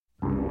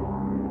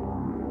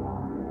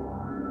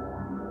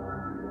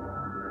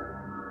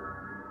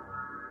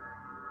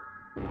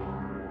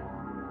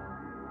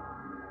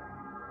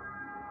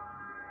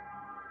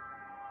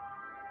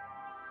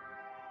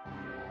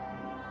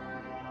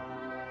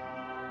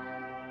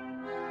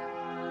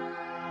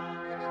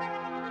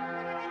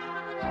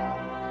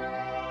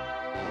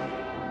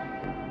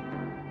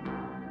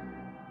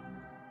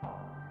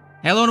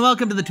Hello and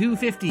welcome to the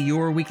 250,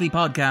 your weekly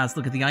podcast.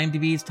 Look at the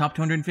IMDb's top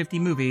 250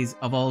 movies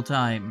of all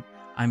time.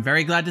 I'm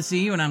very glad to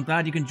see you, and I'm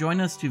glad you can join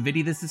us to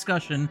video this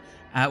discussion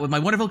with my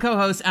wonderful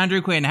co-host,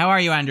 Andrew Quinn. How are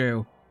you,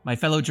 Andrew? My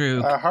fellow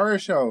Droog. Horror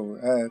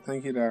show.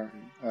 Thank you, Darren.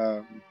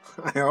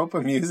 I hope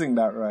I'm using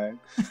that right.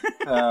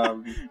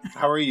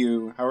 How are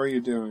you? How are you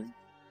doing?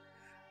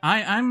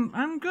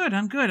 I'm good.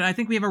 I'm good. I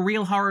think we have a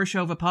real horror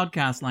show of a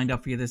podcast lined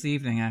up for you this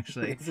evening,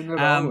 actually. Isn't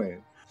it always?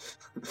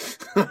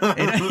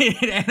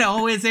 It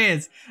always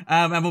is,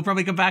 and we'll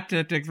probably come back to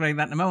explain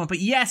that in a moment. But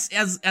yes,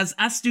 as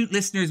astute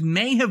listeners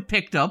may have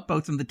picked up,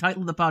 both from the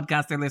title of the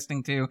podcast they're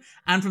listening to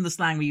and from the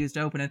slang we used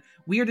to open it,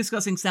 we are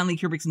discussing Stanley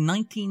Kubrick's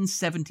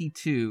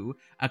 1972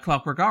 A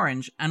Clockwork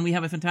Orange, and we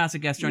have a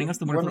fantastic guest joining us,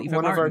 the wonderful Aoife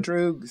Martin. One of our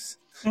Droogs.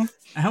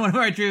 One of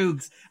our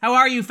Droogs. How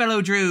are you,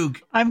 fellow Droog?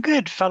 I'm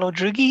good, fellow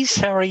Droogies.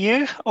 How are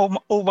you?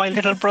 Oh, my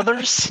little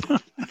brothers.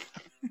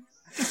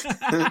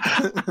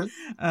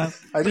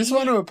 I just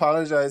want to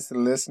apologize to the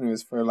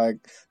listeners for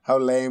how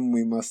lame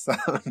we must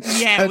sound.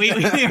 Yeah,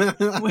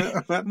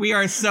 we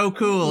are so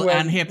cool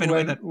and hip and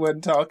with it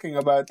when talking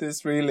about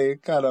this really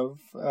kind of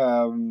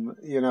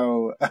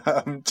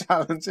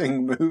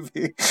challenging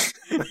movie.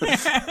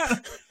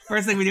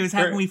 First thing we do is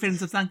how can we fit in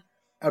some song?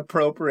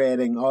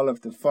 Appropriating all of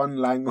the fun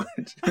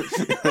language.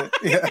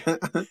 Yeah.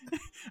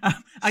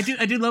 I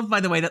do love, by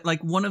the way, that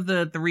one of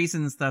the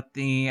reasons that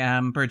the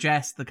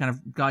Burgess, the kind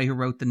of guy who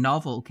wrote the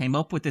novel, came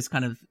up with this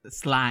kind of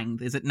slang.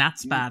 Is it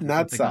Natspat?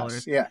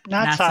 Natsat, yeah.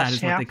 Natsat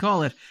is what they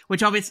call it.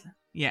 Which obviously,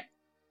 yeah.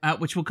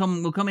 Which will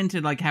come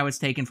into how it's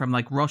taken from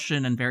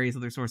Russian and various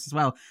other sources as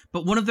well.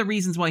 But one of the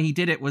reasons why he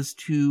did it was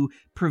to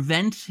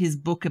prevent his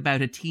book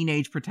about a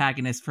teenage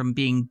protagonist from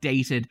being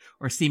dated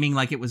or seeming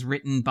like it was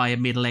written by a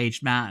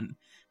middle-aged man.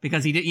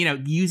 Because he did,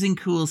 using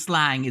cool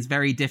slang is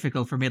very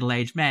difficult for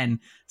middle-aged men.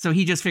 So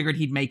he just figured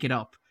he'd make it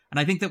up. And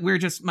I think that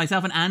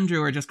myself and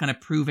Andrew are just kind of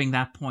proving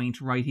that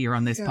point right here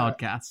on this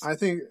podcast. I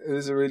think it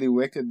was a really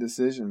wicked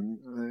decision.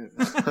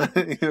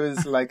 It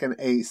was like an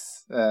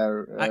ace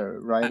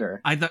writer.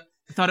 I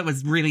thought it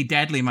was really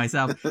deadly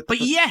myself.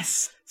 But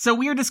yes, so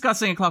we're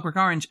discussing A Clockwork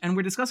Orange, and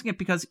we're discussing it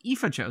because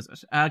Aoife chose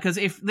it. Because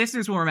if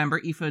listeners will remember,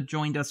 Aoife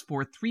joined us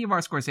for 3 of our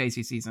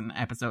Scorsese season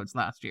episodes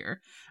last year.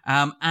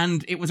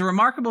 And it was a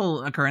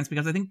remarkable occurrence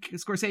because I think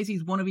Scorsese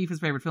is one of Aoife's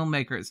favourite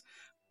filmmakers.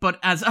 But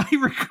as I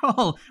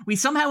recall, we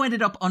somehow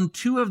ended up on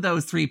 2 of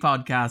those 3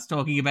 podcasts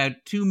talking about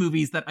 2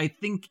 movies that I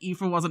think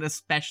Aoife wasn't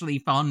especially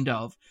fond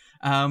of,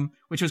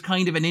 which was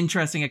kind of an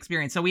interesting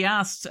experience. So we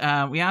asked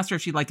her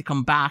if she'd like to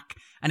come back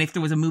and if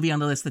there was a movie on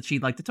the list that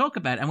she'd like to talk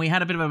about. And we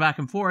had a bit of a back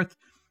and forth,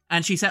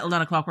 and she settled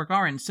on A Clockwork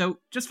Orange. So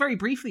just very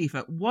briefly,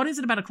 Aoife, what is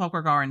it about A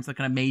Clockwork Orange that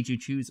kind of made you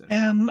choose it?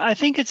 I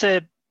think it's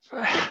a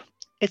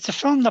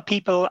film that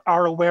people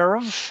are aware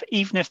of,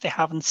 even if they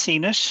haven't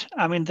seen it.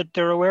 I mean, that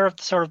they're aware of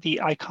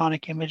the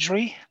iconic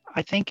imagery.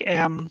 I think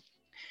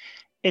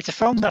it's a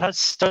film that has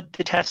stood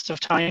the test of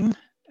time.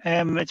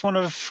 It's one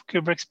of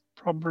Kubrick's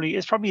probably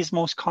his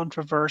most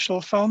controversial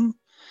film.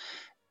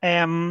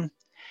 It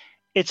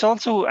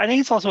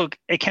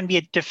can be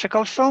a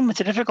difficult film. It's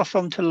a difficult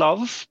film to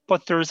love,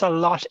 but there's a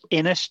lot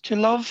in it to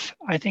love.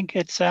 I think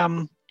it's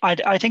a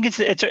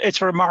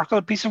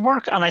remarkable piece of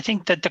work, and I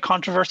think that the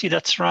controversy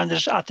that surrounded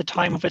it at the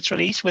time of its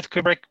release, with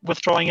Kubrick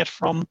withdrawing it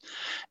from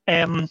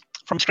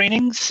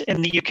screenings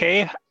in the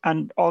UK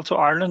and also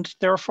Ireland,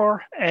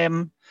 therefore,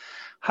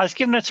 has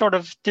given it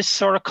this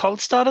sort of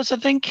cult status, I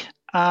think.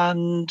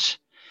 And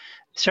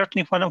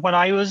certainly when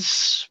I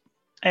was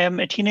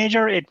a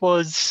teenager, it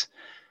was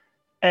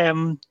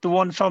the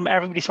one film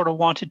everybody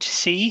wanted to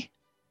see,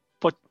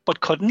 but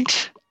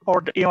couldn't.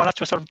 Or that's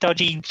what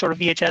dodgy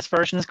VHS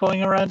versions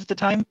going around at the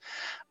time,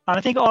 and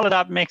I think all of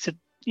that makes it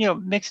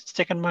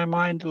stick in my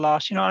mind a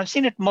lot. I've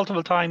seen it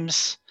multiple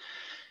times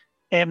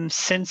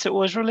since it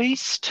was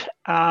released,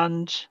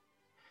 and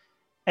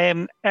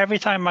every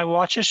time I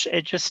watch it,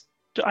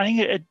 I think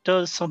it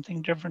does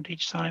something different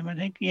each time. I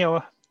think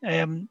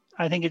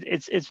I think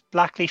it's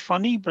blackly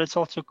funny, but it's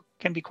also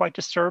can be quite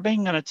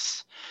disturbing, and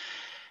it's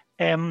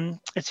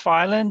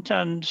violent,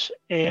 and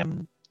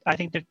I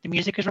think that the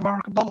music is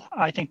remarkable.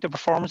 I think the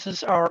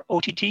performances are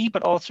OTT,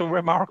 but also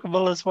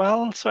remarkable as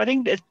well. So I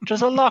think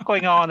there's a lot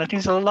going on. I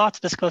think there's a lot to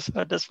discuss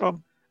about this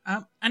film.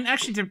 And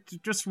actually,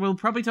 we'll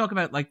probably talk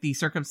about the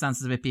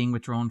circumstances of it being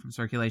withdrawn from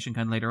circulation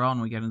kind of later on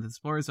when we get into the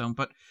spoiler zone.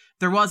 But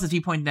there was, as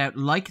you pointed out,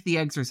 like The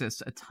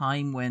Exorcist, a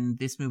time when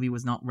this movie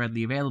was not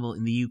readily available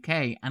in the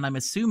UK, and I'm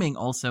assuming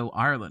also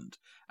Ireland,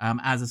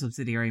 as a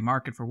subsidiary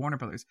market for Warner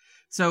Brothers.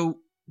 So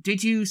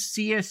did you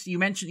see it? You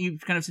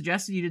kind of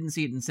suggested you didn't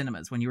see it in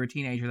cinemas when you were a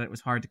teenager, that it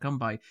was hard to come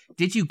by.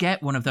 Did you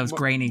get one of those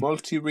grainy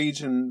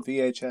multi-region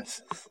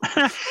VHS?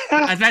 I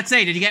was about to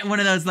say, did you get one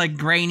of those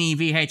grainy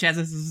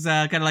VHSs,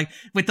 kind of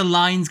with the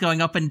lines going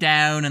up and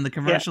down and the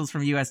commercials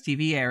from US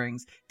TV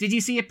airings? Did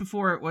you see it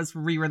before it was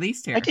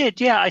re-released here? I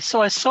did, yeah. I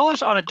saw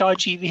it on a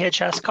dodgy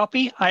VHS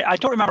copy. I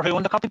don't remember who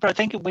won the copy, but I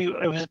think it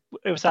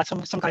was at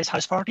some guy's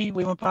house party.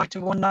 We went back to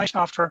one night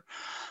after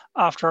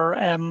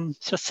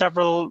just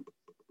several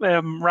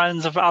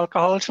rounds of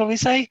alcohol, shall we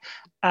say,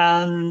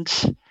 and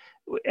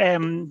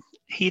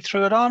he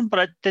threw it on.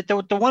 But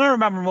the one I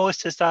remember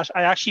most is that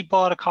I actually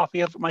bought a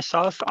copy of it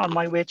myself on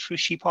my way through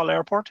Schiphol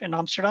Airport in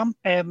Amsterdam.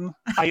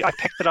 I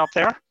picked it up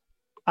there,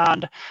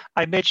 and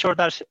I made sure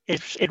that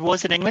it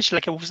was in English.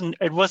 Like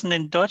it wasn't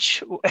in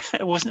Dutch.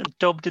 It wasn't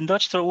dubbed in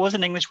Dutch, so it was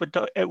in English with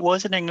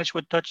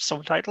Dutch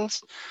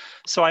subtitles.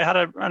 So I had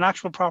an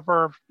actual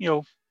proper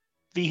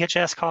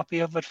VHS copy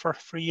of it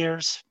for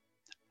years,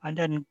 and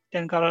then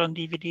got it on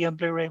DVD and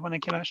Blu-ray when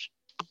it came out.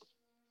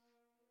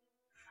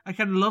 I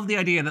kind of love the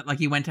idea that, like,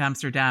 you went to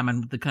Amsterdam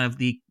and the kind of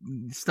the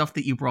stuff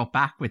that you brought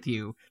back with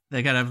you,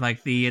 the kind of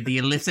like the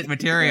illicit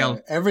material.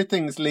 Yeah,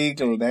 everything's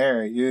legal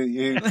there.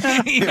 You can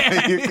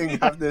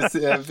have this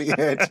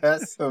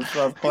VHS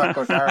of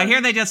Clockwork Orange. I hear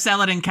they just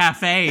sell it in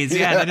cafes.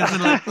 Yeah, they just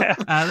like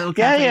little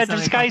cafes.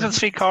 There's guys on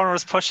street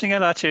corners pushing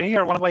it at you.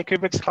 Here, one of my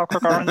Kubrick's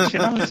Clockwork Orange,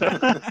 So.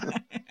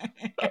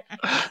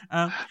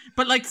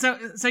 But like,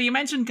 so you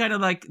mentioned kind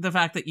of like the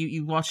fact that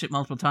you watched it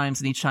multiple times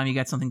and each time you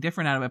get something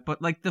different out of it.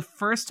 But like the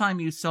first time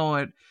you saw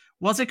it,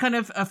 was it kind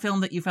of a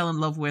film that you fell in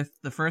love with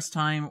the first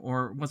time,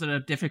 or was it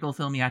a difficult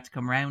film you had to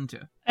come around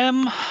to?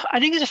 I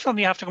think it's a film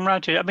you have to come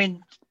around to. I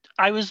mean,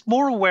 I was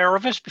more aware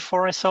of it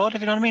before I saw it,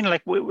 if you know what I mean.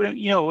 Like,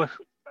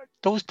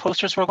 those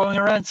posters were going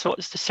around, so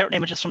it's the certain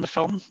images from the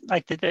film,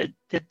 like the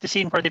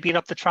scene where they beat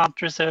up the tramp.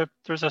 There's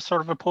a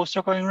sort of a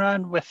poster going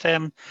around with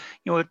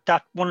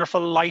that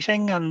wonderful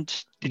lighting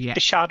and the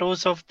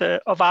shadows of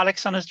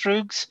Alex and his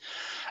droogs,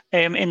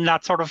 in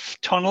that sort of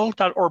tunnel,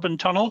 that urban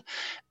tunnel.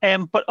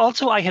 But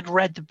also I had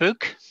read the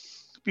book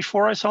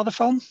before I saw the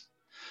film,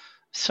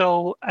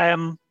 so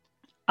and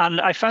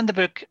I found the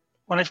book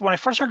when I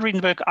first started reading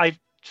the book. I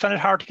found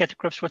it hard to get to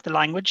grips with the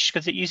language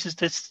because it uses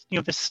this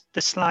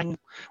slang,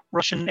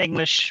 Russian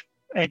English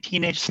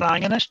teenage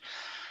slang in it,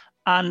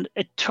 and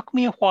it took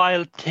me a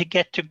while to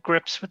get to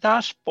grips with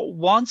that. But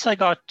once I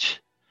got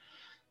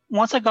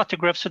to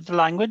grips with the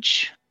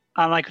language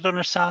and I could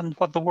understand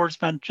what the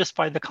words meant just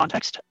by the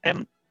context,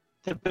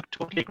 the book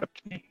totally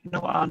gripped me,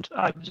 and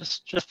I was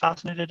just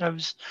fascinated. I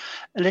was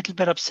a little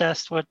bit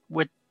obsessed with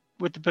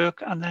the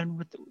book, and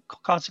then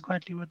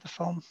consequently with the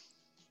film.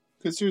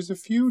 Because there's a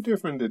few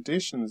different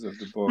editions of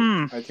the book.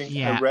 I think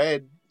Yeah. I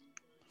read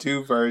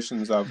two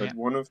versions of it.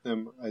 One of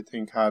them, I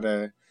think, had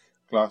a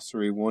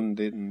glossary. One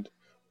didn't.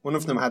 One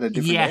of them had a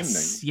different ending.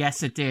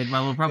 Yes, it did.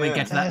 Well, we'll probably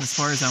get to that in the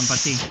spoiler zone. But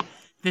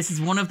this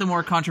is one of the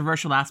more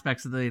controversial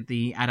aspects of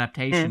the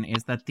adaptation,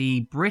 is that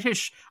the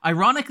British,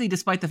 ironically,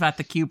 despite the fact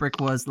that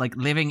Kubrick was like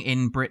living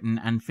in Britain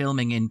and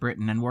filming in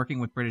Britain and working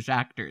with British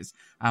actors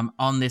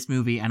on this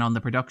movie and on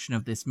the production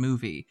of this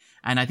movie,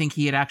 and I think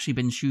he had actually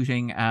been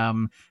shooting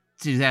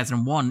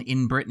 2001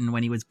 in Britain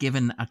when he was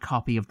given a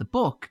copy of the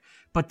book.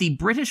 But the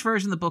British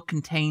version of the book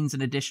contains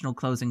an additional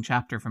closing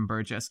chapter from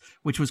Burgess,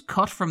 which was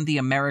cut from the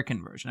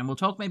American version. And we'll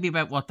talk maybe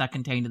about what that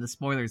contained in the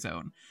spoiler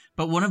zone.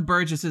 But one of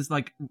Burgess's,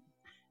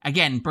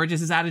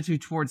 Burgess's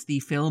attitude towards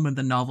the film and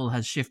the novel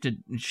has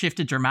shifted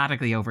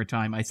dramatically over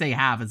time. I say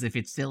have as if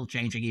it's still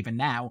changing even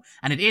now.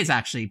 And it is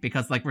actually,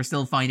 because we're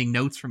still finding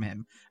notes from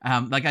him.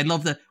 I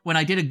love when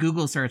I did a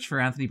Google search for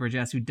Anthony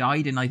Burgess, who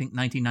died in, I think,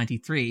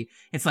 1993,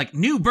 it's like,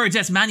 new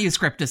Burgess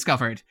manuscript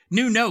discovered,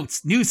 new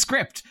notes, new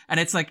script. And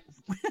it's like,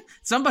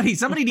 somebody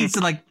needs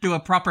to do a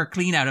proper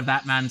clean out of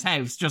that man's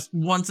house just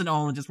once and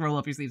all and just roll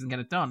up your sleeves and get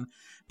it done.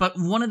 But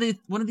one of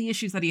the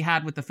issues that he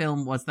had with the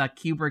film was that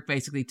Kubrick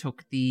basically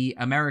took the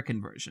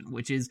American version,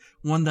 which is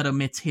one that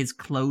omits his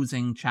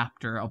closing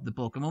chapter of the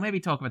book. And we'll maybe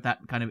talk about that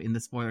kind of in the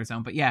spoiler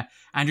zone. But yeah,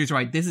 Andrew's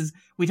right.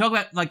 We talk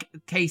about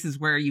cases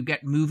where you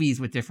get movies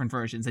with different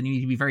versions and you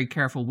need to be very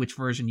careful which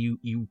version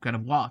you kind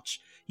of watch.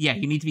 Yeah,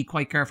 you need to be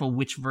quite careful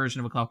which version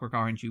of A Clockwork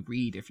Orange you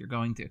read if you're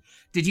going to.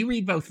 Did you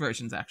read both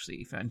versions, actually,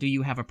 Aoife? And do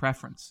you have a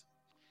preference?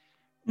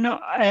 No,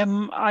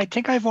 I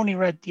think I've only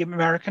read the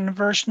American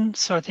version.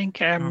 So I think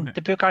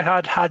the book I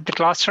had the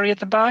glossary at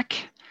the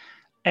back.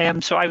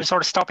 So I was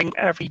sort of stopping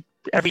every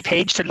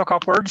page to look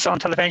up words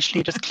until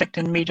eventually it just clicked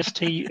in me just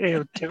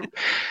to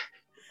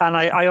and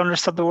I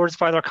understood the words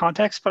by their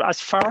context. But as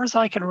far as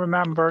I can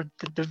remember,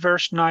 the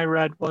version I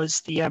read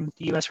was the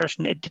US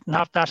version. It didn't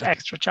have that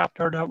extra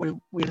chapter that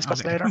we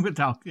discussed later. We'll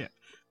talk, yeah.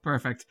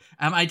 Perfect.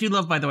 I do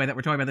love, by the way, that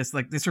we're talking about this.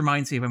 This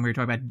reminds me of when we were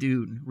talking about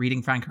Dune,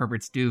 reading Frank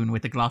Herbert's Dune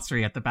with the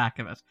glossary at the back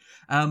of it.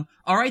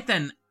 All right,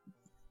 then.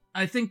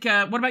 I think,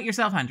 what about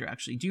yourself, Andrew,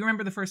 actually? Do you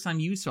remember the first time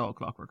you saw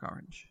Clockwork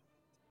Orange?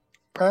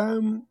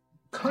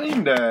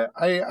 Kinda.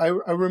 I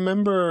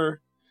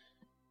remember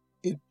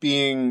it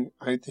being,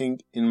 I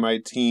think, in my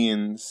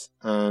teens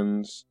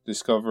and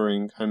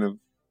discovering kind of,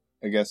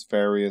 I guess,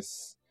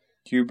 various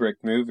Kubrick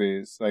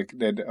movies.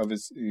 They'd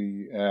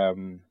obviously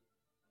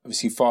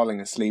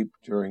falling asleep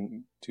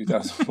during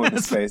 2001: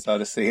 A Space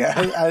Odyssey.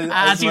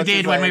 As you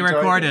did when we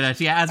recorded it.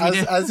 Yeah,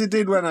 as you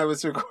did when I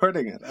was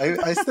recording it.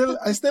 I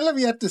still have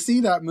yet to see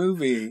that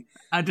movie.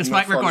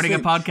 Despite recording a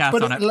podcast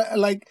on it.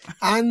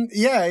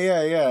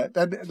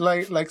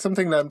 That,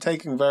 something that I'm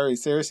taking very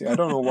seriously. I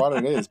don't know what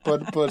it is,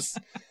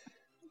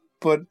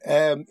 but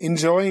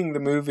enjoying the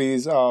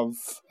movies of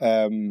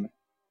and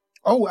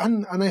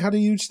I had a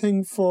huge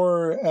thing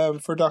for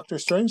Dr.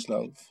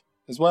 Strangelove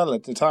as well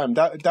at the time.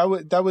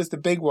 That was the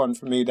big one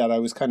for me that I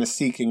was kind of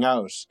seeking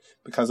out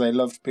because I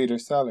loved Peter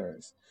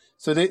Sellers.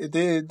 So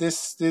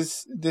this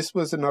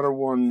was another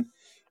one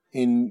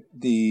in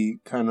the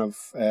kind of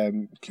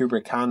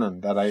Kubrick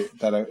canon that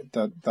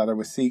I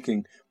was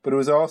seeking, but it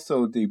was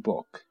also the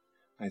book.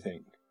 I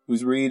think I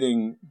was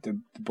reading the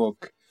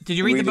book. Did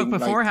you read the book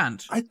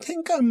beforehand? I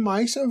think I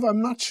might have.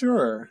 I'm not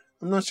sure.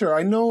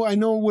 I know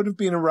it would have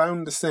been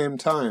around the same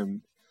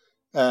time.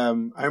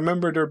 I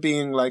remember there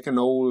being like an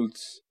old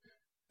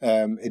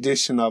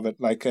edition of it,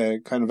 like a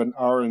kind of an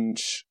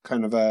orange,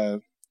 kind of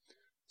a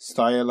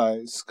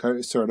stylized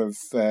sort of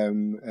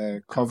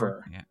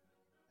cover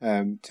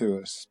to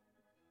it.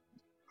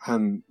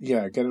 And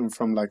yeah, getting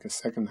from like a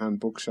secondhand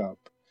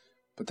bookshop.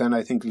 But then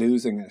I think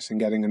losing it and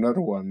getting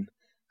another one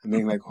and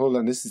being like, hold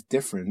on, this is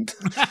different.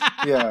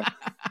 Yeah.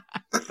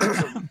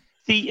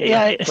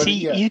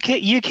 You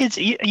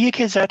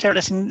kids out there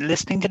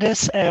listening to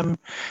this,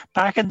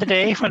 back in the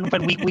day when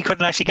we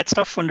couldn't actually get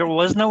stuff, when there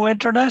was no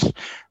internet,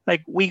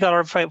 like we got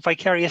our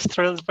vicarious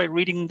thrills by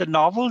reading the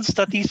novels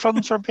that these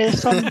films were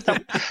based on.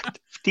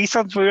 These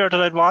films that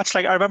I'd watched,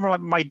 like I remember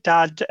my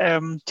dad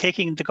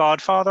taking the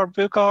Godfather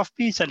book off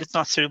me, said it's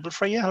not suitable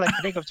for you. Like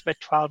I think I was about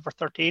 12 or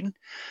 13,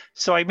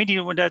 so I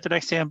immediately went out the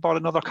next day and bought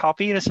another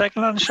copy in a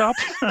second-hand shop.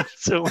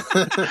 So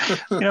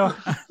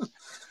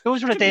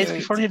those were the days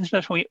before the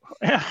internet.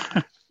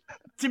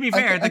 To be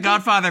fair, the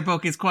Godfather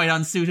book is quite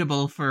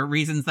unsuitable for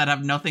reasons that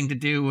have nothing to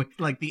do with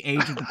like the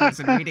age of the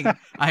person reading it,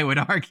 I would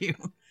argue.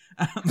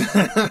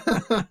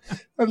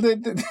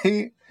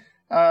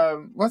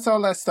 What's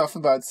all that stuff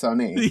about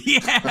Sonny?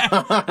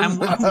 Yeah, and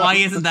why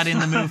isn't that in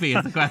the movie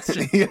is the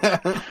question. Yeah,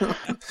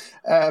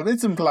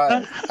 it's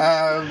implied.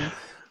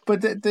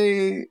 But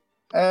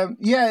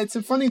it's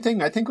a funny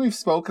thing. I think we've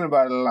spoken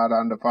about it a lot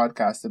on the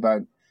podcast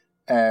about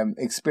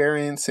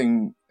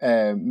experiencing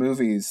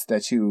movies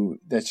that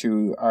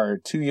you are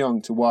too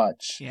young to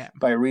watch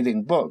by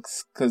reading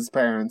books, because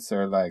parents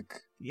are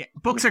like,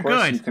 books are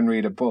good. You can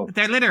read a book.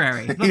 They're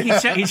literary. Look,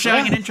 he's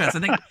showing an interest. I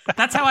think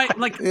that's how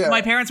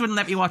my parents wouldn't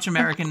let me watch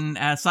American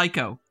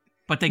Psycho,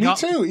 but they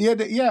got me too.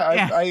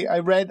 I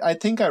read. I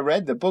think I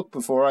read the book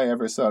before I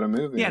ever saw the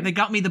movie. Yeah, they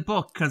got me the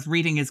book because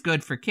reading is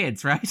good for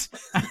kids, right?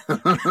 I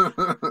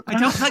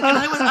don't like.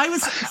 I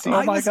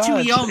was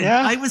too young.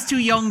 Yeah. I was too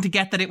young to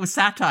get that it was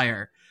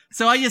satire.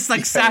 So I just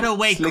sat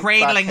awake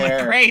cradling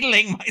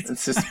my and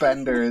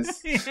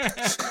suspenders.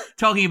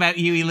 Talking about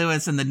Huey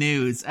Lewis and the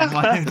news and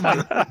Phil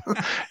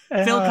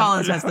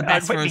Collins has the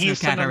best version of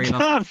Cat Harry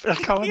Love. Phil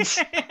Collins.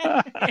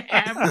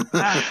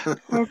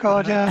 Oh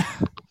God, yeah.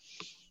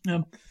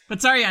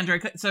 But sorry, Andrew.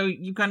 So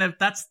you kind of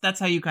that's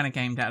how you kind of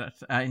came at it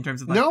in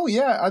terms of No,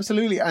 yeah,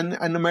 absolutely, and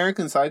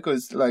American Psycho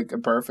is like a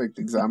perfect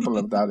example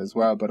of that as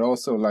well. But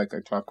also like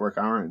a Clockwork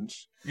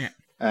Orange. Yeah.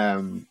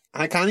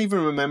 I can't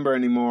even remember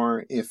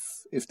anymore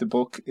if the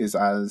book is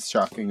as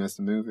shocking as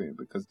the movie,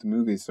 because the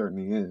movie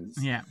certainly is.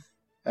 Yeah.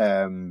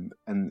 And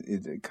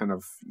it kind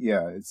of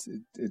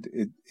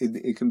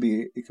it can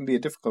be a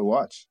difficult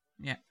watch.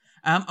 Yeah.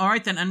 All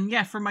right then,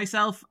 and for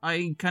myself,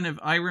 I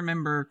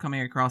remember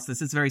coming across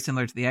this. It's very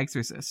similar to The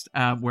Exorcist,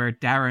 where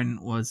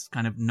Darren was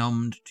kind of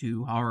numbed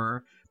to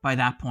horror by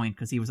that point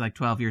because he was like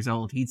 12 years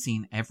old. He'd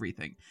seen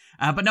everything.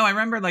 But no, I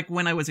remember like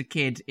when I was a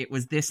kid, it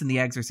was this and The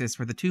Exorcist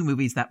were the two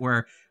movies that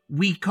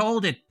we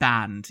called it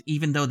banned,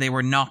 even though they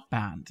were not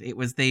banned. It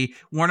was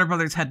Warner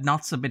Brothers had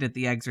not submitted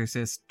The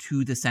Exorcist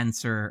to the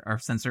censor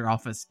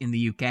office in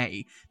the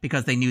UK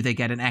because they knew they'd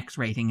get an X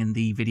rating in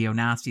the Video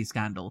Nasty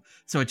scandal.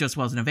 So it just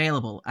wasn't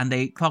available. And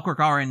Clockwork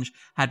Orange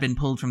had been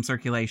pulled from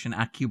circulation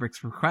at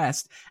Kubrick's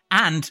request.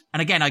 And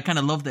again, I kind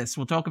of love this.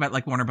 We'll talk about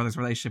like Warner Brothers'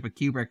 relationship with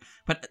Kubrick,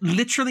 but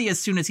literally as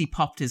soon as he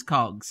popped his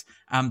cogs,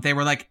 they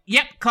were like,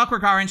 yep,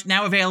 Clockwork Orange,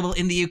 now available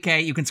in the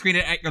UK. You can screen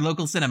it at your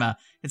local cinema.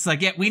 It's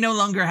like, we no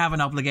longer have an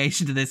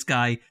obligation to this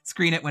guy.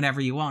 Screen it whenever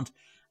you want.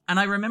 And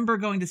I remember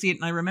going to see it,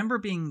 and I remember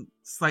being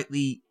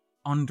slightly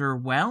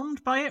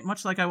underwhelmed by it,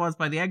 much like I was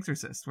by The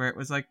Exorcist, where it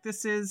was like,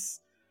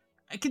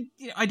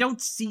 I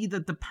don't see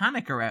the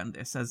panic around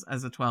this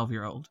as a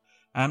 12-year-old.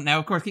 Now,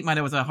 of course, keep in mind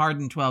I was a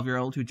hardened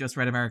 12-year-old who just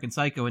read American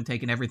Psycho and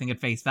taken everything at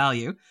face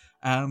value.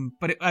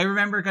 But I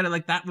remember kind of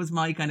like that was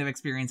my kind of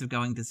experience of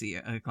going to see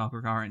a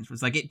Clockwork Orange,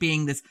 was like it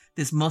being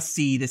this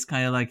must-see, this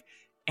kind of like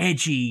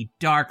edgy,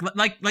 dark,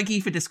 like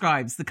Aoife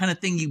describes, the kind of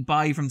thing you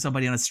buy from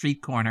somebody on a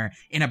street corner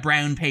in a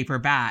brown paper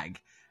bag.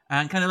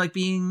 And kind of like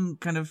being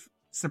kind of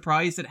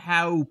surprised at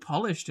how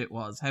polished it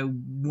was, how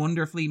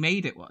wonderfully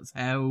made it was,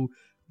 how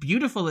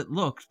beautiful it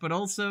looked, but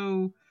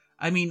also,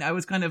 I mean, I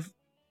was kind of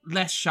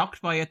less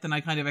shocked by it than I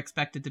kind of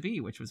expected to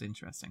be, which was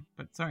interesting.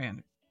 But sorry,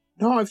 Andrew.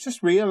 No, I've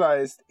just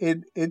realized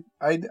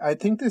I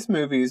think this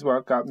movie is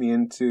what got me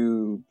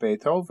into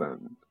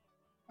Beethoven.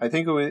 I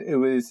think it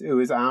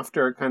was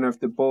after kind of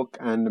the book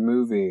and the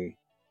movie.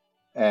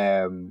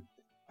 I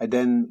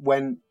then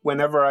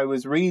whenever I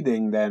was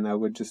reading, then I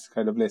would just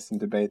kind of listen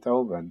to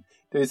Beethoven.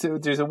 There's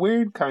a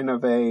weird kind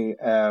of a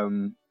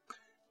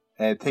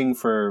thing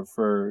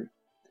for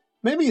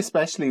maybe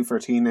especially for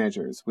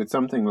teenagers with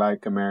something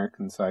like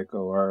American Psycho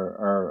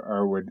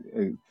or with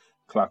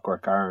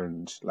Clockwork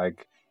Orange,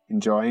 like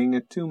enjoying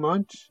it too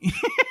much,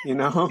 you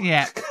know?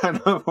 Yeah. Kind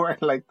of where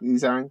like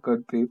these aren't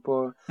good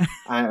people,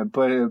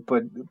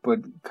 but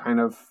kind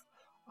of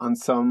on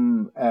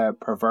some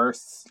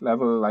perverse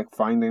level, like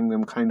finding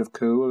them kind of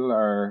cool,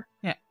 or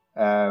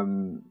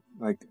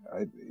like.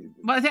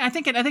 Well, I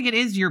think it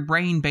is your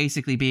brain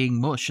basically being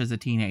mush as a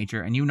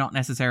teenager, and you not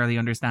necessarily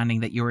understanding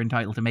that you're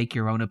entitled to make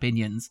your own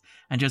opinions,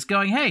 and just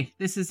going, "Hey,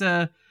 this is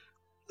a."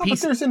 But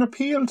there's an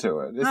appeal to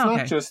it. It's okay.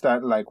 not just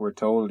that like we're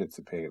told it's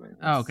appealing.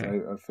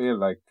 Okay. I feel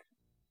like,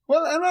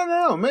 well, I don't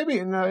know. Maybe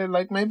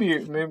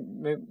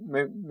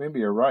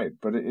you're right,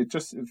 but it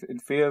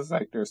feels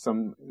like there's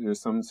some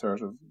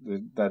sort of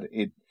that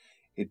it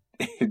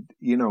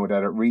you know,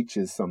 that it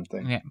reaches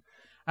something. Yeah.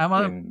 I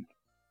want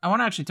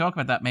to actually talk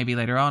about that maybe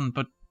later on,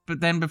 but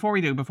then before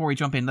we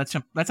jump in, let's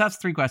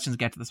ask 3 questions to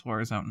get to the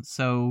spoiler zone.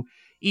 So,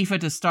 Aoife,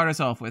 to start us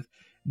off with,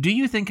 do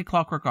you think A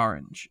Clockwork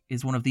Orange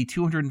is one of the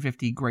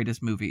 250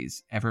 greatest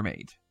movies ever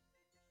made?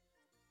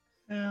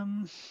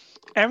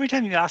 Every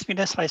time you ask me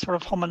this, I sort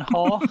of hum and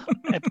haw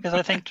because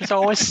I think there's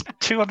always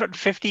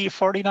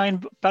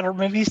 49 better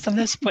movies than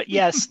this. But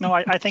yes, no,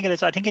 I think it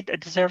is. I think it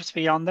deserves to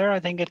be on there. I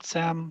think it's.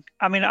 I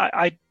mean,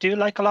 I do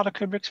like a lot of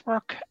Kubrick's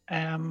work,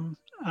 and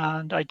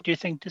I do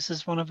think this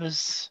is one of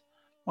his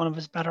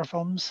better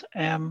films.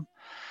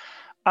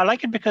 I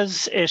like it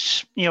because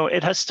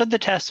it has stood the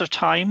test of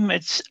time.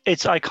 It's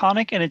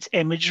iconic in its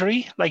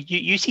imagery. Like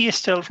you see a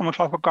still from A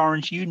Clockwork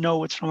Orange, you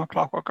know it's from A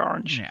Clockwork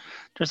Orange. Yeah.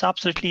 There's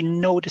absolutely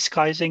no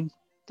disguising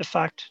the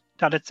fact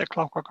that it's A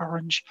Clockwork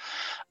Orange.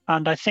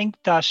 And I think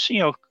that,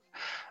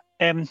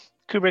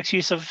 Kubrick's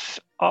use of,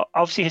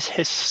 obviously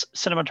his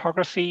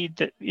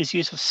cinematography, his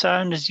use of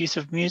sound, his use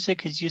of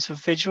music, his use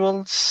of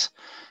visuals,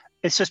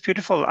 it's just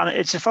beautiful. And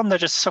it's a film that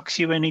just sucks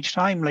you in each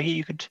time. Like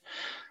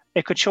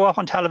it could show up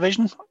on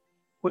television,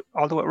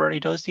 although it rarely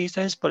does these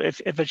days, but if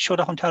it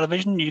showed up on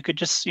television, you could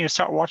just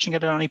start watching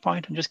it at any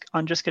point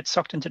and just get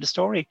sucked into the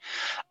story.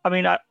 I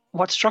mean,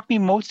 what struck me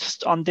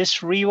most on this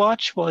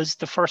rewatch was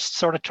the first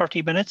sort of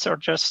 30 minutes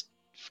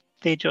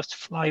they just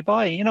fly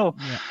by, Yeah.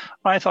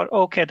 I thought,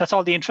 okay, that's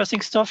all the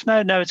interesting stuff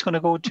now. Now it's going to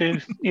go to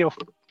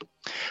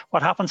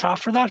what happens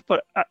after that.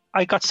 But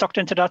I got sucked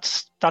into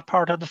that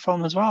part of the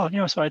film as well,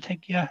 So I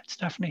think, it's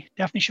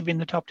definitely should be in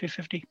the top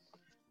 250.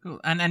 Cool.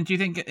 And do you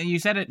think, you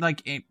said it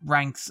like it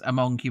ranks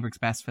among Kubrick's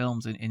best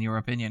films in your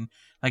opinion?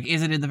 Like,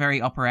 is it in the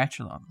very upper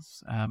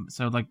echelons?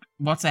 So like,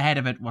 what's ahead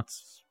of it?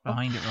 What's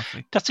behind it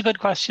roughly? That's a good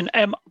question.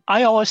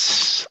 I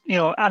always,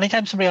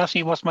 anytime somebody asks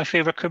me what's my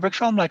favorite Kubrick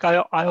film, like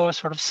I always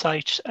sort of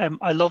cite,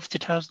 I love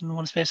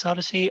 2001: Space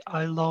Odyssey.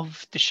 I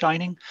love The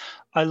Shining.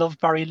 I love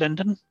Barry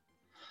Lyndon.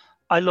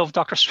 I love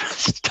Dr.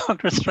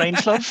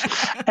 Strangelove.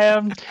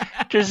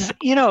 There's,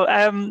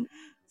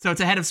 So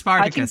it's ahead of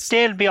Spartacus. I think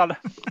they'll be on.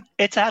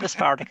 It's ahead of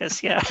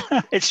Spartacus, yeah.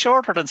 It's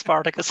shorter than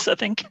Spartacus, I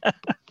think.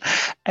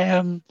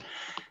 And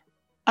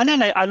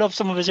then I love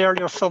some of his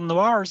earlier film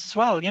noirs as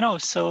well,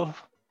 So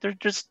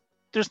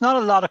there's not a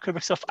lot of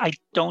Kubrick stuff I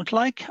don't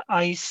like.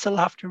 I still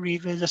have to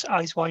revisit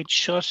Eyes Wide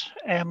Shut.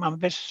 I'm a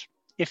bit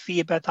iffy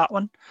about that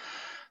one.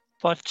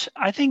 But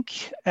I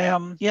think,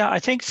 I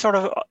think sort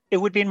of it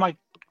would be in my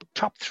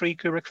top 3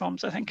 Kubrick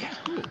films, I think.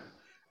 Cool.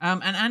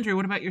 And Andrew,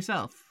 what about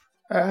yourself?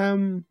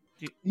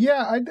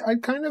 Yeah,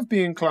 I'd kind of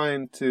be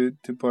inclined to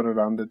put it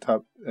on the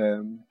top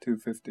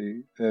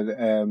 250.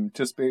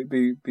 Just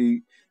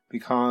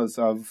because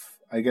of,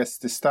 I guess,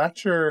 the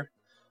stature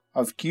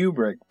of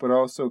Kubrick, but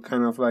also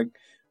kind of like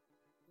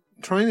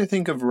trying to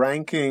think of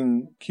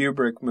ranking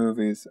Kubrick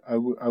movies. I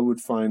would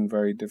find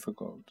very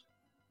difficult.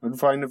 I would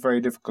find it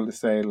very difficult to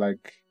say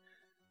like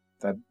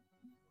that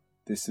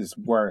this is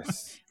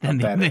worse or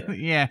better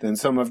than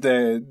some of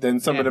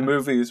the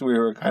movies we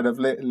were kind of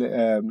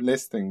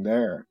listing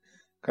there.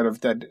 Kind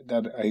of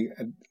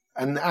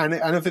and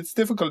if it's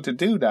difficult to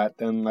do that,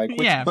 then like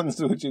which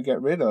ones would you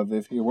get rid of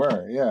if you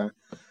were? Yeah.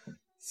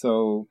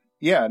 So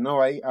yeah,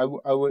 no, I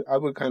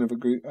would kind of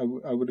agree.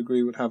 I would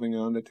agree with having it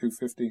on the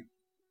 250.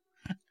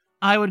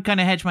 I would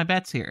kind of hedge my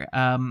bets here.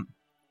 And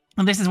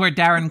this is where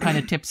Darren kind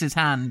of tips his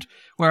hand,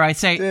 where I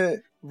say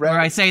that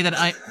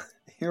I.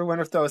 You're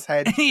one of those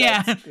heads.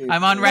 Yeah,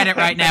 I'm on Reddit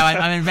right now.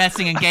 I'm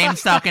investing in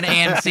GameStop and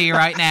AMC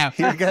right now.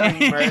 You're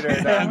getting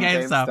murdered on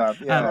GameStop.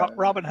 Yeah.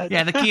 Robin Hood.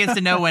 Yeah, the key is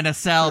to know when to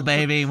sell,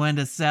 baby. When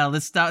to sell.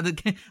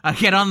 I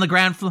get on the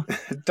ground floor.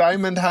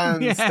 Diamond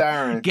hands,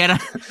 Darren.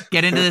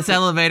 Get into this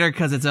elevator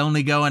because it's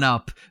only going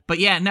up. But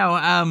yeah,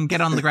 no.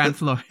 Get on the ground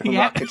floor.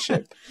 Rocket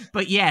ship.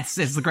 But yes,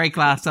 it's a great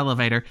glass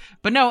elevator.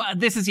 But no,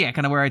 this is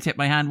kind of where I tip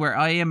my hand. Where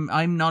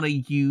I'm not a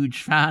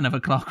huge fan of A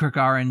Clockwork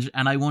Orange,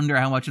 and I wonder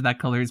how much of that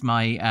colors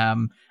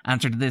my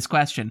answer to this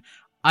question.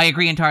 I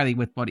agree entirely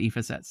with what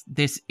Aoife says.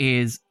 This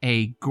is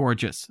a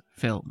gorgeous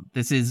film.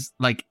 This is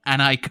like an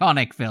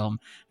iconic film.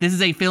 This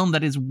is a film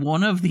that is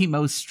one of the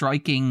most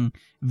striking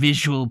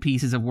visual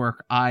pieces of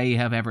work I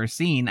have ever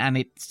seen, and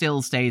it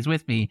still stays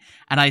with me,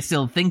 and I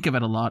still think of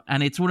it a lot.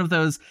 And it's one of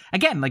those,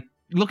 again, like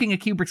looking at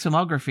Kubrick's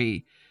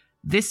filmography,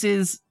 this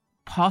is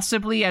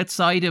possibly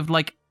outside of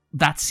like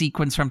that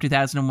sequence from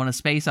 2001: A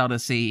Space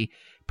Odyssey,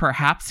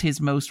 perhaps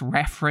his most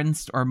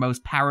referenced or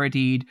most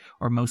parodied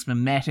or most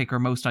mimetic or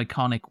most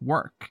iconic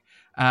work.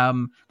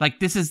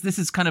 Like this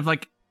is kind of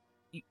like,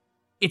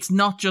 it's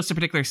not just a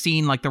particular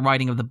scene like the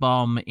writing of the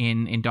bomb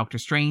in Doctor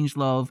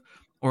Strangelove,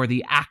 or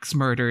the axe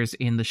murders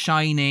in The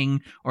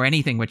Shining, or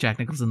anything with Jack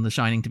Nicholson in The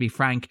Shining, to be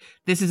frank.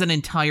 This is an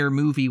entire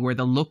movie where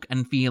the look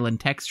and feel and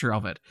texture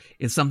of it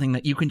is something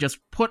that you can just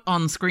put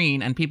on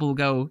screen and people will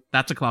go,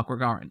 that's a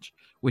Clockwork Orange,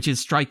 which is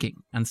striking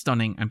and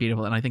stunning and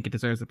beautiful, and I think it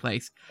deserves a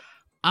place.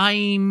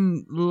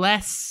 I'm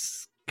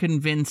less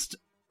convinced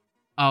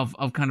of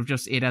kind of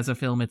just it as a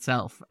film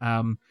itself.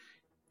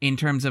 In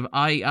terms of,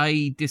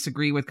 I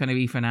disagree with kind of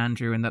Aoife and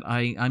Andrew in that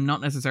I'm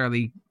not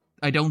necessarily...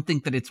 I don't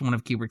think that it's one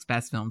of Kubrick's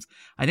best films.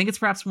 I think it's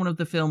perhaps one of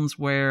the films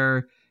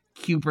where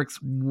Kubrick's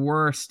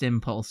worst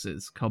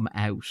impulses come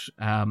out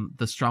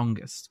the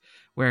strongest,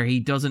 where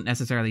he doesn't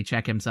necessarily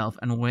check himself,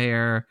 and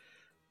where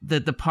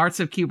the parts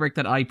of Kubrick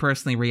that I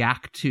personally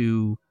react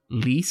to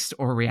least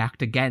or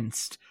react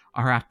against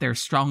are at their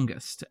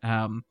strongest.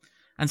 And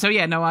so,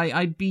 yeah, no,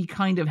 I'd be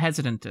kind of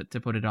hesitant to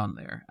put it on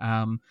there.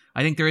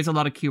 I think there is a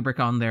lot of Kubrick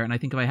on there, and I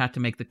think if I had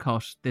to make the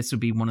cut, this would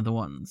be one of the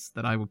ones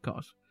that I would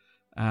cut.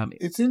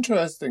 It's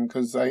interesting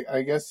because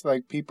I guess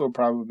like people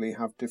probably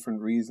have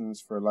different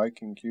reasons for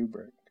liking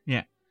Kubrick.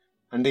 Yeah.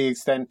 And the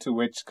extent to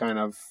which kind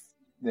of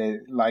they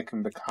like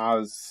him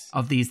because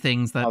of these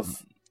things that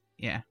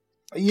yeah.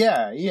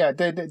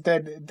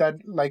 That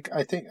like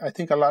I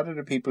think a lot of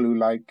the people who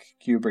like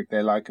Kubrick,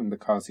 they like him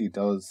because he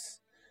does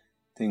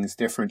things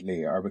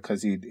differently, or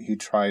because he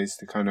tries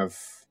to kind of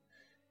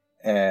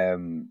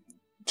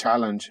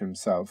challenge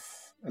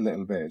himself a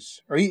little bit,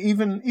 or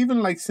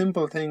even like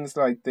simple things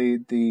like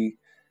the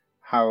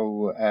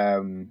how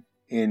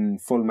in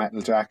Full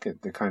Metal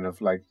Jacket, the kind of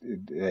like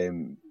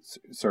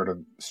sort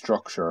of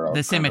structure of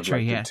the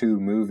symmetry, kind of like the two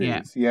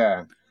movies,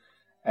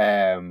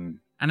 and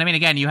I mean,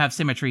 again, you have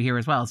symmetry here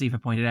as well, as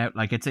Aoife pointed out.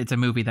 Like it's a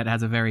movie that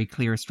has a very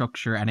clear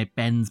structure and it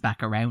bends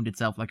back around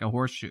itself like a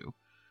horseshoe.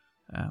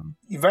 And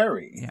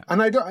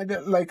I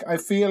don't like. I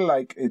feel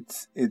like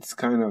it's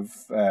kind of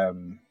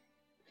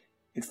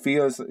it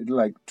feels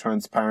like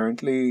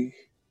transparently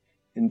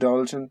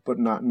indulgent, but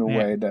not in a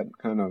way that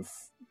kind of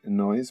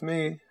annoys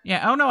me.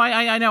 Yeah. Oh no,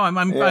 I know.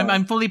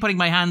 I'm fully putting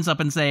my hands up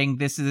and saying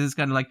this is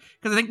kind of like,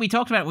 because I think we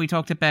talked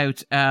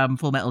about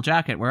Full Metal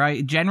Jacket, where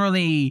I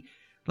generally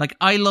like,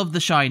 I love The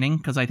Shining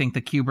because I think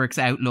that Kubrick's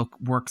outlook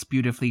works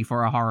beautifully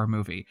for a horror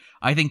movie.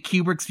 I think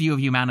Kubrick's view of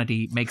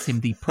humanity makes him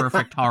the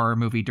perfect horror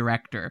movie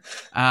director.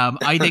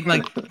 I think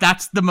like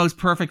that's the most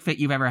perfect fit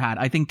you've ever had.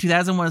 I think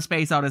 2001: A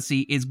Space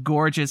Odyssey is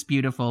gorgeous,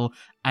 beautiful,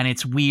 and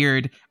it's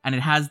weird, and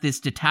it has this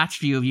detached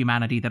view of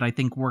humanity that I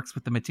think works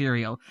with the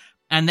material.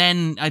 And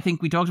then I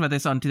think we talked about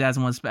this on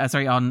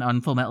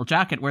on Full Metal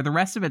Jacket, where the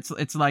rest of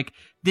it's like,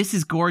 this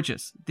is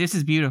gorgeous, this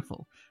is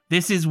beautiful,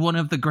 this is one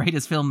of the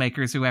greatest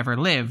filmmakers who ever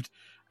lived.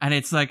 And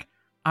it's like,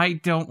 I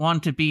don't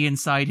want to be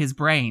inside his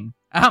brain.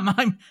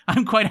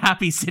 I'm quite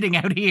happy sitting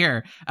out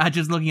here,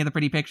 just looking at the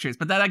pretty pictures.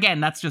 But that, again,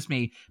 that's just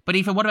me. But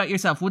Aoife, what about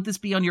yourself? Would this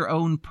be on your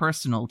own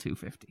personal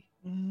 250?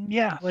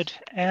 Yeah, it would.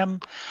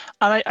 And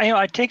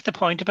I take the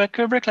point about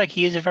Kubrick. Like,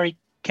 he is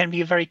can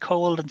be a very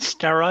cold and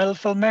sterile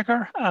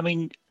filmmaker. I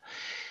mean,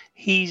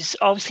 he's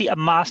obviously a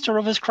master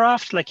of his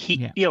craft. Like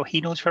he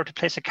knows where to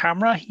place a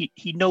camera.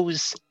 He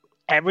knows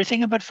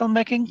everything about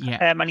filmmaking.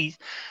 Yeah.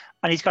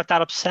 And he's got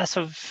that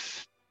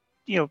obsessive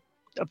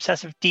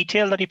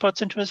detail that he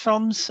puts into his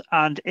films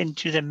and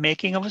into the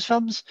making of his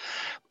films.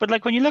 But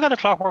like when you look at A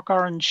Clockwork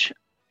Orange,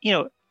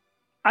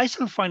 I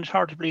still find it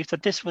hard to believe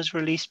that this was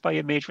released by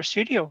a major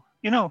studio.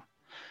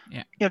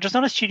 There's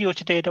not a studio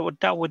today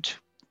that would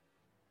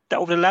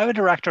allow a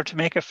director to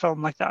make a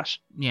film like that.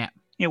 Yeah.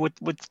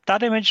 With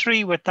that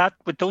imagery, with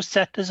those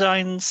set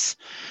designs,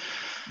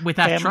 with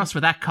that trust,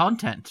 with that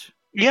content.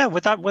 Yeah,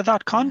 with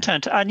that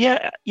content. And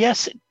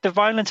yes, the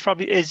violence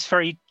probably is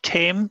very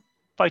tame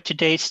by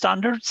today's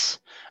standards,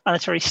 and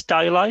it's very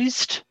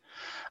stylized,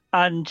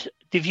 and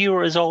the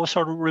viewer is always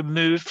sort of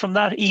removed from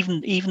that,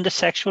 even the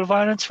sexual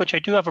violence, which I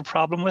do have a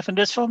problem with in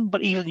this film,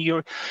 but even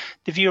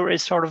the viewer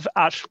is sort of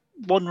at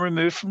one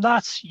remove from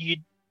that. You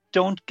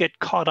don't get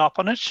caught up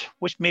on it,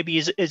 which maybe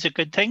is a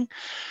good thing.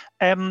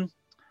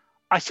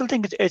 I still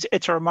think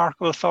it's a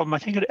remarkable film. I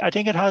think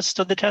it has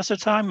stood the test of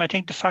time. I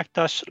think the fact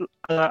that,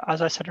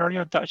 as I said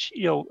earlier, that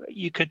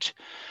you could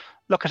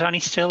look at any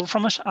still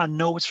from it and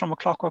know it's from A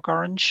Clockwork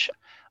Orange.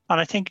 And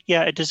I think,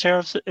 it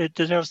deserves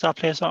that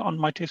place on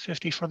my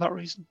 250 for that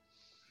reason.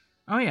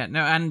 Oh yeah,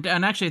 no, and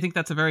actually, I think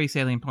that's a very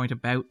salient point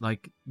about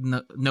like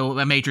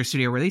a major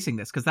studio releasing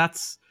this, because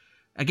that's,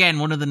 again,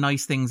 one of the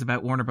nice things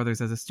about Warner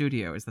Brothers as a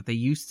studio is that they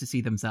used to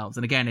see themselves,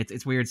 and again,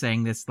 it's weird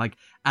saying this, like,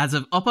 as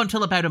of up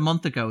until about a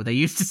month ago, they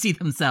used to see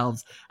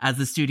themselves as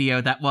the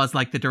studio that was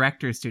like the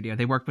director's studio.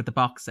 They worked with the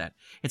box set.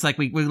 It's like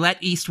we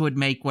let Eastwood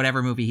make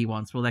whatever movie he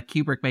wants. We'll let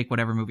Kubrick make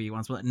whatever movie he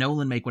wants. We'll let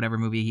Nolan make whatever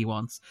movie he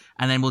wants,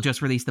 and then we'll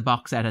just release the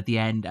box set at the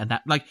end. And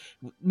that, like,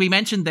 we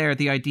mentioned there,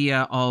 the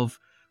idea of,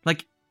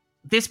 like,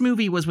 this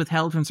movie was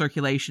withheld from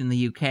circulation in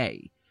the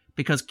UK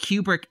because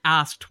Kubrick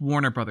asked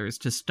Warner Brothers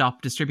to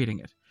stop distributing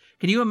it.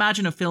 can you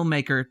imagine a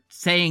filmmaker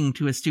saying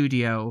to a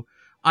studio,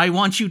 I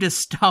want you to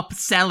stop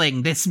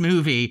selling this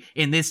movie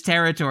in this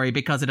territory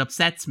because it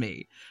upsets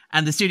me?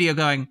 And the studio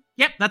going,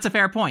 yep, that's a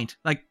fair point.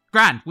 Like,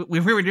 grand,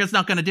 we were just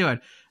not going to do it.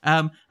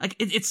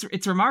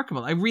 It's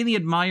remarkable. I really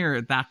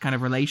admire that kind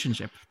of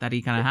relationship that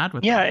he kind of had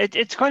with them.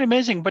 It's quite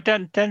amazing. But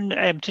then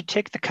to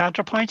take the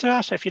counterpoint to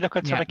that, if you look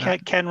at sort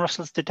of Ken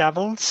Russell's The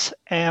Devils,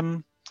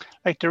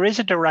 like there is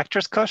a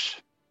director's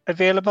cut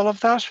available of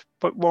that,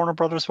 but Warner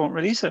Brothers won't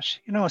release it.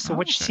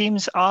 Which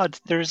seems odd.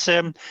 There's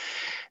a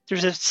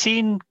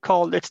scene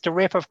called it's the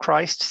Rape of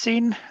Christ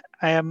scene,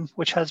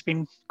 which has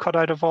been cut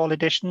out of all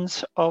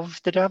editions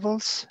of The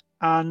Devils,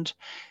 and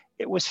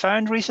it was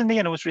found recently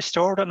and it was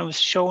restored and it was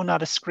shown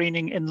at a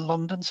screening in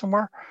London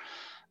somewhere.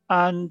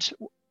 And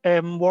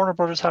Warner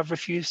Brothers have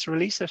refused to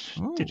release it.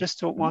 Ooh, they just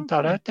don't want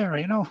that out there,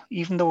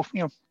 even though,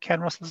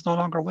 Ken Russell's no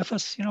longer with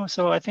us,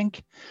 So I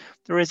think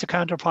there is a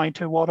counterpoint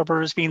to Warner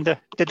Brothers being the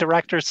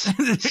directors.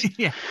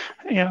 Yeah.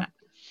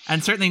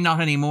 And certainly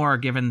not anymore,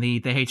 given the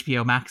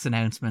HBO Max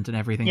announcement and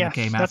everything that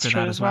came after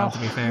that as well, to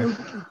be fair.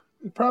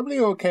 Probably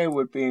okay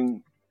with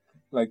being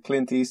like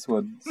Clint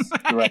Eastwood's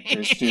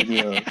director's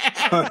studio.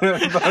 But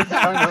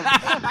kind of,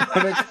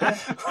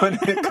 when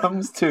it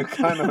comes to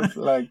kind of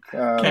like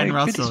Ken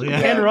Russell,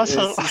 Ken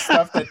Russell, it's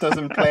stuff that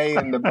doesn't play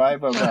in the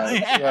Bible Belt.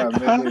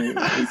 Maybe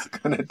it's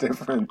kind of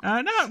different.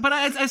 No, but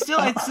I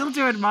still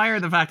do admire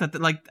the fact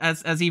that, like,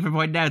 as Aoife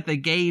pointed out, they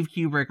gave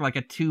Kubrick like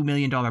a $2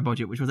 million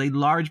budget, which was a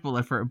large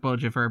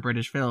budget for a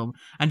British film,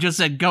 and just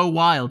said, "Go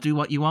wild, do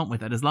what you want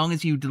with it, as long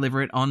as you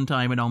deliver it on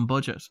time and on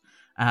budget."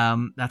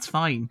 That's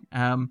fine.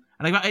 There's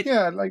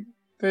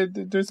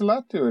a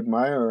lot to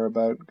admire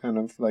about kind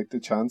of like the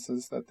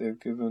chances that they've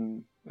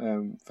given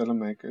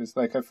filmmakers.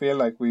 Like, I feel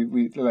like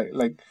we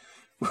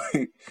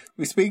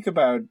speak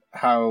about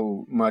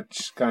how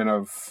much kind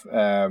of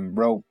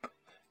rope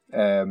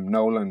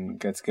Nolan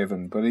gets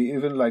given, but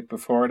even like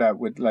before that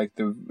with like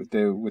the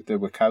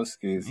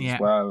Wachowskis as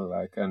well,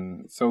 like,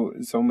 and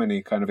so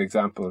many kind of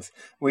examples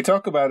we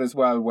talk about as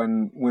well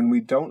when we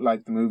don't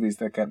like the movies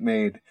that get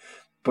made.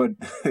 But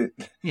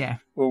where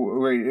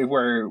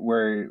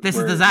this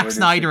is the Zack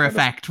Snyder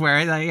effect, where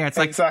it's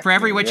like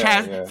exactly,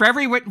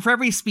 for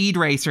every speed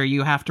racer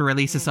you have to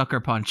release a sucker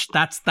punch.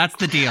 That's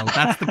the deal.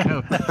 That's the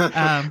code.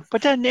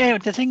 But then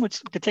the thing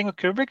with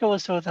Kubrick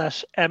was so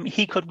that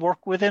he could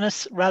work within a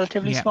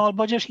relatively small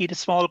budget. He had a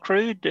small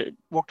crew that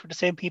worked with the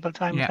same people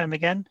time and time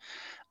again,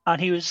 and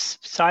he was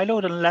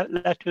siloed and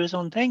let do his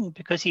own thing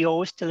because he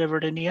always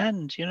delivered in the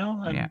end.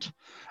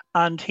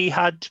 And he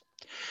had.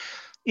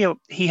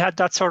 He had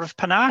that sort of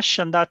panache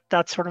and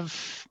those sort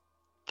of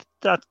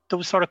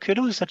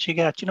kudos that you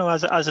get,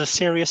 as a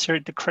serious,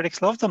 the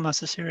critics love them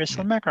as a serious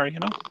filmmaker,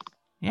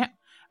 Yeah.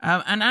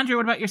 And Andrew,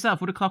 what about yourself?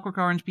 Would a Clockwork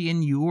Orange be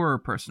in your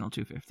personal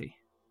 250?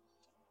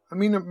 I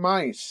mean, it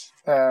might.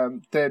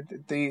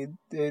 It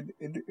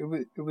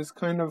was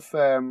kind of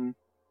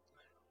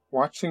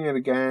watching it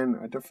again.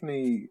 I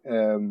definitely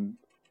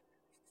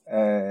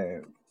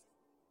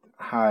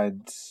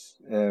had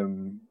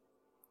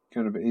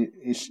kind of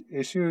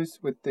issues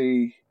with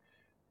the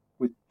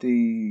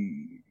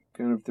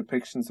kind of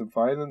depictions of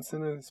violence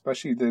in it,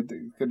 especially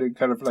the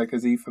kind of like,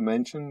 as Aoife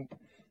mentioned,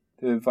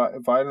 the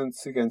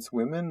violence against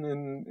women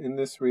in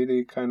this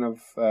really kind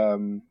of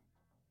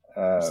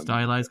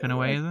stylized kind of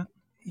way, is it?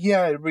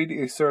 Yeah, it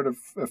really sort of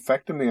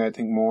affected me, I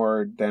think,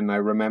 more than I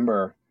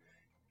remember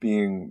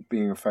being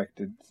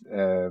affected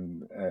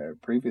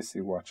previously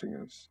watching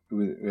it.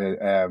 It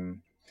was,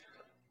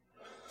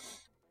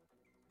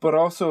 but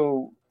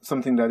also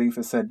something that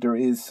Aoife said, there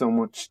is so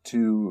much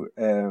to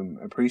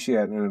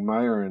appreciate and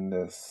admire in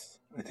this.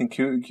 I think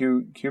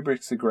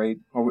Kubrick's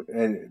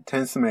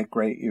tends to make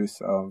great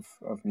use of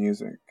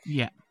music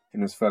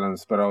in his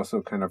films, but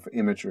also kind of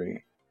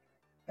imagery.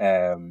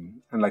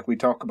 And like, we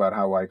talk about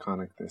how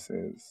iconic this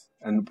is,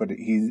 but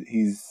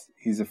he's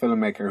a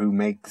filmmaker who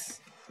makes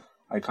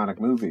iconic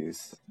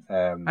movies.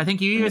 I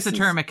think you use the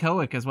term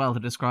echoic as well to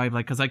describe,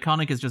 like, because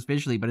iconic is just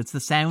visually, but it's the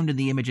sound and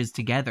the images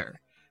together.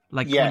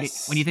 Like,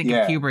 when you think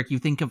of Kubrick,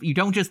 you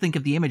don't just think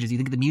of the images, you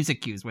think of the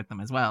music cues with them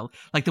as well.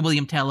 Like the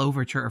William Tell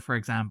Overture, for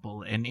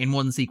example, in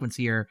one sequence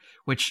here,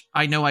 which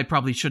I know I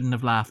probably shouldn't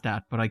have laughed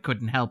at, but I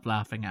couldn't help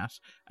laughing at.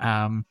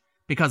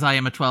 Because I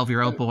am a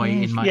 12-year-old boy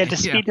in my... Yeah, the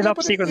speeded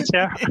up sequence,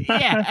 yeah.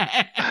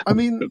 I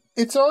mean,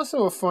 it's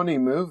also a funny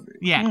movie.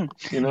 Yeah.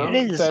 It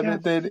is,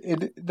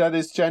 that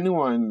is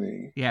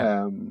genuinely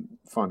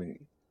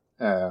funny.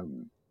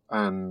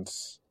 And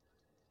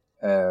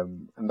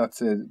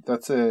that's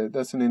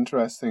an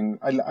interesting.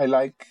 I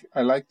like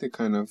the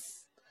kind of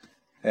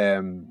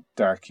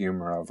dark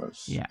humor of it.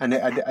 Yeah. And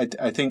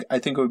I think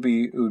it would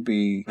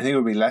be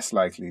less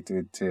likely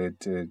to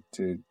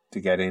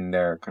get in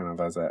there kind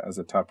of as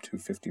a top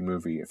 250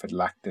 movie if it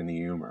lacked any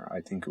humor. I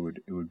think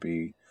it would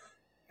be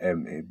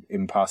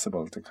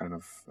impossible to kind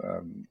of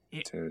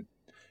to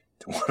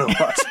want to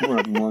watch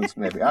more than once.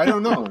 Maybe, I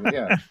don't know.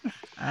 Yeah.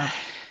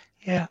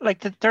 Like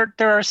there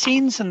are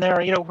scenes in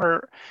there,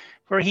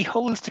 where he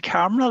holds the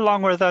camera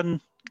longer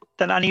than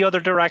than any other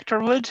director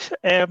would.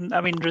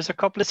 I mean, there's a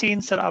couple of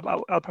scenes that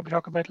I'll probably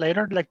talk about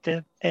later, like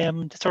the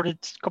sort of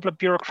couple of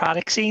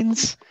bureaucratic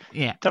scenes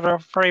that are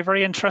very,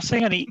 very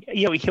interesting, and he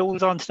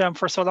holds on to them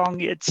for so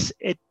long.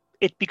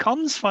 It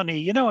becomes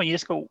funny, and you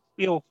just go,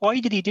 why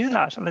did he do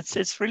that? And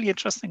it's really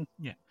interesting.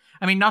 Yeah.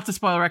 I mean, not to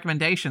spoil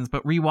recommendations,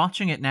 but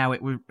rewatching it now,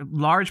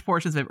 large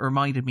portions of it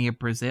reminded me of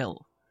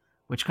Brazil,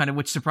 which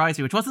surprised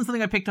me, which wasn't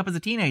something I picked up as a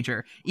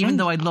teenager, even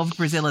though I loved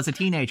Brazil as a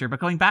teenager.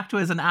 But going back to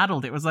it as an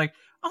adult, it was like,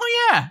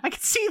 oh yeah, I can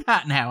see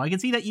that now. I can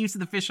see that use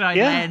of the fisheye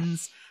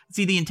lens,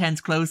 see the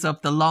intense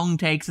close-up, the long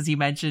takes, as you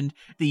mentioned,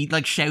 the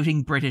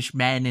shouting British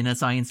men in a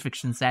science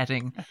fiction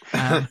setting.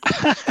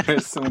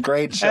 There's some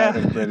great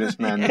shouting British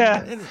men.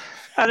 Yeah.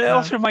 And it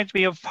also reminds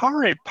me of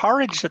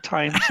porridge at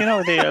times.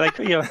 I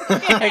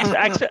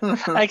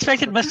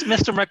expected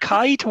Mr.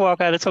 Mackay to walk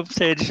out at some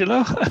stage.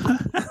 And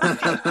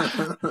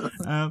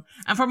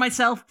for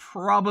myself,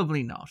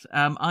 probably not.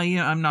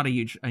 I'm not a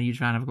huge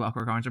fan of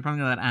Clockwork Orange. I'm probably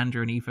gonna let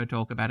Andrew and Aoife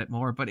talk about it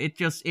more. But it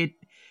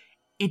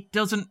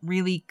doesn't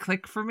really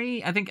click for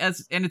me. I think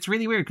and it's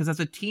really weird because as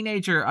a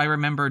teenager, I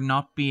remember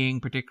not being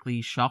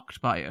particularly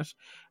shocked by it.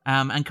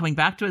 And coming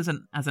back to it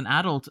as an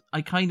adult,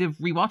 I kind of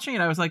rewatching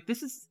it. I was like,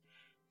 this is.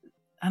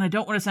 And I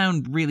don't want to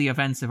sound really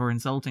offensive or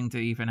insulting to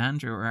even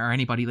Andrew or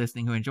anybody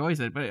listening who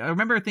enjoys it, but I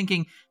remember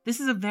thinking, this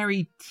is a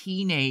very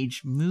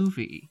teenage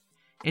movie.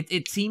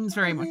 It seems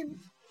very much...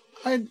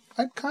 I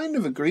kind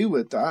of agree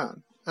with that.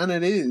 And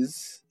it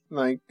is.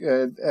 Like,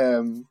 I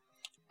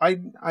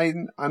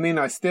mean,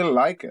 I still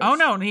like it. Oh,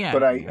 no, yeah.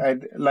 But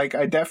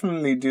I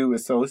definitely do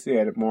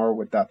associate it more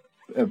with that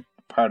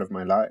part of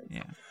my life.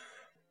 Yeah.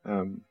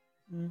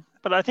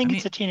 But I think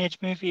it's a teenage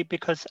movie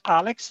because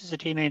Alex is a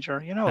teenager,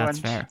 That's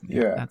fair.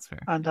 Yeah, that's fair.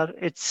 And that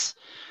it's,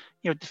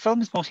 the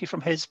film is mostly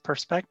from his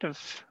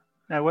perspective.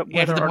 Now, to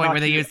the point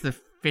where they use the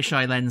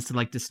fisheye lens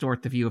to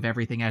distort the view of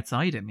everything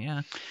outside him.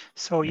 Yeah.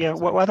 So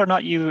whether or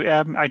not you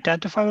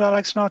identify with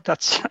Alex or not,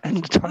 that's an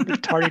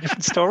entirely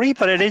different story.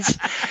 But it is.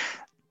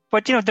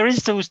 But there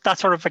is that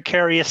sort of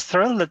vicarious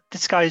thrill that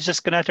this guy is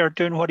just going out there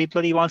doing what he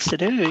bloody wants to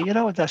do.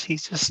 That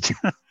he's just.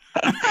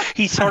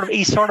 he's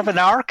sort of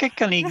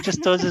anarchic and he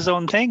just does his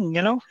own thing,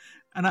 And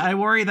I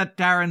worry that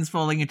Darren's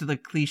falling into the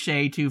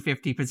cliche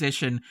 250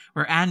 position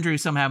where Andrew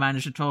somehow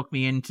managed to talk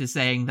me into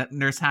saying that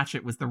Nurse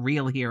Hatchet was the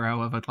real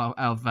hero of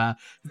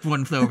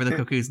One Flew Over the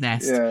Cuckoo's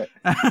Nest.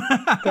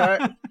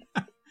 Yeah.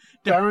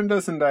 Darren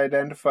doesn't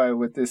identify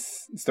with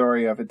this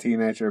story of a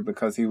teenager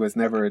because he was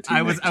never a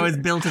teenager. I was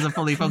built as a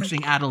fully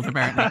functioning adult,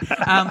 apparently.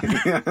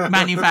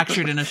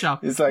 Manufactured in a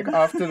shop. It's like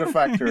off to the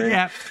factory.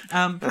 Yeah.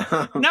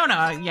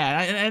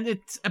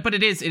 But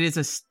it is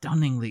a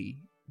stunningly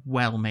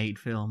well-made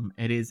film.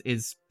 It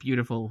is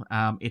beautiful.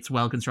 It's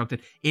well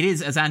constructed. It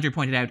is, as Andrew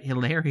pointed out,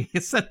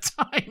 hilarious at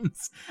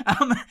times.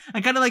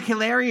 And kind of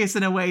hilarious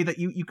in a way that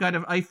you kind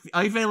of I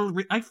feel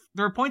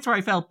there are points where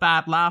I felt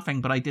bad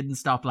laughing, but I didn't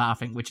stop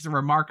laughing, which is a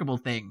remarkable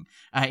thing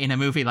in a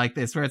movie like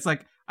this, where it's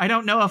like, I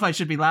don't know if I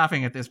should be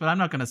laughing at this, but I'm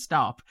not going to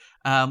stop,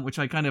 which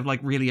I kind of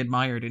really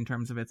admired in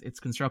terms of its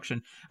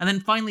construction. And then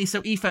finally,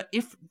 so Aoife,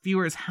 if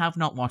viewers have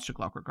not watched A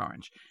Clockwork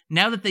Orange,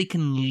 now that they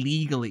can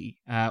legally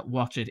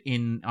watch it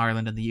in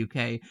Ireland and the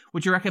UK,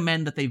 would you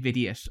recommend that they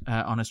video it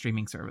on a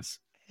streaming service?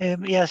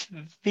 Yes,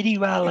 video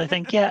well, I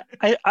think. Yeah,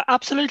 I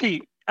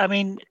absolutely. I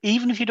mean,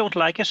 even if you don't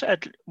like it,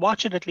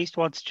 watch it at least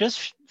once,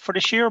 just for the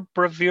sheer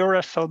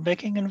bravura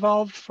filmmaking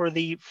involved, for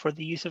the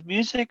use of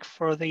music,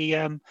 for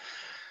the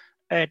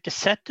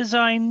set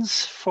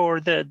designs, for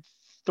the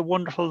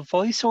wonderful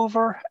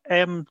voiceover.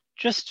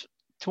 Just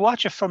to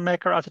watch a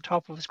filmmaker at the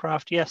top of his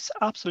craft, yes,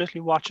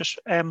 absolutely watch it.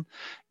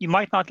 You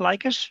might not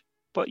like it,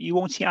 but you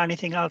won't see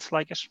anything else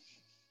like it.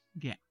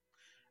 Yeah.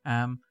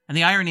 And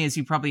the irony is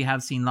you probably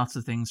have seen lots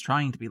of things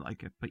trying to be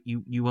like it, but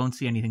you won't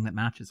see anything that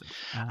matches it.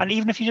 And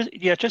even if you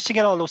just to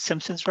get all those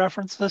Simpsons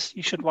references,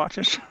 you should watch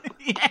it.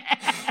 Yeah.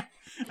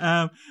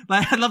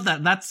 I love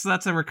that.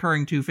 That's a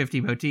recurring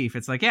 250 motif.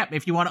 It's like, yeah,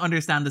 if you want to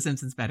understand The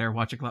Simpsons better,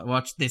 watch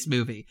this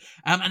movie.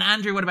 And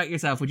Andrew, what about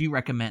yourself? Would you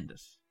recommend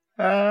it?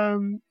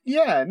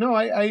 Yeah, no,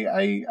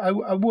 I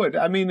would.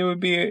 I mean, it would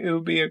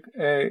be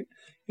a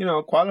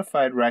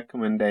qualified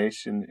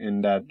recommendation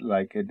in that,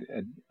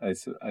 I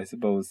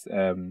suppose,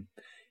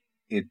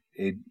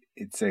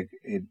 it's a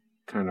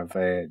kind of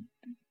a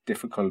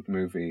difficult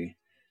movie,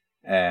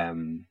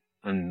 and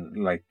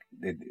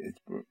it's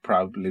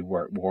probably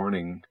worth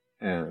warning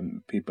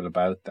people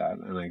about that.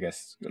 And I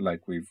guess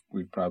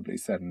we've probably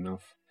said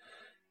enough.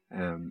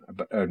 In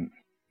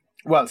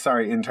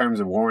terms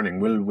of warning,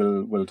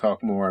 we'll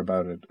talk more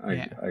about it.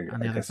 I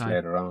guess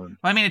later on.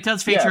 Well, I mean, it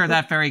does feature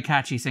that very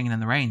catchy "Singing in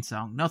the Rain"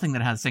 song. Nothing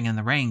that has "Singing in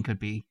the Rain" could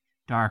be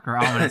dark or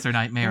ominous or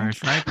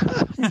nightmarish, right?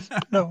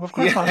 No, of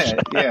course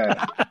not.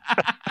 Yeah.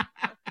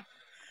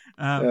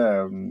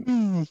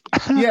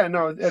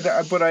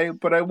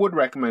 But I would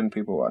recommend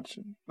people watch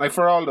it,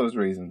 for all those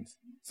reasons.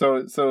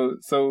 So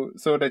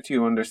that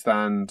you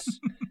understand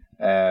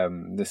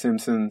The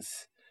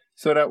Simpsons.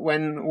 So that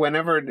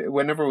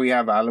whenever we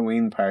have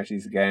Halloween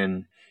parties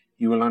again,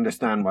 you will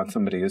understand what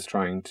somebody is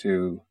trying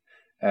to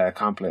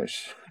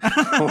accomplish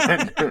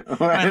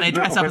when they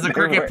dress up as a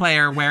cricket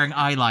player wearing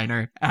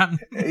eyeliner.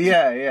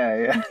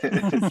 Yeah.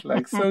 It's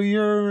like, so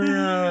you're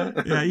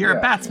you're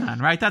a batsman,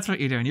 right? That's what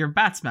you're doing. You're a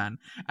batsman.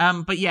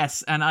 But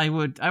yes, and I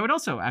would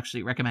also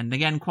actually recommend,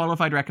 again,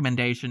 qualified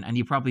recommendation, and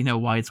you probably know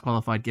why it's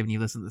qualified given you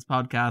listen to this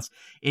podcast.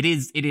 It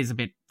is a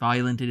bit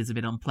violent, it is a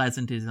bit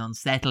unpleasant, it is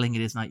unsettling,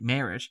 it is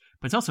nightmarish,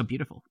 but it's also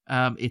beautiful.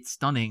 It's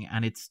stunning,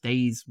 and it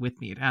stays with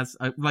me. It has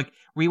like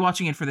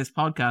rewatching it for this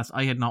podcast,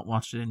 I had not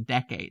watched it in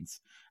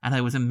decades, and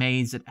I was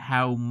amazed at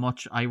how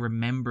much I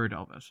remembered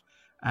of it.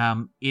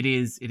 It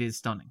is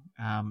stunning.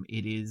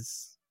 It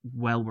is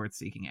well worth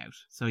seeking out.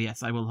 So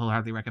yes, I will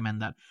wholeheartedly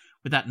recommend that.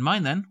 With that in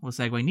mind, then we'll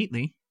segue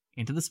neatly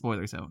into the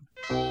spoiler zone.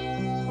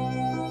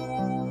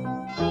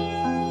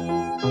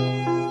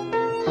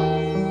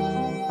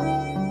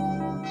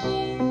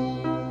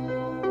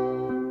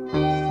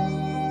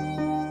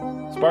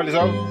 Spoiler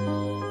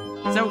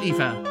zone. So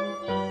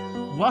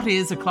Aoife, what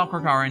is A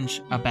Clockwork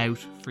Orange about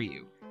for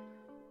you?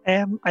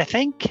 I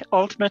think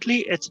ultimately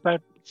it's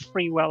about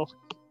free will,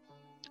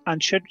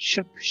 and should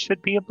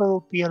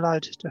people be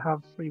allowed to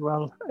have free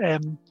will? I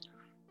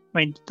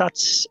mean,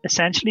 that's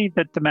essentially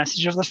the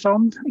message of the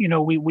film. You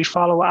know, we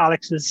follow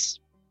Alex's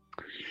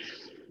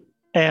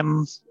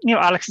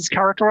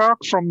character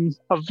arc from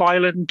a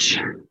violent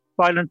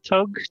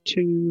thug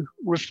to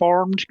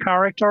reformed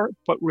character,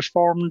 but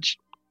reformed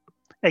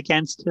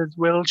against his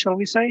will, shall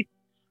we say,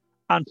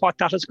 and what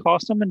that has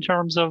cost him in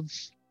terms of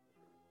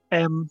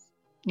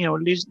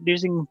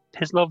losing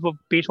his love of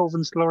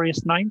Beethoven's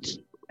Glorious Ninth,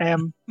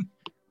 and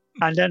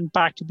then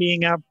back to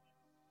being a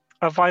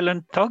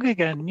violent thug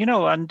again,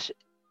 and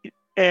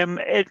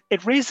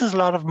it raises a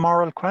lot of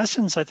moral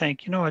questions, I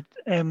think.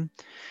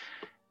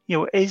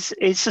 Is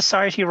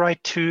society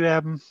right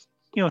to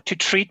to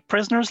treat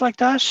prisoners like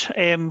that?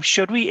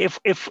 Should we,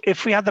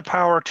 if we had the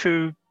power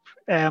to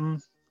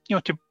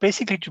to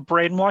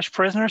brainwash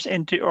prisoners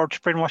or to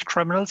brainwash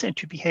criminals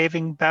into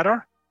behaving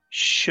better,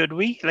 should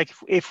we? Like,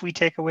 if we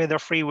take away their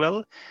free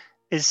will,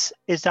 is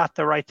that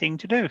the right thing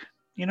to do?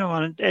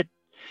 And it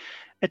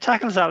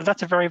tackles that.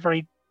 That's a very,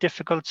 very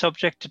difficult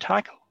subject to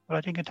tackle, but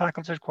I think it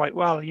tackles it quite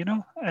well.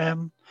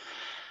 And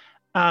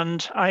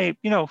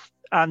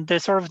and the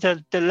sort of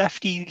the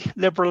lefty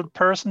liberal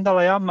person that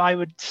I am, I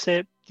would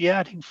say, yeah,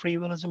 I think free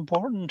will is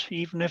important,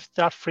 even if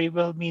that free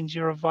will means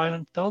you're a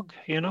violent thug.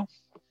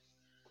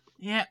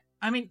 Yeah,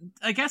 I mean,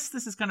 I guess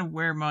this is kind of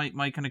where my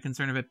kind of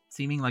concern of it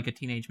seeming like a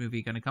teenage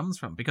movie kind of comes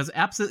from, because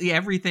absolutely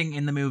everything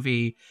in the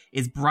movie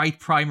is bright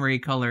primary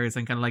colors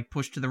and kind of like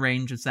pushed to the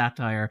range of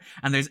satire,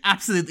 and there's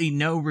absolutely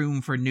no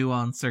room for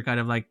nuance or kind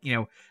of like,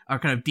 or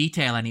kind of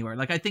detail anywhere.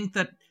 Like, I think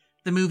that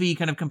the movie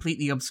kind of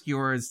completely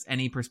obscures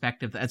any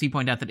perspective, as you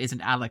point out, that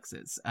isn't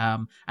Alex's.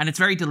 And it's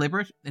very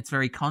deliberate. It's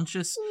very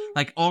conscious.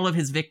 Like, all of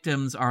his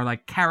victims are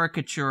like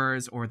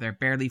caricatures, or they're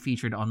barely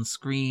featured on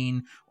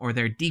screen, or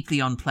they're deeply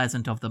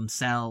unpleasant of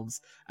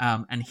themselves.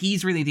 And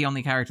he's really the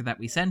only character that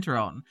we center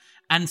on.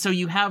 And so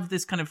you have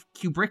this kind of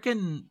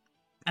Kubrickian,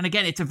 and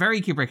again, it's a very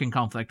Kubrickian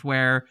conflict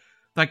where,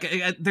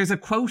 like, there's a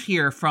quote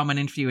here from an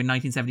interview in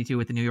 1972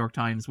 with the New York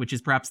Times, which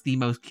is perhaps the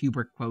most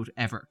Kubrick quote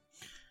ever.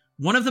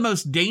 "One of the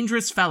most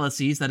dangerous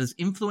fallacies that has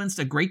influenced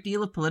a great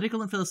deal of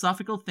political and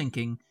philosophical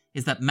thinking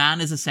is that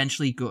man is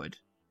essentially good,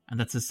 and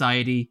that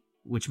society,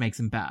 which makes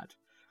him bad.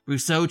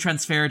 Rousseau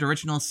transferred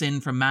original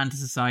sin from man to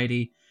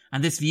society,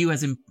 and this view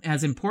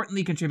has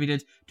importantly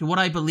contributed to what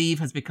I believe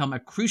has become a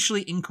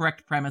crucially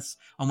incorrect premise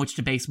on which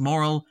to base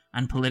moral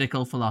and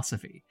political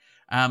philosophy."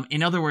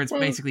 In other words,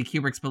 basically,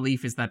 Kubrick's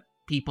belief is that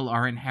people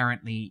are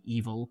inherently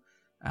evil,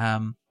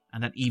 and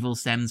that evil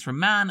stems from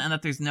man, and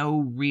that there's no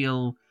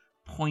real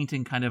point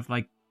in kind of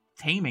like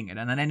taming it,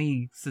 and that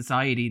any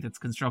society that's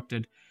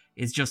constructed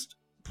is just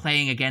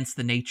playing against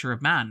the nature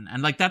of man.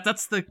 And like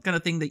that's the kind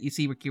of thing that you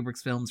see with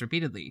Kubrick's films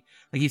repeatedly.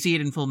 Like, you see it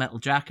in Full Metal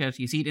Jacket,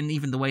 you see it in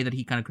even the way that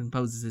he kind of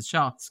composes his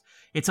shots.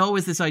 It's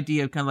always this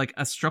idea of kind of like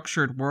a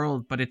structured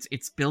world, but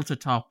it's built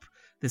atop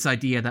this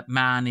idea that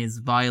man is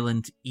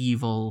violent,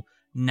 evil,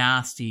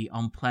 nasty,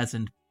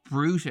 unpleasant,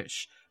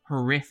 brutish,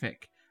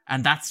 horrific,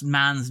 and that's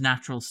man's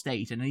natural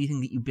state, and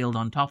anything that you build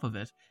on top of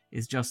it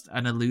is just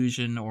an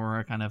illusion or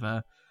a kind of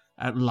a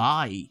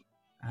lie.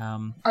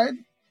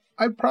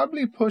 I'd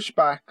probably push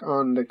back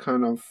on the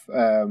kind of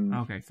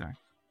okay, sorry.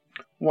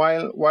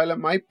 While it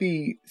might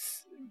be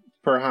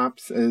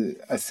perhaps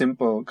a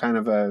simple kind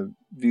of a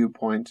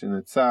viewpoint in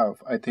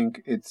itself, I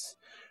think it's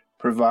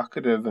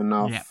provocative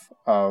enough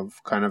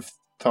of kind of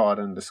thought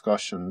and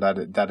discussion that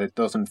it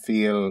doesn't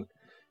feel,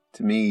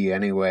 to me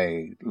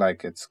anyway,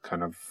 like it's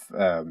kind of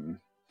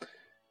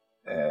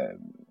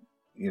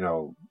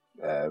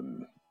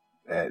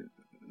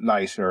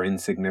light or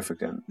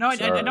insignificant. No, I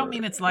don't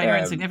mean it's light or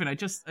insignificant.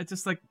 I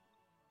just like,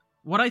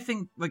 what I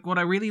think, like, what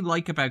I really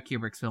like about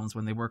Kubrick's films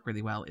when they work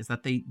really well is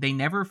that they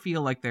never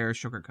feel like they're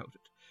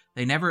sugar-coated.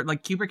 They never,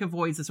 like, Kubrick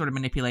avoids the sort of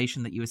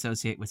manipulation that you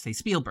associate with, say,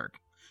 Spielberg,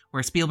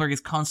 where Spielberg is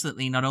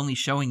constantly not only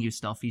showing you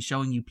stuff, he's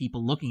showing you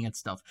people looking at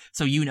stuff,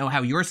 so you know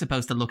how you're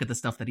supposed to look at the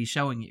stuff that he's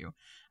showing you.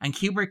 And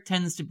Kubrick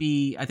tends to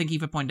be, I think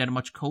Eva pointed out, a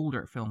much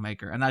colder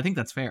filmmaker, and I think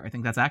that's fair. I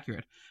think that's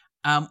accurate.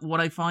 What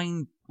I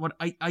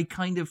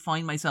kind of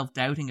find myself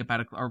doubting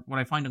about it, or what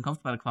I find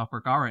uncomfortable about A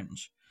Clockwork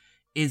Orange,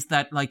 is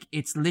that like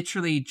it's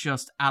literally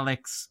just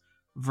Alex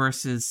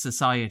versus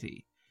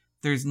society.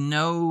 There's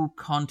no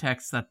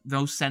context,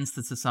 no sense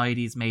that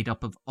society is made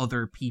up of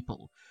other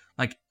people.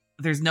 Like,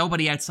 there's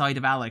nobody outside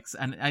of Alex,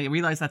 and I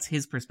realize that's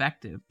his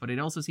perspective, but it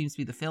also seems to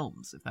be the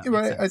film's. If that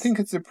makes sense. I think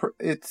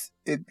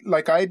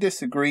like I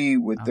disagree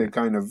with the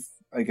kind of,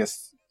 I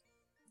guess,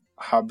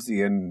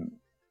 Hobbesian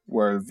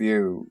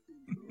worldview.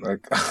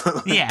 Like,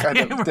 yeah, kind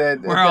of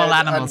we're all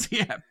animals.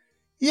 And,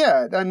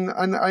 yeah, and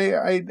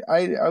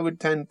I would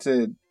tend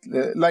to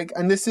like,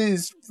 and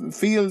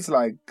feels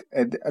like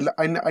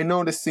I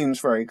know this seems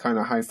very kind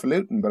of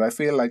highfalutin, but I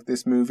feel like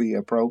this movie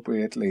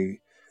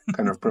appropriately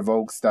kind of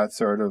provokes that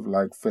sort of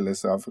like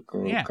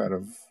philosophical kind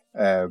of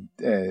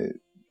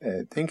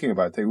thinking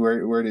about things,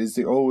 where it is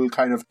the old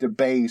kind of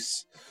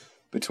debate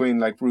between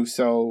like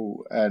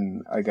Rousseau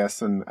and I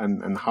guess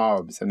and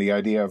Hobbes, and the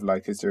idea of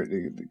like, is there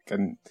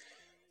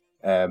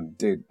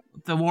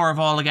the war of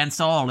all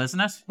against all, isn't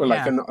it? Well,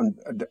 like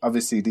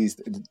obviously these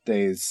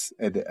days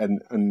an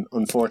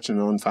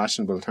unfortunate,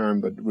 unfashionable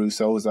term, but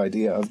Rousseau's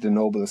idea of the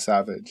noble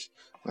savage,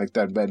 like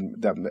that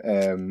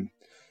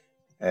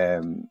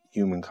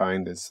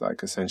humankind is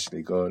like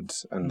essentially good,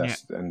 and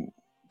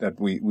that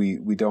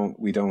we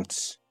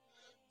don't.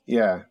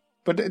 Yeah,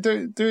 but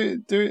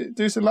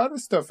there's a lot of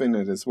stuff in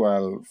it as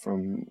well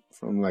from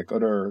like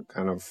other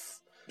kind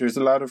of. There's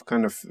a lot of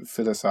kind of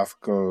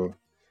philosophical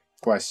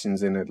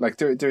questions in it. Like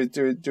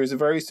there's a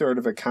very sort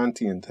of a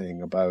Kantian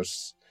thing about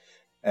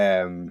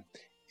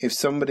if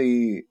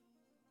somebody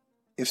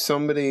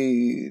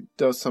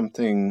does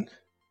something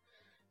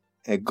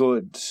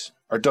good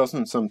or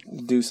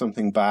doesn't do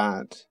something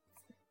bad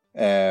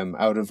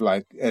out of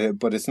like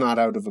but it's not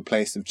out of a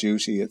place of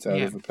duty, it's out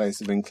of a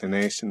place of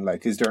inclination.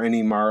 Like, is there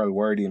any moral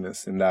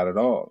worthiness in that at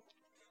all?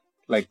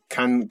 Like,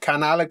 can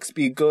Alex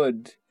be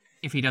good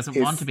if he doesn't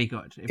want to be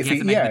good? If he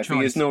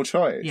has no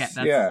choice.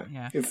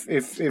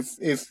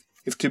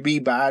 If to be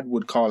bad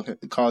would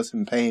cause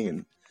him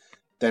pain,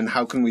 then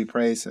how can we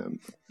praise him?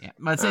 Yeah,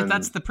 but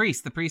that's the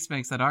priest. The priest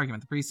makes that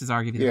argument. The priest is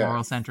arguably the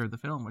moral center of the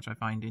film, which I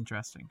find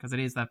interesting, because it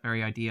is that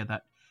very idea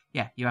that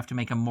you have to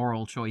make a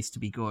moral choice to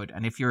be good,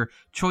 and if your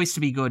choice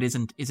to be good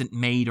isn't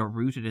made or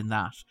rooted in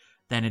that,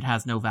 then it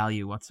has no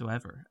value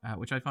whatsoever.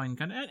 Which I find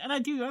kind of, and I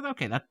do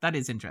that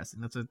is interesting.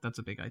 That's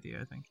a big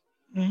idea, I think.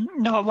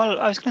 No, well,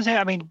 I was going to say,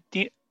 I mean,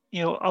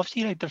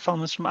 obviously, like, the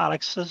film is from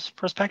Alex's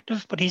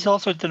perspective, but he's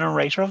also the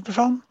narrator of the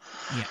film.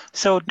 Yeah.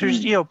 So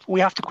there's, we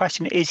have to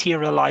question: is he a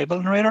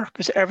reliable narrator?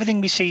 Because everything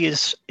we see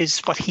is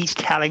what he's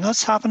telling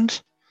us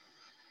happened,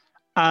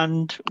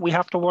 and we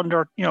have to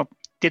wonder,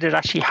 did it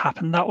actually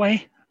happen that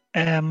way?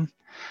 And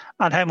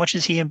how much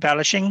is he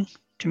embellishing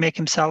to make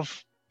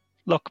himself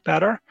look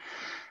better?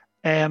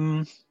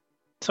 So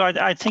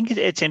I think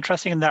it's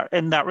interesting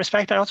in that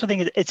respect. I also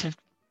think it's a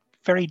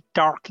very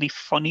darkly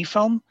funny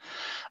film,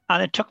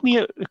 and it took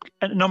me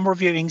a number of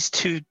viewings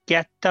to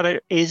get that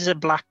it is a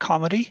black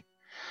comedy.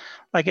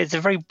 Like, it's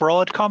a very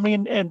broad comedy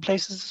in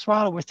places as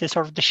well, with the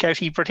sort of the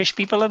shouty British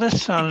people in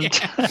it, and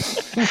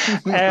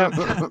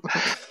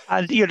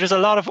and there's a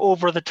lot of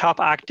over the top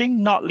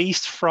acting, not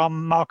least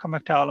from Malcolm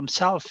McDowell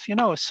himself.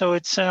 So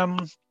it's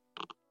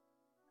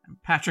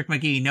Patrick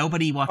McGee.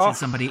 Nobody watches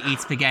somebody eat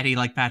spaghetti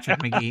like Patrick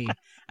McGee.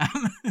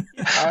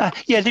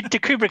 The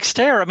Kubrick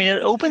stare. I mean,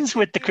 it opens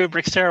with the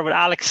Kubrick stare, with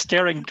Alex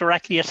staring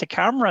directly at the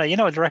camera.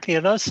 Directly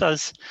at us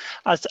as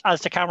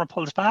the camera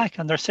pulls back,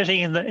 and they're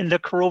sitting in the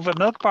Korova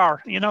milk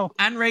bar.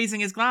 And raising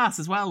his glass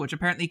as well, which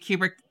apparently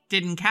Kubrick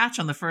didn't catch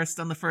on the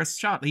first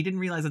shot. He didn't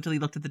realize until he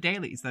looked at the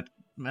dailies that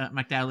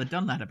McDowell had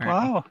done that.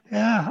 Apparently. Wow.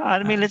 Yeah.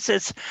 I mean,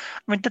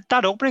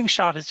 that opening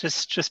shot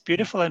is just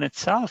beautiful in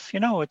itself.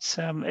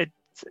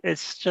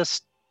 It's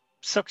just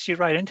sucks you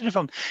right into the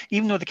film.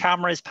 Even though the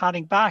camera is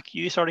panning back,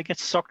 you sort of get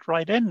sucked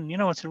right in.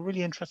 It's a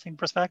really interesting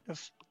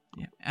perspective.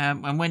 Yeah.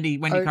 And Wendy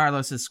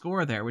Carlos's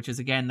score there, which is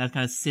again that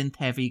kind of synth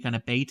heavy kind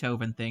of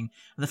Beethoven thing,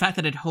 and the fact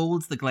that it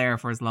holds the glare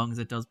for as long as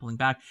it does, pulling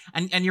back.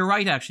 And you're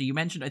right, actually.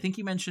 I think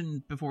you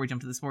mentioned before we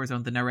jump to the spoiler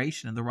zone, the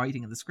narration and the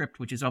writing of the script,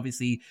 which is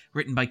obviously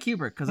written by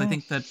Kubrick, because I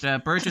think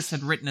that Burgess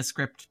had written a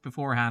script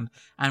beforehand,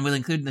 and we'll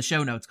include in the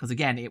show notes, because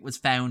again, it was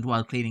found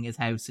while cleaning his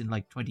house in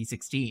like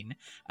 2016.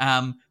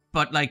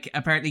 But like,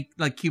 apparently,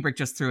 like, Kubrick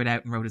just threw it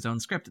out and wrote his own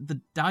script.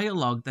 The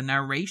dialogue, the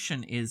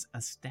narration is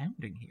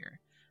astounding here.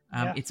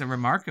 It's a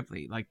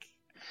remarkably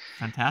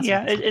fantastic.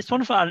 Yeah, it's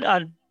wonderful,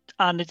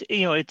 and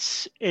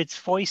it's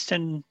voiced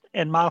in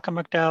Malcolm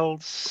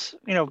McDowell's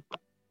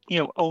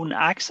own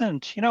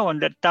accent,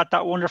 and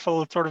that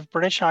wonderful sort of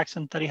British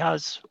accent that he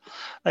has,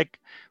 like,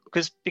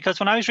 because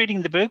when I was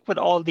reading the book with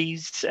all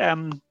these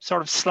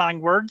sort of slang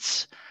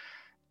words,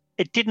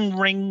 it didn't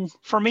ring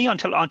for me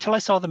until I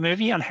saw the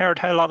movie and heard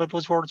how a lot of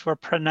those words were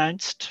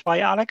pronounced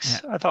by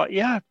Alex. Yeah. I thought,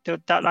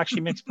 that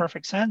actually makes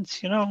perfect sense.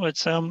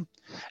 It's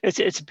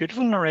It's a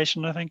beautiful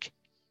narration, I think.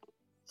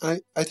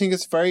 I think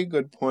it's a very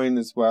good point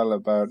as well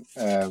about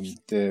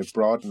the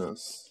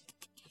broadness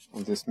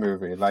of this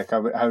movie. Like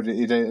how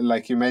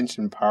like you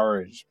mentioned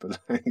porridge, but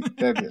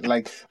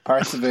like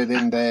parts of it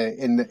in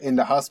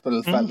the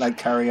hospital felt like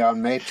Carry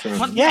On Matron.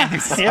 The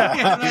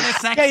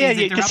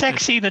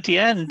sex scene at the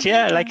end,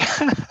 like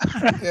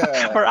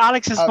where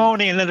Alex is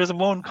moaning and then there's a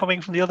moan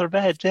coming from the other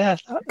bed.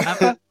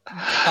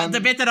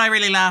 The bit that I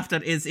really laughed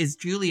at is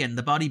Julian,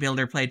 the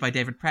bodybuilder played by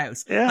David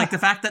Prowse. Like the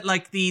fact that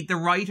like the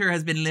writer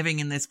has been living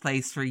in this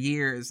place for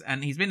years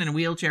and he's been in a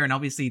wheelchair, and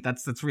obviously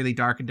that's really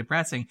dark and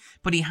depressing,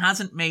 but he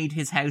hasn't made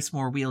his house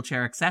more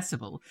wheelchair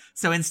accessible.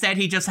 So instead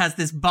he just has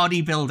this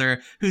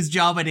bodybuilder whose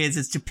job it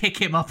is to pick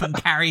him up and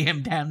carry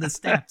him down the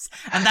steps.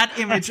 And that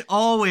image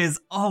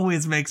always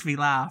makes me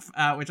laugh,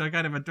 which I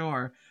kind of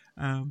adore.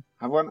 I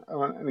want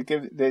to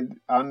give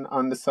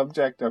on the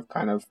subject of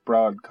kind of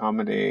broad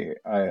comedy.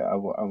 I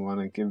want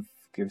to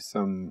give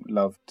some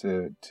love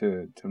to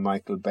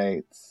Michael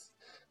Bates,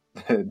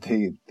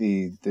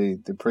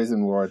 the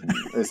prison warden.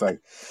 Is like,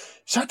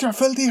 shut your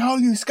filthy hole,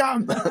 you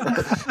scum!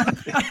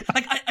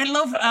 Like I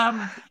love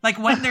like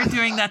when they're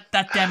doing that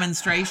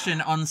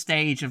demonstration on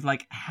stage of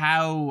like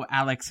how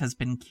Alex has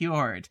been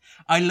cured.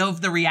 I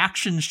love the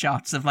reaction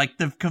shots of like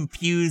the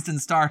confused and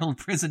startled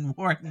prison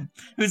warden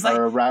who's like,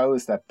 or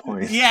aroused at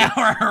points. Yeah,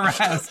 or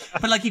aroused.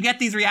 But like you get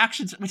these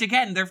reactions, which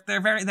again they're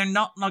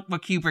not like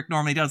what Kubrick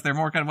normally does. They're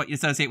more kind of what you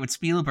associate with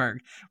Spielberg.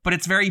 But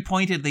it's very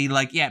pointedly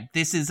like, yeah,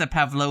 this is a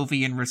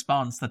Pavlovian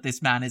response that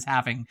this man is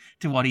having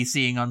to what he's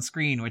seeing on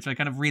screen, which I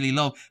kind of really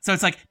love. So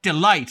it's like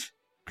delight,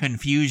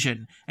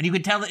 confusion, and you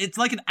can tell it's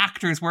like an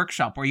actor's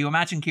workshop where you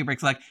imagine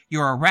Kubrick's like,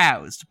 you're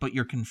aroused but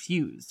you're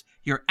confused,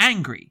 you're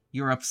angry,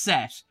 you're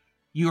upset,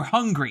 you're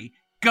hungry,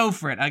 go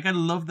for it. I kind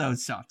of love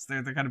those shots.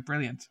 They're kind of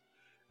brilliant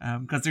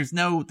because there's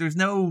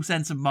no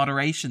sense of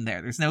moderation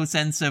there. There's no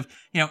sense of,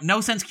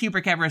 no sense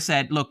Kubrick ever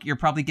said, look, you're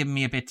probably giving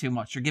me a bit too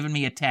much, you're giving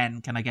me a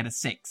 10, can I get a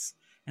 6?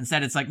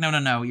 Instead it's like,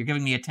 no, you're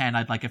giving me a 10,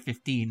 I'd like a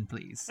 15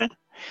 please.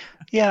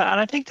 Yeah, and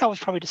I think that was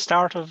probably the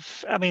start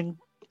of, I mean,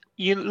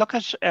 you look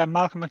at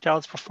Malcolm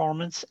McDowell's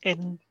performance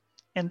in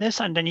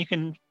this, and then you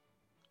can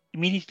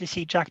immediately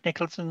see Jack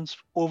Nicholson's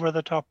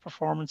over-the-top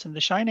performance in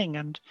The Shining.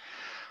 And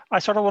I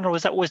sort of wonder,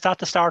 was that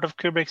the start of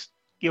Kubrick's,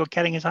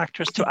 getting his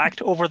actors to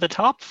act over the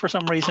top for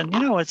some reason?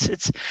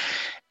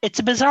 It's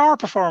a bizarre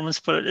performance,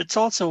 but it's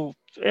also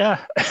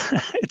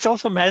it's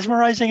also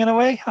mesmerizing in a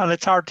way, and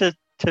it's hard to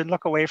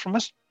look away from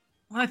it.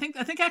 Well, I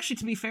think actually,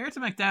 to be fair to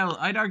McDowell,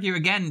 I'd argue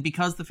again,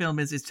 because the film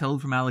is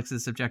told from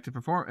Alex's subjective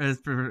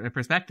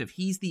perspective,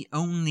 he's the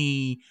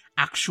only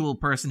actual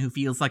person who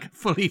feels like a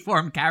fully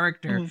formed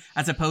character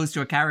as opposed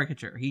to a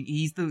caricature.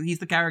 He's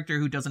the character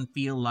who doesn't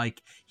feel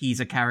like he's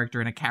a character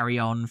in a Carry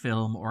On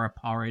film or a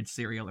porridge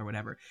cereal or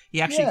whatever.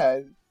 He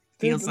actually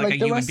feels like a human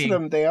being. The rest of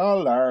them, they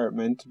all are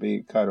meant to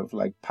be kind of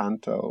like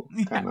panto,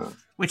 kind of.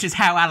 Which is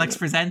how Alex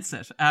presents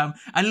it.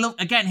 I love,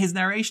 again, his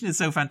narration is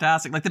so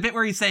fantastic. Like the bit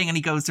where he's saying, and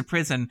he goes to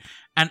prison,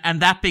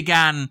 and that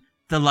began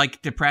the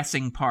like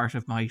depressing part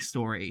of my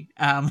story.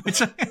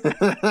 Which, or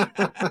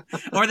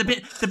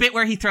the bit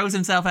where he throws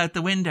himself out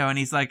the window and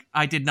he's like,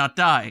 I did not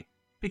die,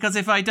 because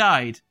if I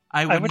died,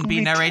 I wouldn't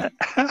be narrating.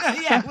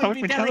 I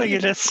wouldn't be telling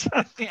you this.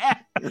 Yeah.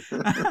 It's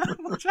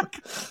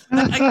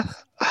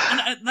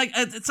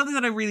something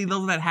that I really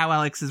love about how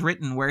Alex is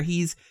written, where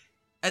he's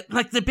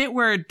like the bit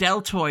where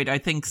Deltoid, I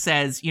think,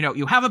 says,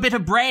 you have a bit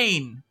of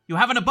brain. You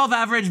have an above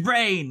average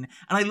brain.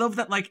 And I love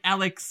that, like,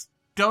 Alex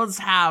does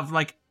have,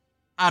 like,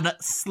 a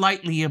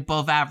slightly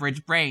above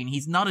average brain.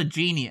 He's not a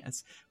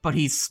genius, but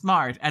he's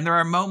smart. And there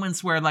are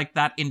moments where, like,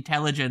 that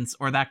intelligence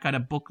or that kind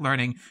of book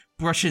learning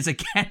brushes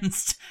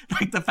against,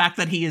 like, the fact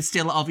that he is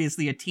still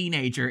obviously a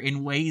teenager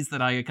in ways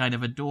that I kind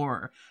of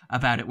adore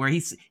about it, where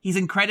he's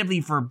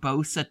incredibly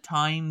verbose at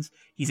times,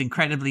 he's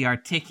incredibly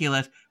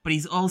articulate, but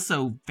he's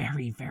also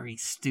very, very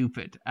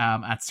stupid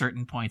at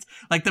certain points.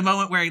 Like the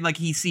moment where like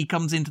he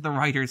comes into the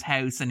writer's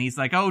house and he's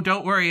like, oh,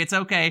 don't worry, it's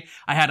okay,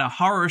 I had a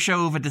horror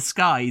show of a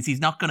disguise,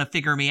 he's not going to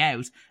figure me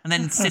out, and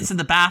then sits in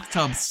the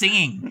bathtub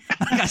singing.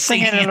 Like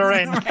singing in the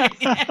rain.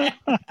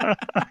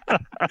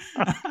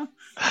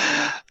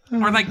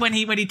 Or like when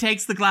he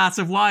takes the glass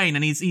of wine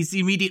and he's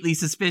immediately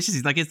suspicious.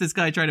 He's like, is this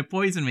guy trying to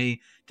poison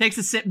me?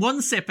 Takes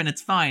one sip and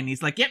it's fine.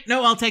 He's like, yep,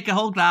 no, I'll take a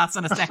whole glass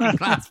and a second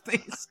glass,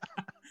 please.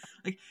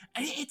 Like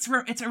it's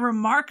a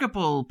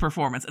remarkable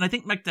performance, and I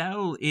think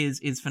McDowell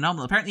is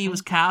phenomenal. Apparently, he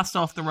was cast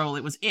off the role.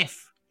 It was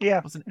If.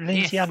 Yeah,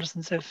 Lindsay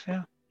Anderson's If.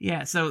 Yeah.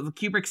 Yeah, so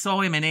Kubrick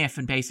saw him in If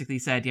and basically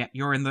said, yeah,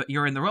 you're in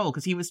the role,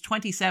 because he was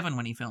 27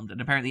 when he filmed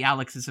it. Apparently,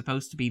 Alex is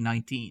supposed to be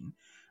 19.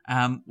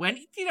 When,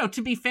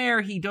 to be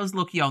fair, he does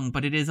look young,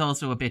 but it is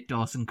also a bit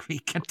Dawson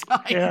Creek at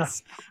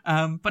times.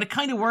 Yeah. But it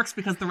kind of works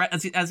because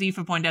as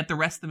Aoife pointed out, the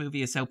rest of the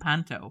movie is so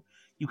panto.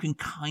 You can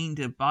kind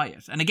of buy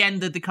it. And again,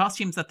 the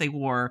costumes that they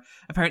wore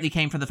apparently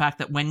came from the fact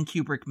that when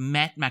Kubrick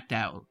met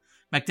McDowell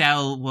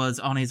was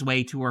on his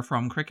way to or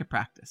from cricket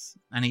practice,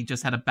 and he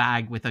just had a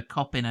bag with a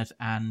cup in it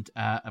and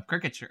a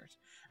cricket shirt.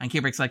 And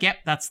Kubrick's like, yep,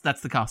 that's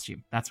the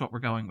costume. That's what we're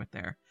going with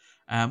there.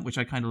 which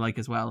I kind of like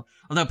as well.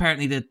 Although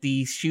apparently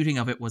the shooting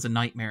of it was a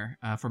nightmare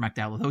for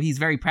McDowell, although he's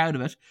very proud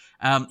of it.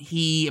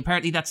 He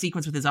apparently, that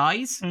sequence with his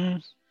eyes,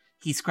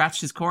 he scratched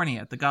his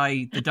cornea.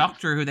 The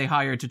doctor who they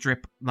hired to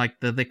drip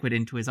like the liquid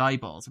into his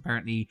eyeballs,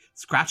 apparently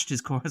scratched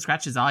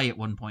his eye at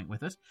one point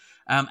with it.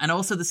 And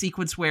also the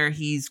sequence where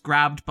he's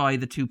grabbed by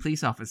the two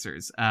police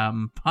officers,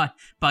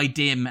 by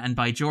Dim and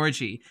by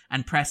Georgie,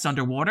 and pressed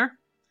underwater.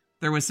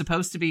 There was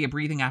supposed to be a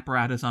breathing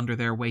apparatus under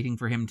there waiting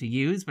for him to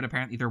use, but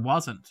apparently there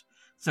wasn't.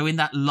 So in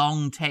that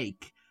long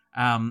take,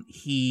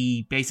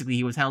 he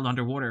was held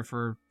underwater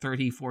for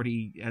 30,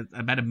 40,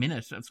 about a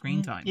minute of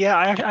screen time. Yeah,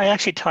 I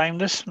actually timed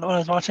this when I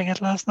was watching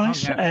it last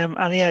night. Oh, yeah.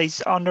 And yeah,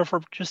 he's under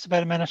for just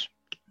about a minute.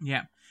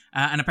 Yeah.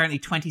 And apparently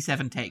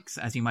 27 takes,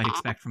 as you might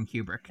expect from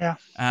Kubrick. Yeah.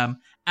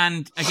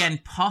 And again,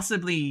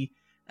 possibly...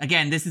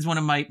 Again, this is one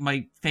of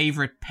my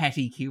favorite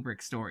petty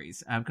Kubrick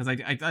stories, because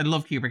I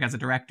love Kubrick as a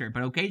director,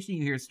 but occasionally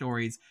you hear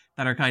stories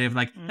that are kind of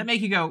like, that make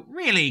you go,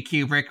 really,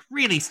 Kubrick?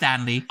 Really,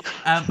 Stanley?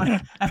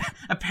 But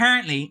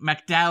apparently,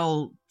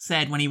 McDowell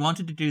said when he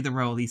wanted to do the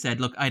role, he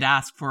said, look, I'd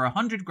ask for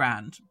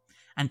 $100,000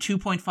 and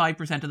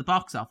 2.5% of the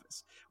box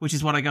office, which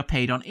is what I got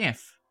paid on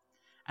If.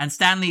 And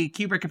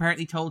Kubrick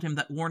apparently told him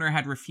that Warner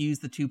had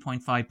refused the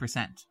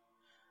 2.5%.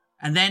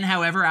 And then,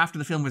 however, after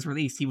the film was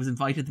released, he was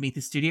invited to meet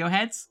the studio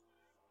heads.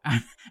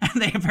 And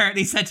they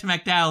apparently said to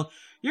McDowell,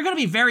 you're going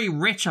to be very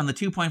rich on the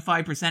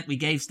 2.5% we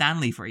gave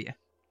Stanley for you.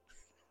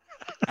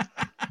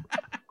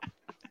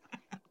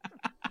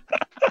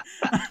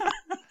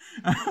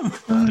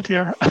 Oh,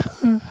 dear.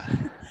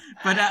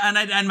 But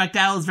and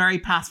McDowell's very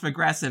passive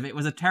aggressive. It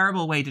was a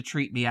terrible way to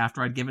treat me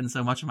after I'd given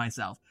so much of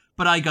myself,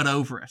 but I got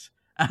over it.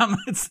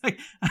 It's like,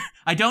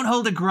 I don't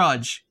hold a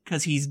grudge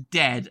because he's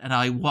dead and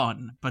I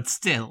won, but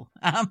still.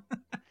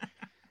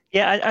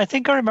 Yeah, I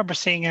think I remember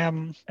seeing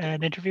an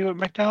interview with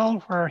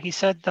McDowell where he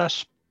said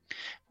that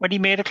when he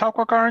made A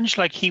Clockwork Orange,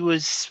 like he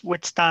was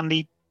with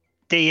Stanley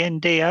day in,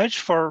 day out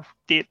for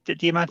the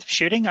amount of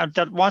shooting, and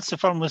that once the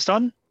film was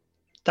done,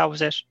 that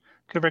was it.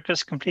 Kubrick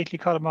just completely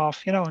cut him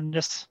off, and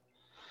just...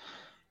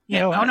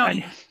 They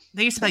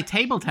used to play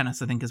table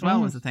tennis, I think, as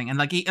well, was the thing.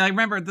 And I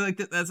remember,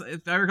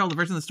 if I recall, the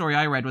version of the story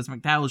I read was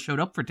McDowell showed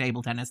up for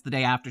table tennis the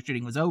day after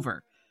shooting was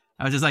over.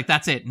 I was just like,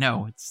 that's it.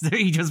 No,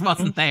 he just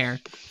wasn't there.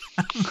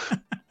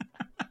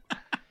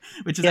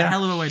 Which is a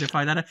hell of a way to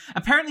find that out.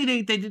 Apparently,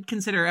 they did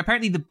consider,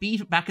 the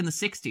beat back in the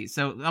 60s.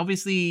 So,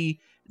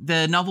 obviously,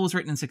 the novel was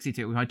written in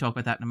 62. We might talk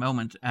about that in a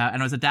moment.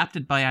 And it was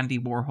adapted by Andy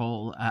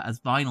Warhol as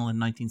vinyl in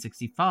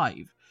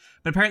 1965.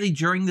 But apparently,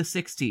 during the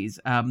 60s,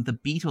 the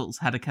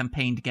Beatles had a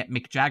campaign to get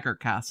Mick Jagger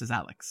cast as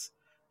Alex,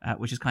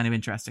 which is kind of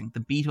interesting.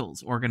 The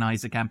Beatles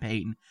organised a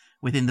campaign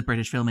within the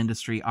British film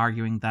industry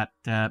arguing that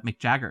Mick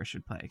Jagger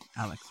should play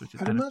Alex. Which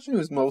is I'd imagine it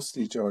was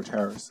mostly George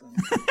Harrison.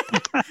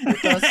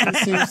 It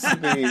seems to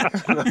be...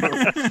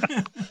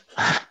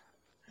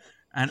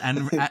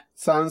 and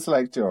sounds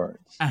like George.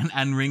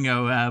 And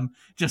Ringo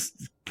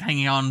just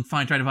hanging on,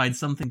 trying to find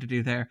something to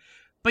do there.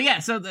 But yeah,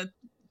 so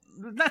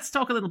let's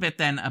talk a little bit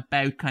then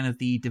about kind of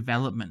the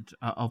development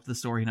of the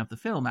story and of the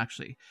film,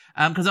 actually.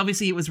 Because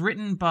obviously it was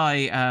written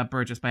by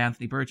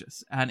Anthony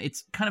Burgess. And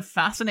it's kind of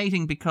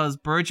fascinating because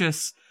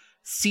Burgess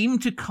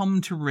seemed to come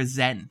to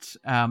resent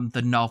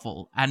the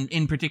novel, and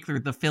in particular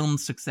the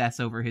film's success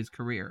over his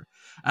career.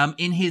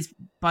 In his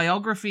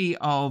biography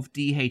of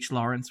D.H.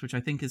 Lawrence, which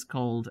I think is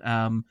called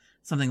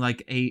something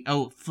like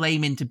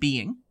Flame into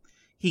Being,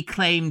 he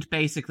claimed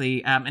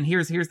basically, and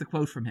here's the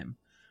quote from him: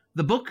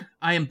 "The book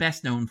I am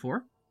best known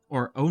for,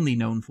 or only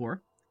known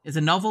for, is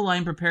a novel I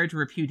am prepared to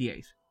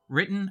repudiate.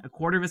 Written a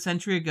quarter of a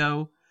century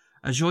ago,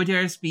 a jeu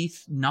d'arbitre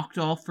knocked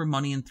off for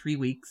money in 3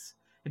 weeks,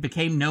 it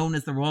became known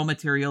as the raw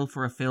material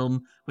for a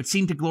film which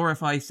seemed to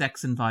glorify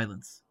sex and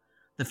violence.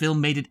 The film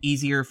made it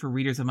easier for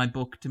readers of my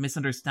book to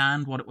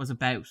misunderstand what it was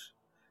about,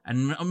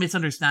 and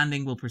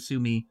misunderstanding will pursue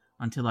me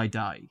until I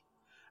die."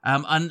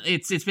 And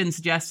it's been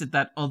suggested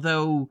that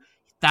although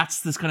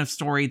that's this kind of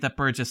story that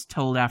Burgess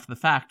told after the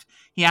fact,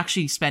 he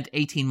actually spent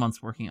 18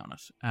 months working on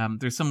it.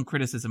 There's some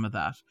criticism of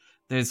that.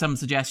 There's some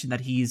suggestion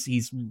that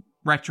he's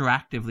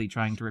retroactively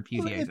trying to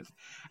repudiate it.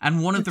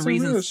 And one of the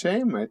reasons... It's a real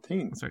shame, I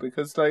think,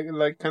 because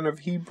like kind of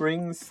he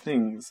brings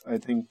things, I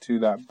think, to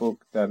that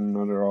book that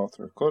another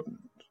author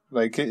couldn't.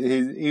 Like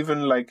his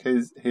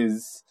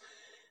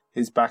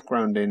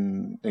background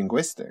in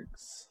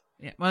linguistics.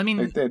 Yeah, well, I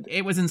mean,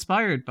 it was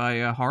inspired by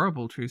a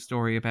horrible true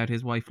story about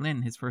his wife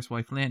Lynn, his first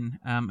wife Lynn,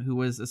 who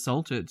was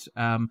assaulted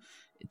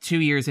 2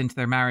 years into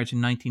their marriage in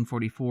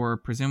 1944,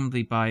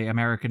 presumably by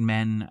American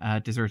men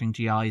deserting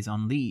GIs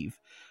on leave.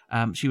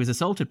 She was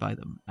assaulted by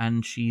them,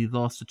 and she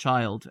lost a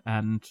child,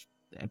 and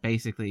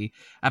basically,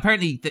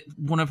 apparently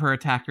one of her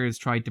attackers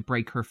tried to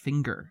break her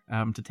finger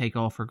to take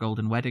off her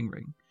golden wedding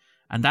ring.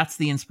 And that's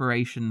the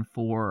inspiration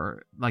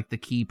for like the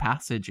key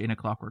passage in A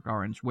Clockwork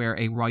Orange, where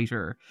a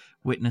writer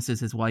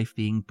witnesses his wife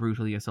being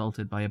brutally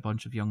assaulted by a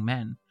bunch of young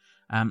men.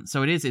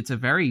 So it's a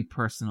very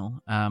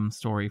personal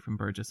story from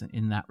Burgess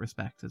in that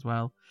respect as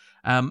well.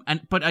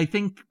 But I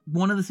think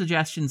one of the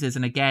suggestions is,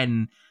 and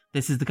again,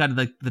 this is the kind of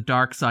like the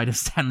dark side of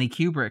Stanley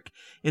Kubrick,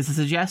 is the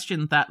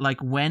suggestion that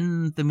like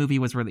when the movie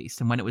was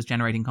released and when it was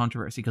generating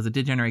controversy, because it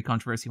did generate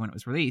controversy when it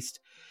was released,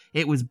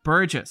 it was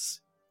Burgess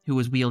who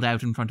was wheeled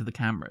out in front of the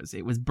cameras.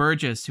 It was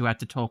Burgess who had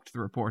to talk to the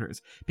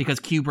reporters, because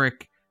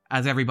Kubrick,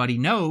 as everybody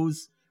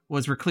knows,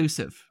 was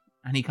reclusive.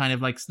 And he kind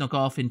of like snuck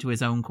off into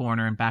his own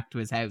corner and back to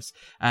his house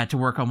to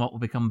work on what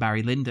would become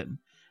Barry Lyndon.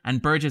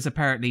 And Burgess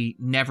apparently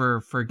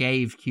never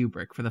forgave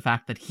Kubrick for the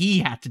fact that he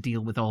had to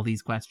deal with all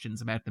these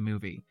questions about the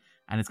movie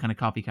and its kind of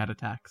copycat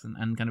attacks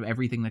and kind of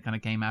everything that kind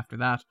of came after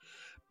that.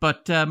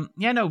 But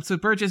so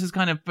Burgess is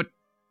kind of,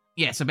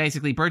 so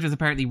basically Burgess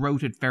apparently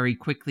wrote it very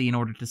quickly in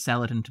order to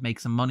sell it and to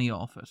make some money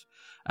off it.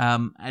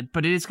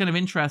 But it is kind of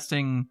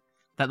interesting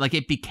that like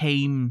it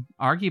became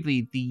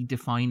arguably the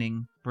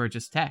defining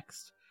Burgess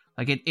text.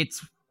 Like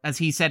it's, as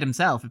he said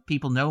himself, if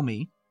people know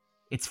me,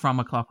 it's from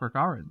A Clockwork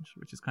Orange,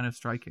 which is kind of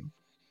striking.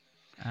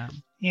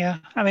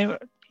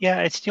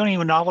 It's the only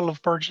novel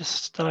of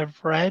Burgess that I've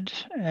read.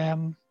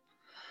 And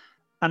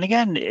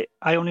again,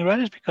 I only read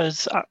it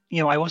because,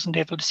 I wasn't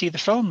able to see the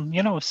film,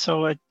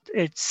 so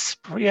it's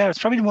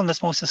probably the one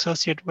that's most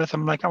associated with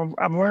him. Like I'm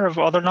aware of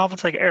other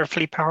novels like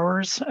Earthly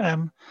Powers,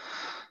 and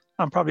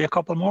probably a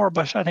couple more,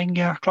 but I think,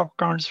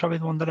 Clockwork Orange is probably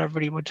the one that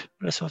everybody would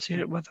associate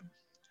it with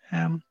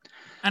him.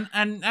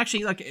 And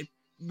actually, like,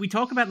 we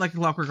talk about like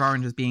Clockwork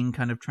Orange as being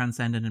kind of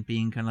transcendent and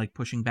being kind of like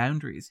pushing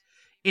boundaries.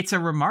 It's a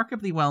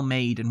remarkably well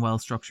made and well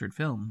structured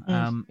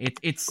film.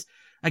 It's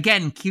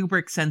again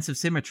Kubrick's sense of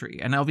symmetry,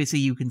 and obviously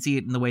you can see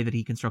it in the way that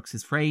he constructs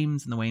his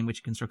frames and the way in which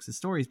he constructs his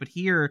stories. But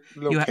here,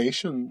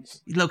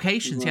 locations,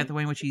 the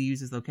way in which he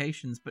uses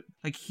locations. But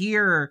like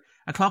here,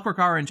 A Clockwork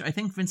Orange, I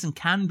think Vincent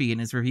Canby in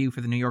his review for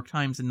the New York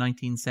Times in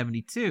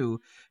 1972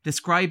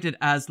 described it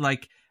as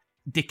like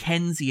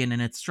Dickensian in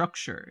its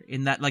structure,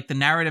 in that like the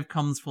narrative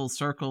comes full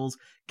circles,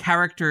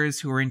 characters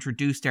who are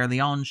introduced early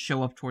on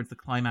show up towards the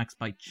climax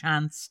by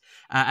chance,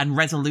 and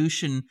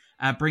resolution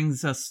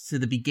brings us to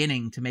the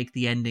beginning to make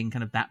the ending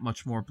kind of that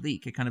much more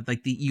bleak. It kind of like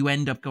you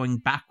end up going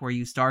back where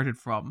you started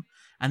from,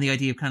 and the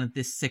idea of kind of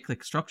this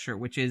cyclic structure,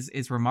 which is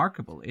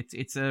remarkable.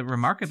 It's a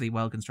remarkably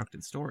well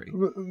constructed story,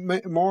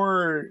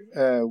 more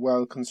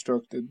well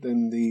constructed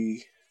than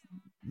the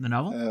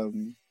novel,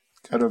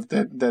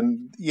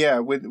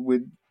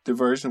 with the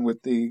version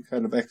with the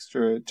kind of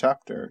extra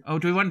chapter. Oh,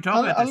 do we want to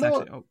talk about this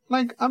actually? Oh.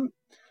 Like,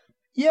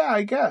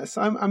 I guess.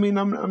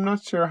 I'm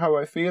not sure how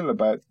I feel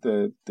about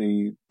the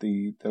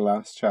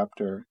last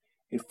chapter.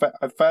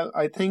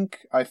 I think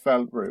I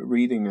felt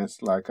reading it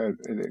like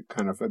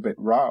kind of a bit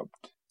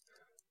robbed.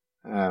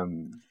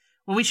 Well,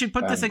 we should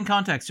put this in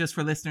context just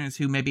for listeners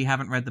who maybe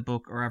haven't read the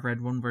book or have read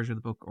one version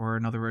of the book or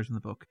another version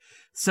of the book.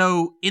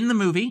 So in the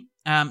movie,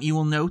 you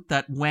will note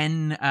that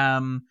when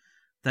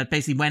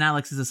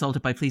Alex is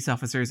assaulted by police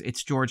officers,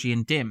 it's Georgie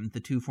and Dim, the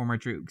two former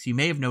droogs. You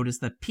may have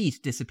noticed that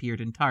Pete disappeared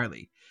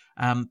entirely.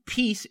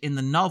 Pete, in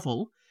the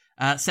novel,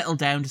 settled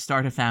down to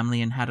start a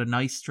family and had a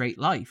nice straight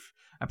life.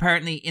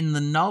 Apparently, in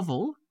the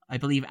novel, I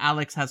believe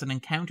Alex has an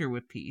encounter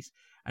with Pete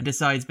and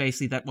decides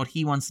basically that what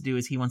he wants to do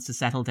is he wants to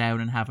settle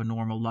down and have a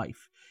normal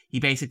life. He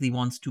basically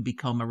wants to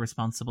become a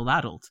responsible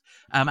adult.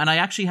 And I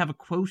actually have a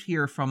quote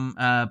here from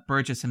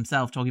Burgess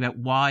himself talking about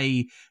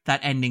why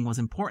that ending was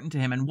important to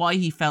him and why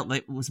he felt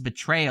like it was a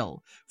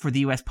betrayal for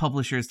the US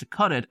publishers to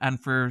cut it and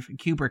for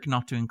Kubrick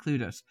not to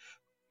include it.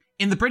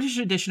 In the British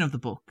edition of the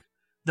book,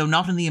 though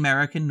not in the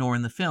American nor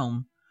in the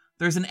film,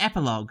 there's an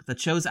epilogue that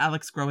shows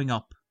Alex growing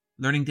up,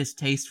 learning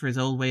distaste for his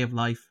old way of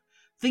life,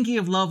 thinking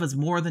of love as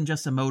more than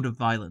just a mode of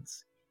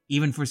violence,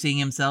 even foreseeing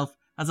himself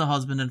as a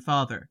husband and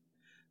father.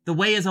 The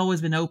way has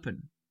always been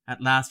open.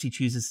 At last he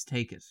chooses to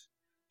take it.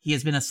 He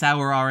has been a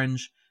sour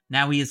orange.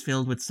 Now he is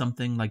filled with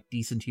something like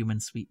decent human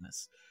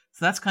sweetness.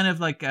 So that's kind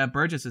of like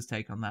Burgess's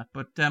take on that.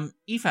 But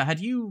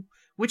Aoife,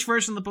 which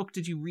version of the book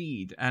did you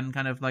read? And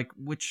kind of like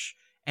which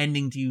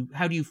ending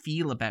how do you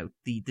feel about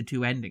the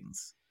two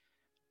endings?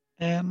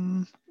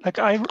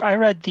 I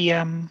read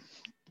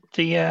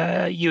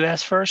the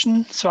US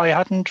version, so I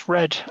hadn't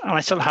read, and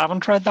I still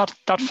haven't read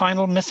that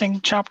final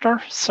missing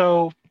chapter.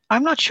 So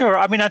I'm not sure.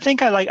 I mean, I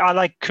think I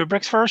like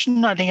Kubrick's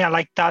version. I think I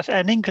like that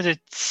ending because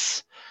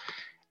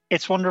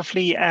it's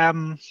wonderfully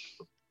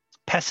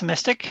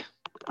pessimistic,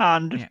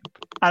 and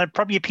it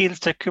probably appeals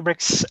to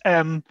Kubrick's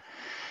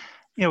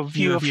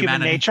view of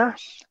human nature,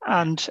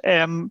 and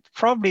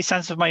probably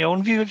sense of my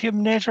own view of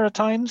human nature at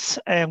times,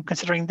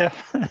 considering the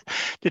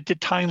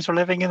times we're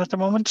living in at the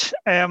moment.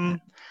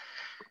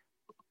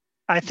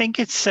 I think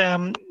it's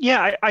I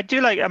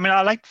do like. I mean,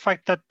 I like the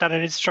fact that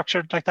it is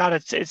structured like that.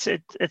 It's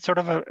sort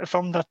of a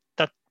film that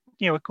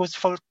it goes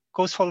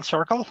full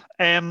circle.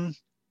 And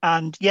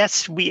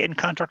yes, we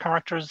encounter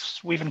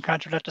characters we've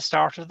encountered at the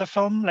start of the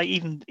film. Like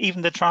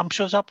even the tramp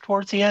shows up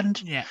towards the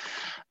end. Yeah.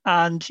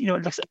 And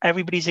it looks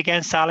everybody's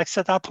against Alex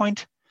at that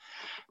point.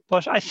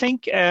 But I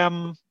think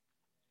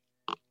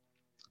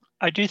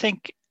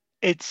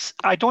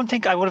I don't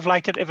think I would have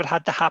liked it if it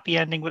had the happy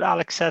ending with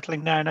Alex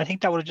settling down. I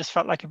think that would have just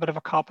felt like a bit of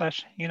a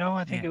cop-out,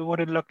 I think it would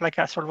have looked like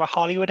a sort of a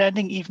Hollywood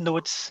ending, even though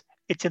it's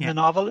it's in the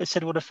novel, it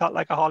said it would have felt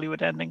like a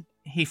Hollywood ending.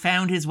 He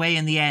found his way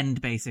in the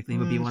end, basically,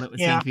 would be what it would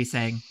seem to be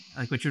saying.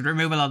 Like, which would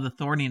remove a lot of the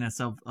thorniness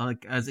of,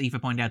 like, as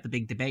Aoife pointed out, the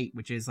big debate,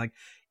 which is like,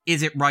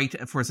 is it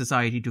right for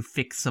society to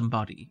fix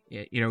somebody,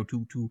 you know,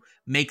 to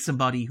make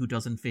somebody who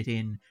doesn't fit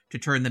in, to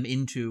turn them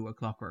into a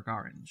Clockwork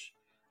Orange?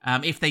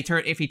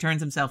 If he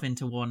turns himself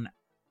into one,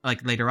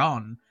 like, later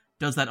on,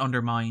 does that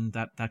undermine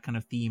that kind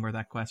of theme or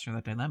that question or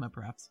that dilemma,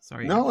 perhaps?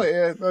 Sorry. No,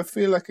 I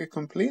feel like it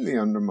completely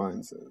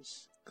undermines it.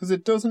 Because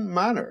it doesn't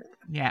matter.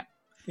 Yeah.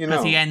 You know,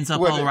 because he ends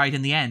up all right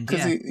in the end.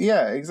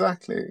 Yeah,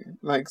 exactly.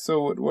 Like,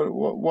 so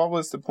what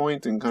was the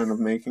point in kind of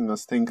making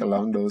us think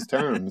along those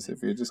terms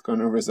if you're just going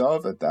to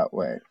resolve it that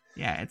way?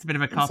 Yeah, it's a bit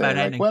of a cop-out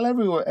ending. Well,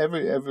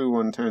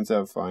 everyone turns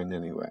out fine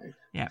anyway.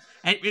 Yeah,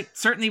 it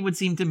certainly would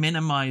seem to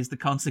minimize the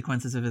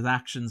consequences of his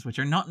actions, which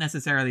are not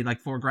necessarily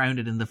like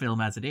foregrounded in the film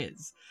as it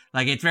is.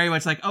 Like, it's very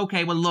much like,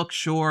 okay, well, look,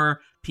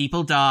 sure,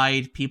 people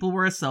died, people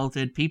were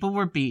assaulted, people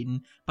were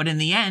beaten, but in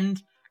the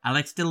end,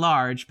 Alex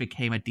DeLarge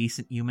became a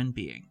decent human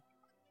being.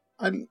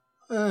 I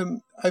like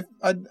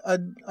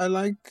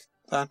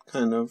that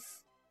kind of.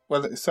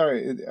 Well,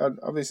 sorry.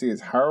 Obviously,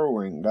 it's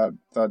harrowing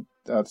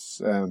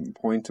that's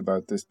point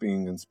about this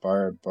being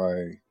inspired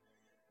by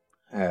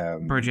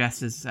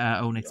Burgess's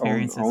own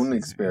experiences. Own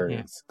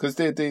experience, because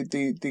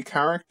the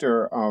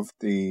character of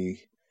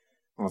the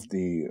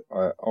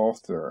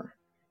author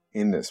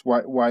in this,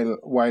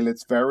 while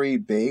it's very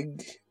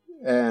big,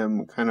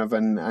 kind of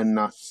and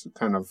not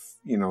kind of,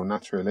 you know,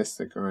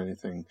 naturalistic or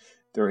anything.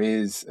 There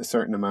is a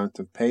certain amount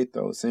of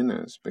pathos in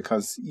it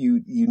because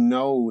you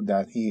know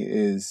that he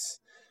is.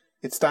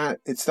 It's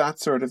that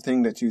sort of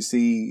thing that you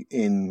see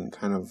in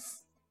kind of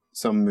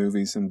some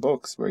movies and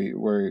books where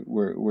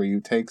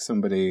you take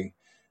somebody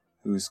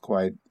who's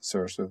quite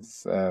sort of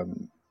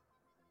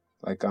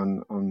like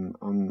on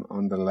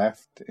the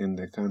left in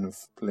the kind of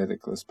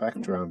political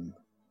spectrum,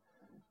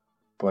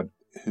 but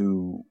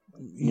who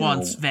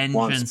wants vengeance,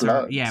 wants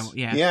blood. Or yeah.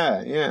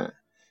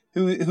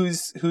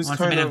 Who's wants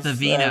kind a bit of the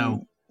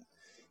vino.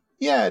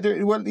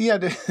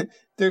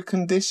 They're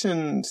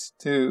conditioned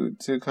to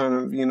kind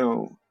of, you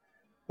know,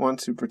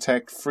 want to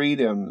protect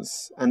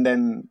freedoms and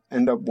then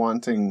end up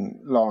wanting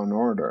law and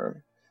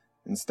order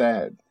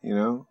instead, you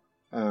know.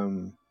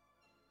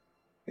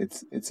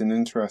 It's an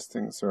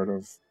interesting sort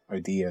of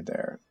idea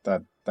there,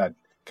 that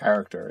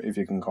character, if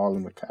you can call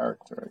him a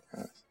character, I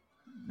guess.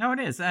 No, it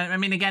is. I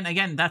mean, again,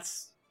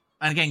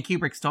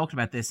 Kubrick's talked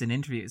about this in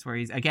interviews where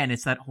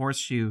it's that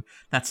horseshoe,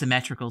 that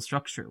symmetrical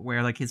structure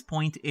where, like, his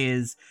point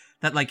is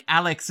that, like,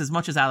 Alex, as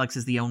much as Alex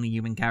is the only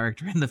human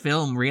character in the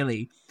film,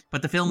 really,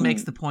 but the film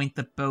makes the point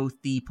that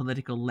both the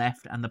political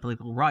left and the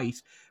political right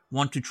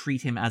want to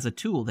treat him as a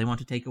tool. They want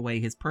to take away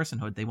his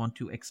personhood. They want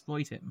to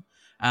exploit him.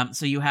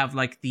 So you have,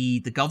 like,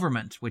 the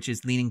government, which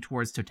is leaning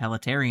towards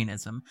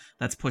totalitarianism,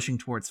 that's pushing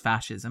towards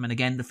fascism. And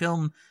again, the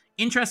film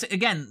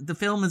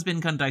has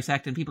been kind of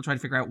dissected, and people try to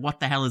figure out what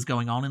the hell is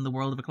going on in the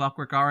world of A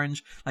Clockwork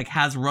Orange. Like,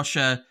 has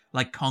Russia,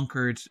 like,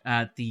 conquered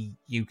the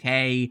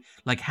UK?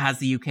 Like, has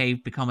the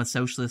UK become a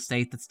socialist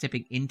state that's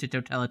tipping into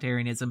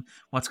totalitarianism?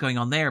 What's going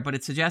on there? But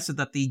it suggested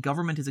that the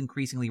government is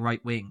increasingly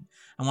right-wing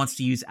and wants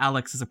to use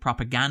Alex as a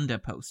propaganda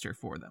poster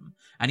for them.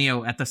 And, you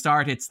know, at the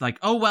start, it's like,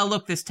 oh, well,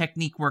 look, this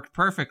technique worked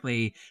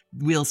perfectly.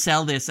 We'll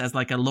sell this as,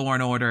 like, a law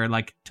and order,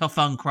 like, tough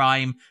on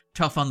crime,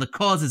 tough on the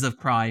causes of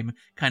crime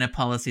kind of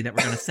policy that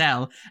we're going to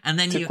sell. And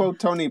then to quote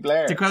Tony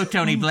Blair.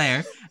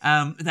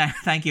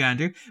 Thank you,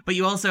 Andrew. But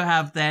you also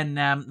have then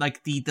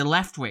like the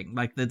left wing,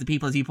 like the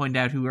people, as you pointed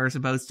out, who are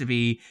supposed to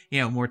be, you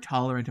know, more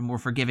tolerant and more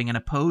forgiving and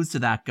opposed to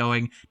that,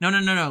 going,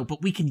 no,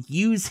 but we can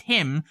use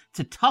him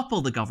to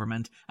topple the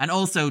government and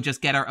also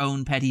just get our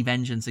own petty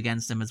vengeance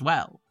against him as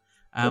well.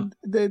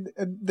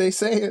 They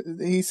say,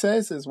 he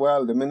says as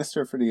well, the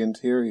Minister for the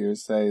Interior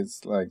says,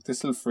 like,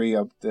 this will free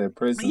up the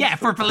prisons. Yeah,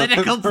 for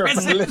political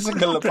prisons.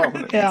 Political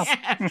opponents. Yeah.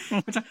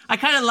 I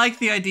kind of like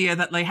the idea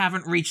that they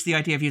haven't reached the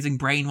idea of using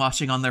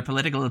brainwashing on their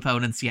political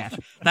opponents yet.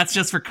 That's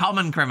just for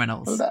common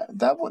criminals. Well,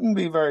 that wouldn't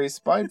be very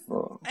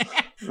spiteful.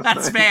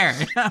 That's fair.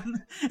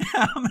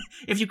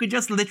 If you could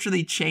just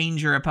literally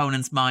change your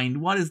opponent's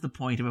mind, what is the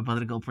point of a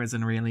political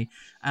prison, really?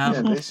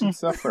 They should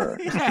suffer.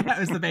 Yeah, that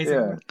was the basic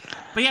one.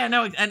 But yeah,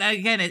 no,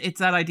 and again, it's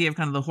that idea of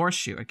kind of the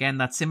horseshoe. Again,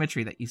 that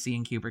symmetry that you see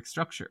in Kubrick's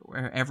structure,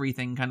 where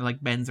everything kind of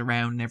like bends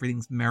around and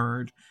everything's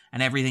mirrored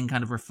and everything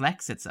kind of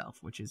reflects itself,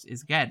 which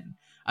is again,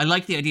 I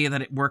like the idea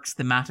that it works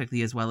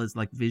thematically as well as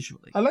like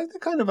visually. I like the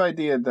kind of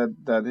idea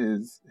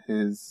that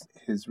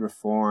his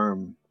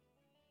reform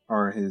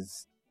or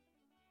his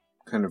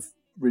kind of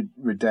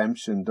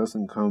redemption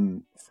doesn't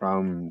come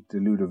from the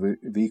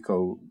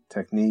Ludovico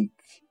technique,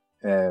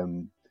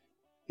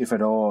 if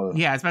at all.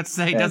 Yeah, I was about to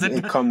say, does it?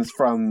 It comes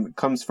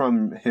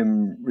from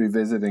him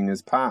revisiting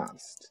his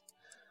past.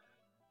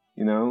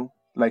 You know,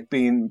 like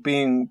being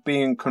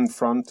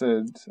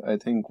confronted, I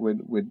think, with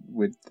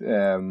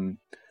the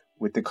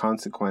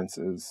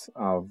consequences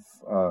of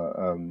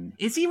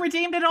is he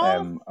redeemed at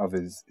all? Of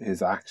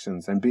his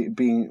actions and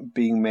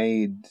being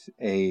made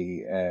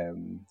a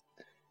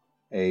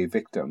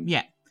victim.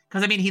 Yeah.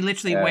 Because, I mean, he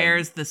literally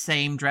wears the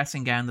same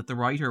dressing gown that the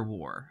writer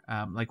wore.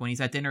 Like, when he's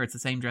at dinner, it's the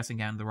same dressing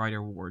gown the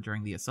writer wore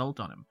during the assault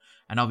on him.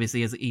 And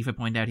obviously, as Aoife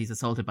pointed out, he's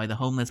assaulted by the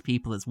homeless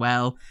people as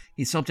well.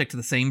 He's subject to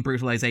the same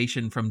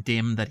brutalization from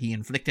Dim that he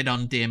inflicted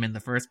on Dim in the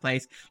first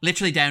place.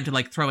 Literally down to,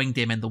 like, throwing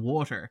Dim in the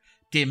water.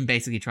 Dim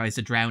basically tries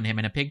to drown him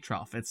in a pig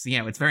trough. It's, you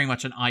know, it's very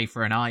much an eye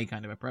for an eye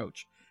kind of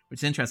approach, which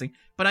is interesting.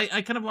 But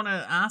I kind of want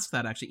to ask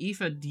that, actually.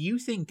 Aoife, do you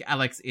think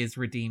Alex is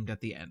redeemed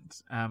at the end?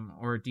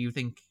 Or do you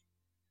think...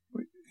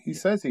 He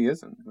says he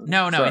isn't.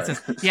 No, he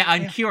says, yeah,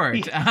 I'm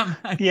cured.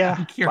 Yeah,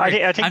 I'm cured.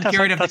 I think I'm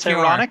cured that's of the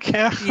cure. ironic.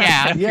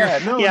 Yeah.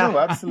 No,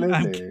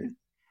 absolutely.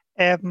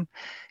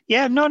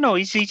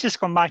 He's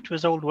just gone back to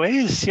his old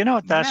ways, you know,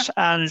 that,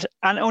 and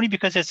only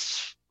because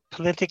it's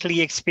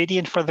politically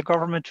expedient for the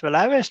government to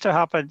allow it to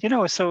happen, you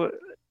know, so,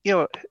 you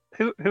know,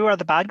 who are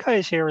the bad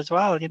guys here as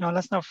well, you know,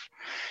 let's not,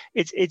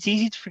 it's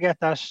easy to forget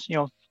that, you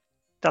know,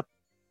 that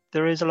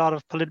there is a lot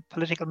of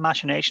political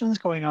machinations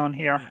going on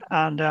here,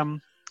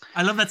 and,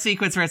 I love that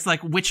sequence where it's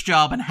like, which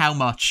job and how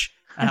much?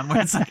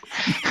 Where it's like...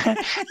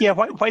 yeah,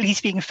 while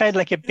he's being fed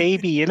like a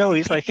baby, you know,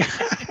 he's like...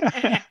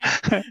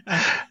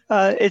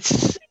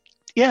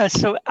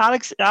 so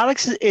Alex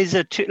is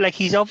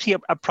he's obviously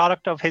a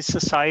product of his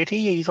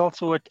society. He's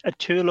also a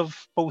tool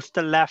of both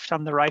the left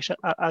and the right,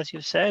 as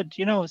you've said,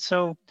 you know,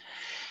 so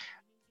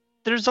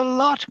there's a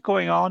lot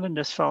going on in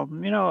this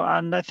film, you know,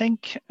 and I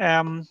think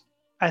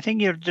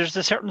there's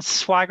a certain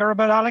swagger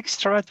about Alex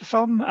throughout the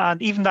film,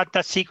 and even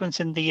that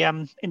sequence in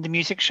the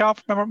music shop.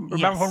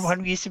 Remember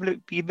when we used to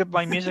be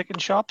buying music in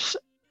shops?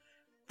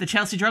 The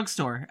Chelsea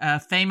drugstore,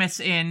 famous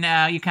in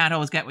 "You Can't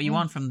Always Get What You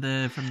Want" from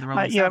the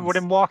Rolling Stones. With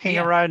him walking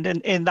around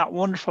in that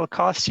wonderful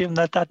costume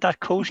that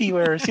coat he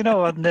wears, you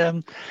know,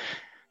 and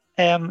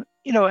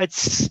you know,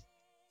 it's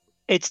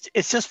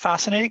just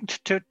fascinating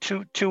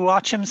to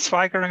watch him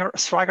swagger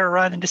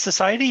around into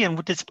society, and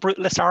with this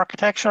brutalist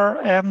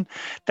architecture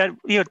that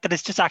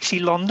is just actually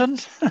London.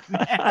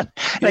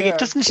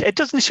 It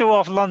doesn't show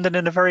off London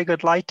in a very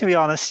good light, to be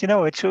honest. You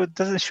know,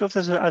 doesn't show up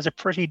as a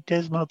pretty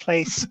dismal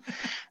place.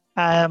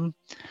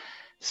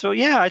 So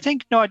yeah, I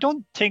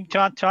don't think, to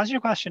answer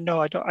your question, no,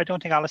 I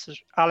don't think Alex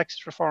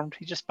is reformed.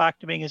 He's just back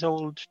to being his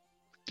old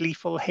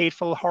gleeful,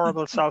 hateful,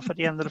 horrible self at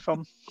the end of the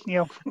film.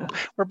 You know,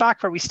 we're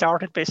back where we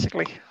started,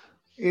 basically.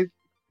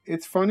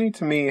 It's funny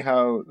to me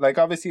how, like,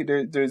 obviously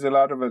there's a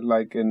lot of it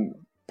like in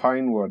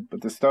Pinewood,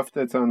 but the stuff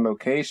that's on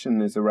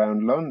location is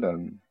around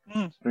London.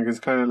 Like, it's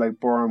kind of like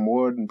Boreham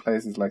Wood and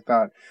places like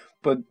that.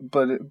 But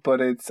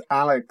it's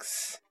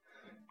Alex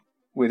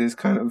with his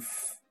kind of,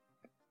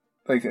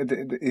 like,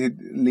 it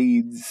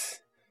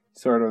leads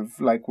sort of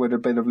like with a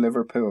bit of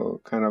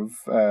Liverpool kind of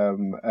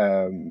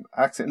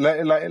accent,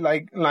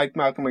 like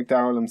Malcolm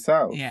McDowell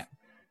himself. Yeah.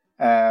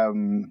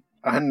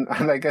 And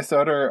I guess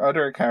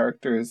other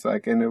characters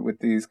like in it with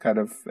these kind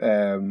of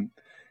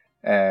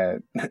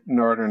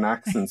northern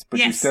accents, but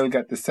you still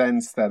get the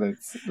sense that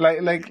it's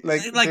like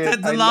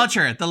the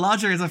lodger. The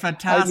lodger is a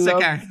fantastic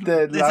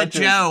character. Is it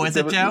Joe? Is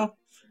it Joe?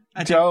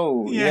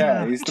 Joe,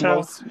 yeah, he's the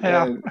most.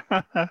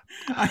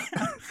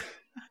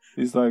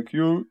 He's like,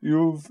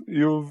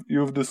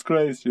 you've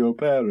disgraced your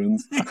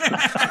parents.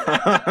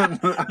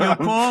 Your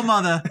poor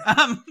mother.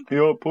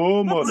 Your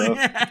poor mother.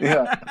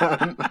 Yeah.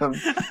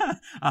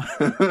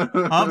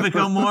 I've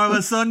become more of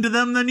a son to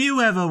them than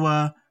you ever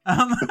were.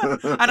 And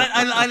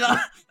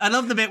I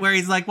love the bit where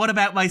he's like, "What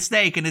about my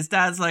steak?" And his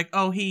dad's like,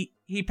 "Oh, he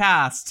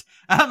passed."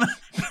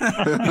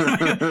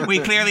 We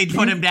clearly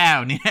put him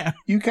down. Yeah,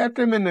 you kept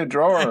him in a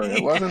drawer.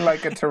 It wasn't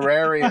like a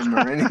terrarium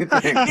or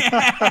anything.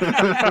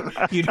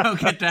 Yeah. You don't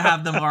get to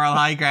have the moral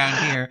high ground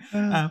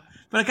here.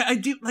 But I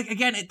do, like,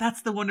 again,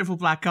 that's the wonderful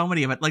black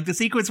comedy of it. Like the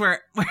sequence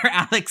where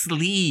Alex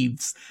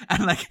leaves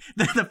and like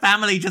the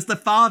family, just the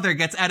father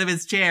gets out of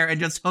his chair and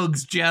just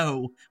hugs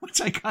Joe,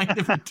 which I kind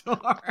of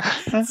adore.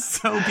 It's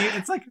so beautiful.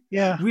 It's like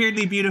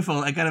weirdly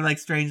beautiful and kind of like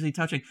strangely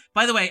touching.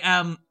 By the way,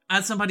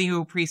 as somebody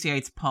who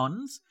appreciates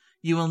puns,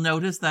 you will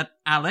notice that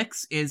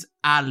Alex is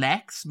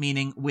Alex,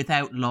 meaning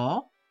without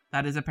law.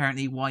 That is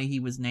apparently why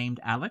he was named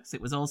Alex. It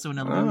was also an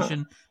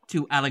allusion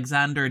to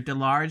Alexander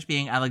Delarge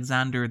being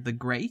Alexander the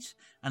Great.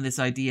 And this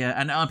idea,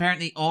 and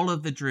apparently all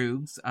of the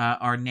Droogs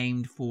are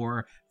named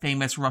for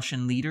famous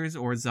Russian leaders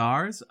or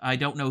czars. I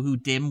don't know who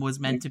Dim was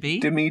meant to be.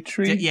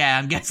 Dmitri? Yeah,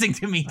 I'm guessing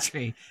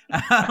Dmitri.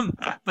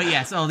 But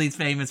yes, all these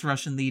famous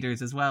Russian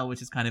leaders as well,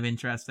 which is kind of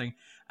interesting.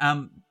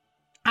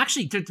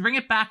 Actually, to bring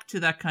it back to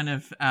that kind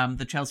of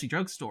the Chelsea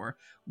drugstore,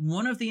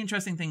 one of the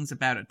interesting things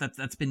about it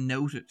that's been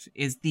noted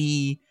is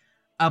the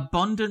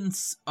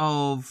abundance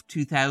of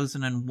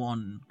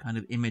 2001 kind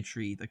of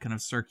imagery that kind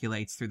of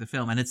circulates through the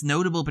film. And it's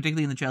notable,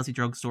 particularly in the Chelsea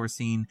drugstore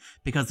scene,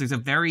 because there's a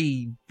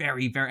very,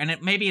 very, very, and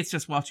maybe it's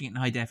just watching it in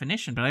high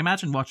definition, but I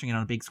imagine watching it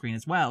on a big screen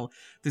as well.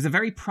 There's a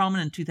very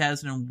prominent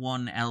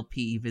 2001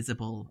 LP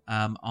visible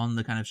on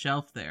the kind of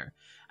shelf there.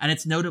 And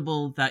it's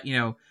notable that, you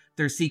know,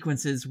 there's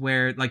sequences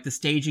where, like, the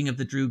staging of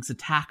the Droog's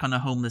attack on a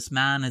homeless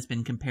man has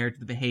been compared to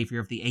the behavior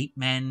of the Ape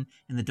Men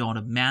in the Dawn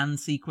of Man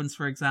sequence,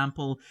 for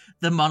example.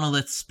 The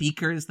monolith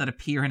speakers that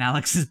appear in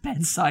Alex's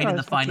bedside in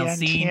the final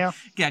scene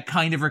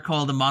kind of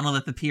recall the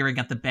monolith appearing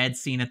at the bed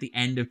scene at the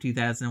end of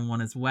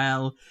 2001 as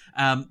well.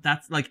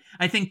 That's, like,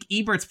 I think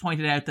Ebert's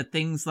pointed out that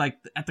things like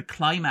at the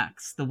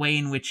climax, the way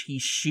in which he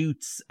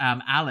shoots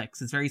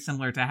Alex is very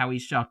similar to how he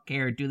shot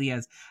Cara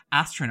Dullia's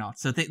astronaut.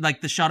 So,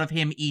 like, the shot of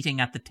him eating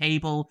at the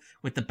table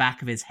with the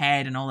back of his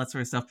head and all that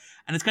sort of stuff.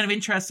 And it's kind of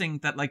interesting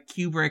that, like,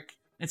 Kubrick,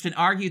 it's been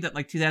argued that,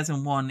 like,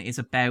 2001 is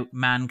about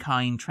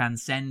mankind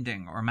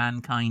transcending or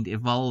mankind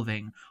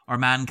evolving or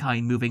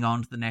mankind moving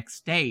on to the next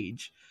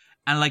stage.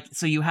 And, like,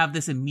 so you have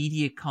this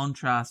immediate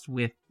contrast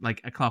with,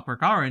 like, A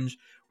Clockwork Orange,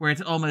 where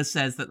it almost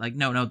says that, like,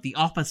 no, the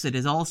opposite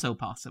is also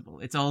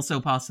possible. It's also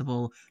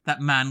possible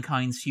that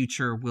mankind's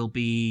future will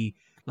be,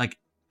 like,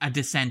 a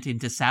descent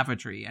into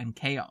savagery and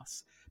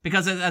chaos.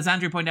 Because, as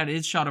Andrew pointed out, it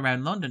is shot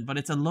around London, but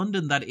it's a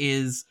London that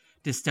is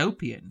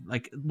dystopian.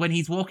 Like, when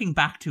he's walking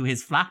back to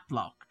his flat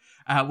block,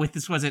 with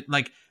this,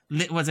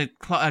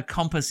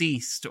 Compass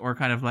East or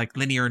kind of like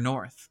Linear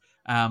North,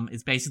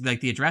 is basically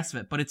like the address of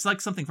it. But it's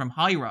like something from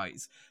High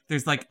Rise.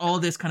 There's like all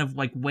this kind of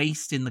like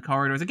waste in the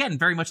corridors. Again,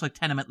 very much like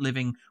tenement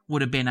living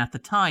would have been at the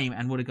time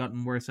and would have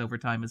gotten worse over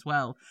time as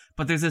well.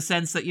 But there's a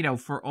sense that, you know,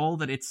 for all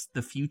that it's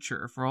the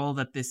future, for all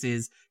that this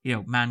is, you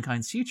know,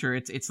 mankind's future,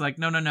 it's like,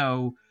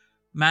 no.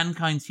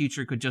 Mankind's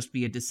future could just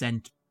be a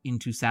descent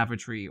into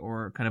savagery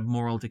or kind of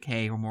moral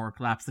decay or moral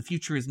collapse. The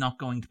future is not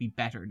going to be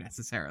better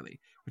necessarily,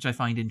 which I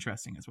find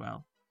interesting as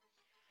well.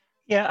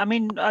 Yeah, I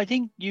mean, I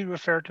think you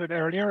referred to it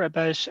earlier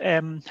about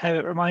how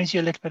it reminds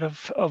you a little bit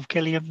of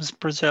Gilliam's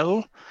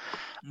Brazil.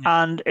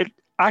 Yeah. And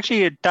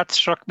that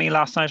struck me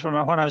last night when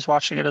I was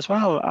watching it as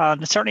well.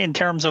 And certainly in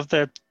terms of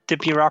the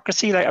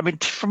bureaucracy, like, I mean,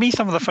 for me,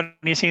 some of the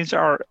funny scenes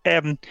are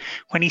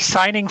when he's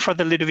signing for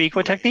the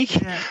Ludovico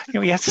technique. Yeah. You know,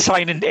 he has to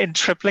sign in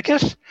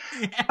triplicate.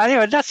 Yeah.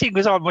 Anyway, that scene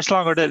goes on much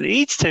longer than it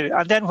needs to.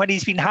 And then when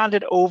he's been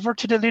handed over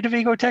to the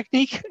Ludovico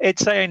technique,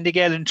 it's signed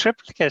again in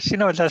triplicate. You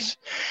know, that's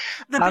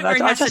the bit where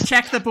he has to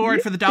check the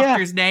board for the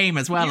doctor's name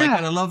as well. Yeah. I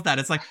kind of love that.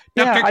 It's like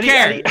Dr.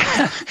 Care,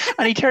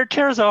 and he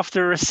tears off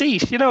the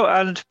receipt. You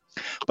know,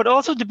 but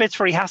also the bits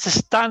where he has to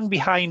stand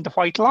behind the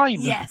white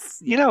line. Yes.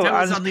 You know,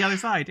 and on the other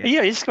side.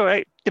 Yeah, you just go,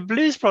 right, the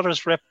Blues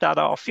Brothers ripped that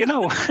off, you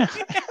know.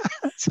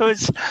 So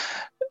it's...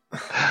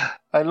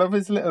 I love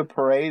his little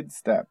parade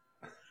step.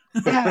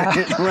 Yeah.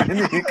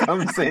 when he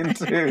comes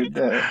into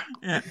the...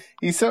 Yeah.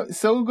 He's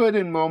so good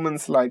in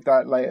moments like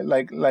that,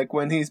 like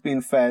when he's been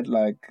fed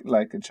like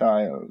a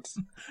child.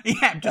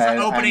 Yeah, just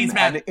opening his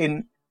mouth.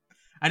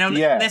 I know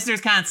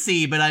listeners can't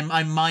see, but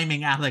I'm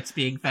miming Alex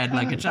being fed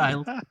like a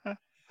child.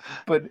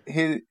 But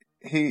the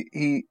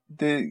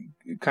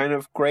kind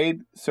of great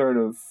sort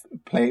of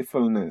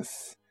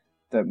playfulness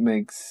that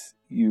makes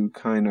you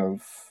kind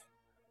of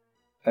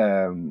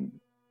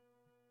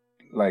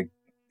like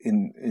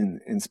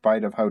in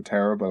spite of how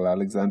terrible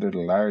Alexander the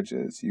Large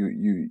is,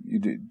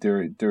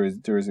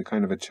 there is a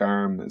kind of a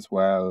charm as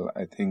well,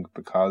 I think,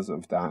 because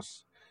of that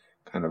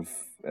kind of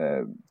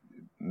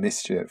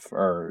mischief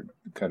or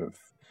kind of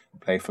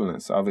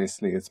playfulness.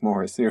 Obviously it's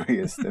more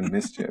serious than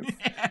mischief.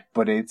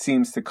 But it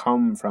seems to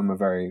come from a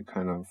very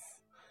kind of,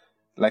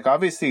 like,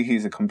 obviously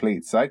he's a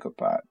complete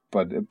psychopath,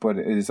 but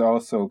it is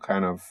also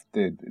kind of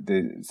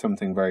the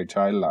something very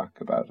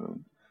childlike about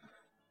him.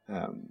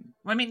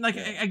 I mean, like,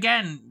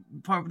 again,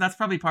 that's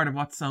probably part of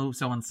what's so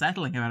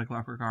unsettling about A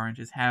Clockwork Orange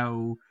is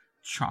how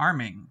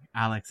charming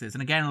Alex is.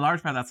 And again, a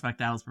large part of that's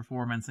McDowell's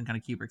performance and kind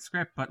of Kubrick's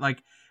script, but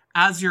like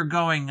as you're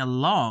going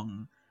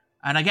along,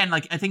 and again,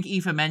 like, I think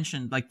Aoife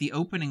mentioned, like, the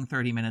opening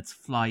 30 minutes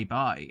fly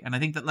by. And I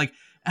think that, like,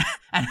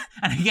 and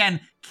again,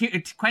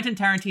 Quentin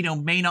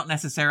Tarantino may not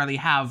necessarily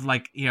have,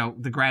 like, you know,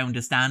 the ground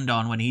to stand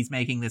on when he's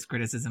making this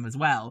criticism as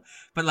well.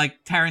 But,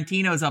 like,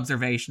 Tarantino's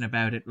observation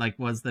about it, like,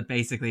 was that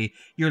basically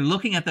you're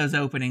looking at those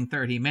opening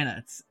 30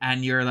 minutes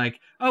and you're like,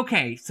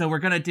 okay, so we're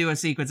going to do a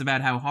sequence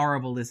about how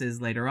horrible this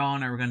is later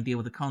on, or we're going to deal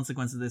with the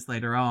consequences of this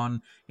later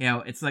on. You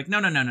know, it's like,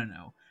 no.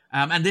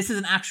 And this is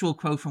an actual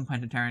quote from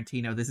Quentin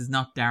Tarantino. This is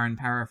not Darren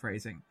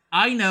paraphrasing.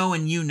 I know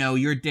and you know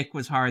your dick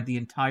was hard the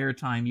entire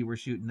time you were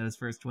shooting those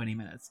first 20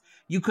 minutes.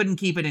 You couldn't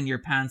keep it in your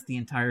pants the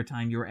entire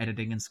time you were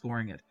editing and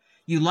scoring it.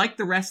 You liked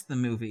the rest of the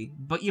movie,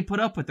 but you put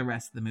up with the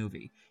rest of the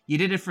movie. You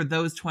did it for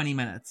those 20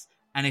 minutes.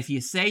 And if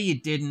you say you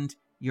didn't,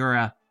 you're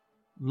a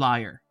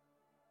liar.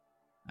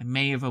 I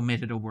may have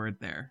omitted a word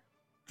there,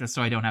 just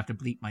so I don't have to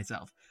bleep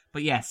myself.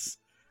 But yes,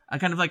 I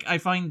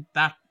find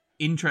that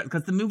interest,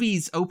 because the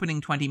movie's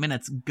opening 20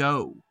 minutes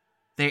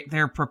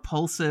they're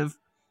propulsive.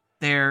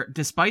 They're,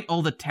 despite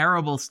all the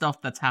terrible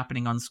stuff that's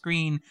happening on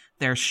screen,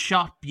 they're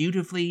shot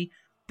beautifully.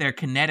 They're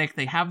kinetic.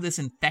 They have this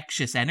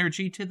infectious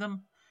energy to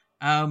them.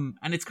 And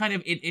it's kind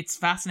of, it's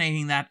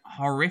fascinating, that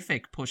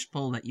horrific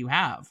push-pull that you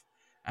have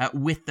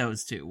with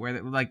those two,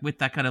 where, like, with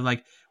that kind of,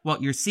 like,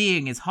 what you're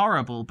seeing is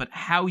horrible, but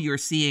how you're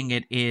seeing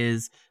it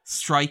is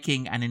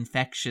striking and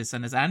infectious.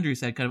 And as Andrew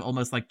said, kind of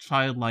almost like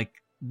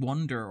childlike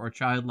wonder or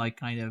childlike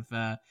kind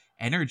of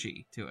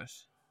energy to it.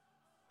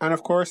 And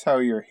of course, how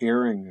you're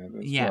hearing it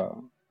as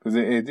well. Because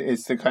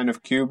it's the kind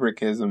of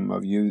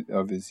Kubrickism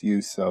of his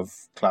use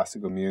of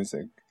classical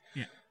music.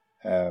 Yeah.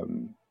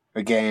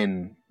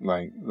 Again,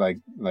 like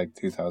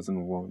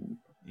 2001.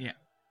 Yeah.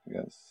 I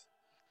guess.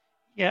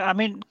 Yeah, I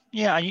mean,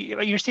 yeah,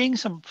 you're seeing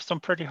some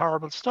pretty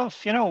horrible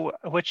stuff,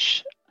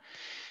 which,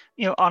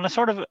 on a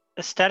sort of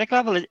aesthetic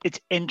level, it's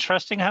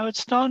interesting how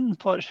it's done,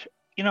 but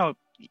for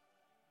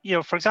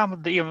example,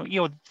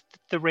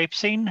 the rape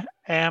scene,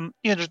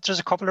 there's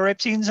a couple of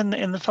rape scenes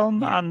in the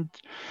film, and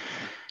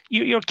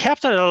you're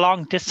kept at a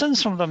long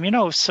distance from them,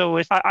 So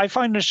I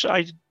find it,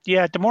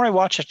 the more I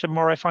watch it, the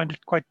more I find it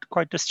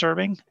quite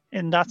disturbing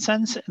in that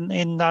sense.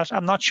 In that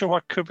I'm not sure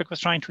what Kubrick was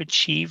trying to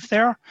achieve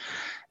there,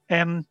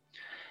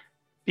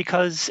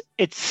 because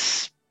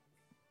it's,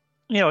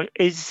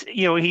 he's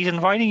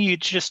inviting you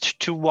just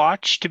to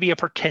watch, to be a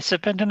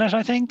participant in it,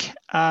 I think,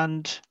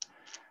 and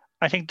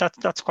I think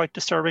that's quite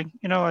disturbing.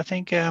 I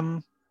think.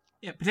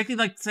 Yeah,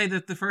 particularly like say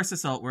the first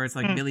assault where it's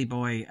like Billy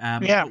Boy,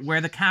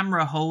 where the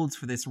camera holds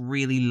for this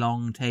really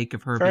long take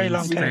of her very being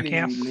long take,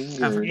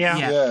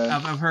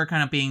 of her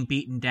kind of being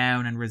beaten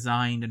down and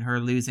resigned, and her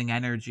losing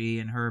energy,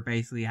 and her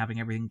basically having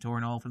everything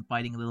torn off and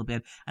fighting a little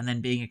bit, and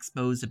then being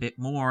exposed a bit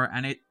more.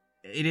 And it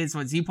is,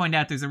 as you point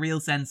out, there's a real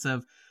sense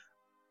of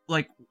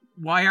like,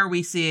 why are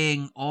we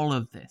seeing all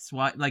of this?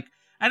 Why, like.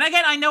 And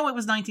again, I know it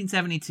was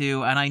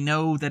 1972, and I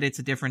know that it's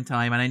a different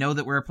time, and I know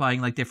that we're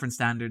applying like different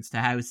standards to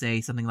how, say,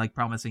 something like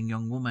Promising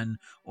Young Woman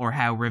or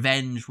how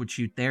Revenge would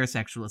shoot their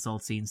sexual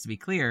assault scenes, to be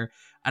clear.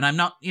 And I'm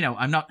not.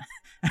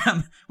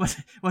 Was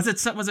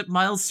it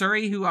Miles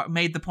Surrey who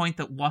made the point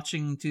that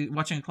watching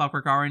A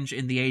Clockwork Orange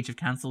in the age of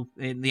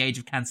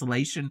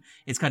cancellation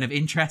is kind of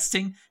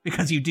interesting,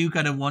 because you do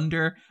kind of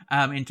wonder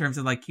in terms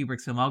of like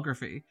Kubrick's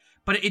filmography,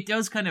 but it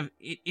does kind of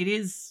it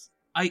is.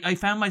 I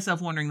found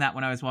myself wondering that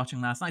when I was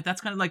watching last night.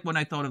 That's kind of like when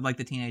I thought of like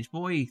the teenage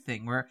boy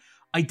thing, where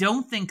I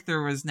don't think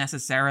there was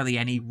necessarily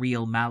any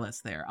real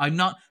malice there. I'm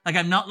not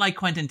like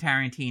Quentin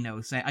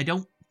Tarantino saying, I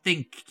don't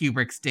think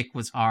Kubrick's dick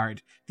was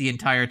hard the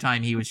entire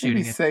time he was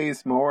shooting it.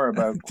 Says more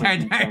about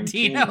Quentin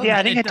Tarantino. Yeah,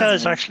 I think it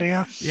does actually.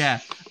 Yeah. Yeah.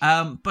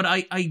 But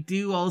I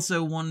do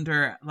also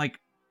wonder, like,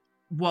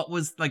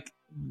 was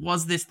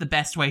this the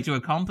best way to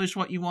accomplish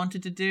what you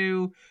wanted to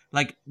do?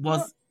 Like,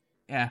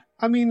 yeah.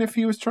 I mean, if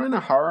he was trying to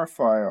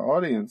horrify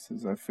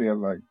audiences, I feel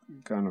like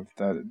kind of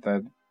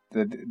that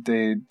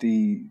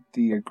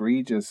the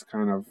egregious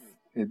kind of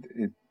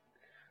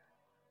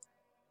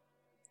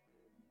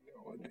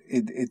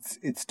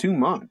it's too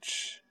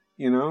much,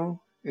 It's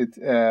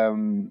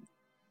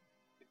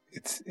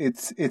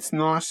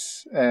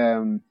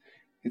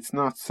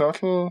not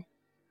subtle.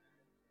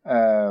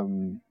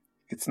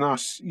 It's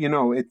not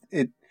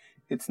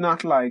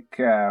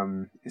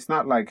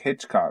like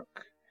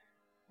Hitchcock,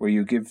 where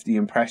you give the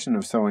impression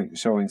of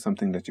showing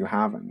something that you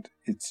haven't.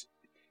 It's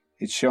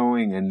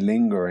showing and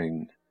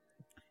lingering.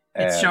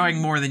 It's showing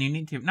more than you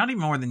need to. Not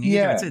even more than you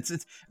need to.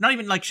 It's not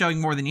even like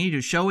showing more than you need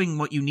to. Showing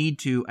what you need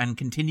to and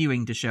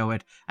continuing to show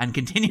it and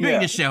continuing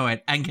to show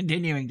it and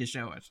continuing to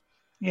show it.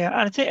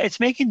 Yeah, and it's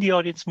making the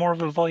audience more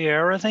of a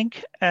voyeur, I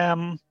think.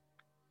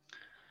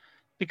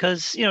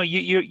 Because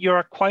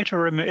you're quite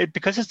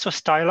because it's so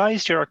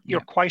stylized. You're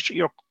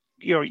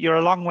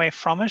a long way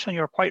from it, and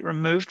you're quite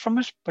removed from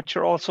it. But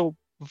you're also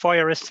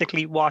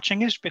voyeuristically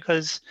watching it,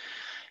 because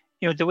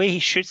the way he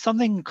shoots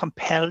something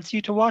compels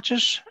you to watch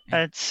it.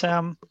 It's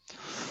I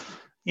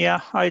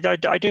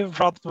do have a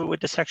problem with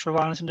the sexual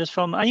violence in this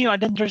film.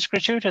 And then there's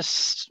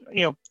gratuitous,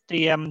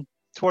 the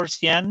towards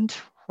the end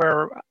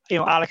where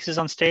Alex is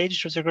on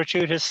stage, there's a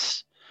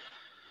gratuitous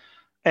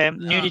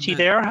nudity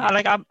there.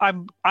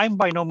 And I'm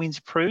by no means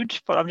a prude,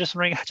 but I'm just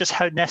wondering just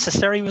how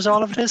necessary was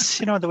all of this,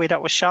 the way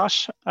that was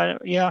shot.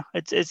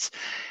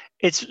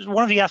 It's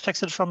one of the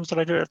aspects of the films that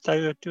I do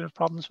have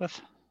problems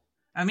with.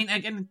 I mean,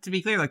 again, to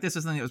be clear, like, this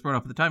is something that was brought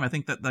up at the time. I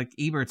think that, like,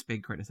 Ebert's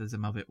big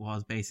criticism of it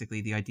was basically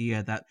the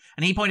idea that,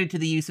 and he pointed to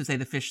the use of, say,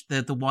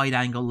 the wide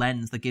angle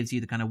lens that gives you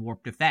the kind of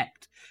warped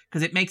effect,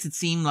 because it makes it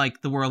seem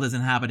like the world is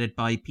inhabited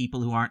by people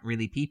who aren't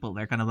really people.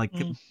 They're kind of like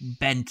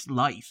bent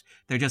light.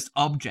 They're just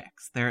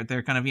objects.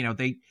 They're kind of,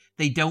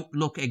 they don't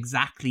look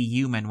exactly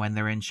human when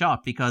they're in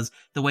shot, because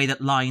the way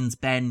that lines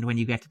bend when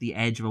you get to the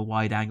edge of a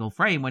wide angle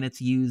frame when it's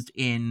used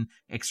in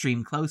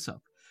extreme close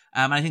up.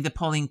 I think that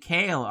Pauline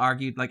Kael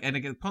argued, and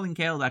again, Pauline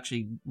Kael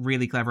actually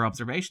really clever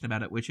observation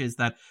about it, which is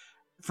that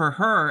for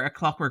her, A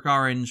Clockwork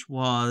Orange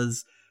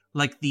was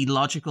like the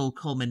logical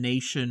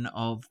culmination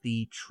of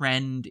the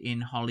trend in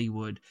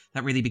Hollywood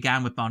that really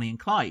began with Bonnie and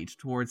Clyde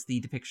towards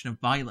the depiction of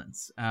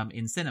violence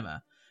in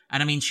cinema.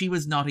 And I mean, she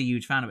was not a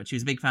huge fan of it. She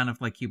was a big fan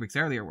of like Kubrick's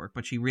earlier work,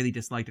 but she really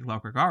disliked A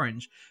Clockwork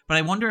Orange. But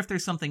I wonder if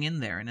there's something in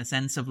there, in a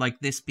sense of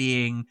like this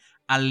being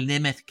a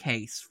limit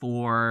case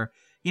for,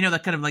 you know,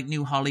 that kind of like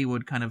new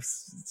Hollywood kind of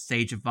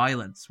stage of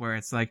violence where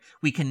it's like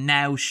we can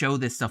now show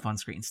this stuff on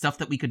screen, stuff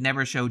that we could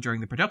never show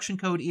during the production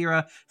code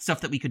era,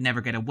 stuff that we could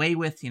never get away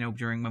with, you know,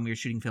 during when we were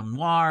shooting film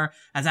noir.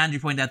 As Andrew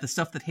pointed out, the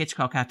stuff that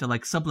Hitchcock had to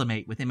like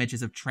sublimate with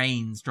images of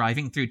trains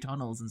driving through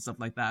tunnels and stuff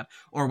like that,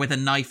 or with a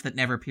knife that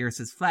never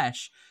pierces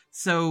flesh.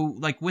 So,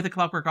 like, with A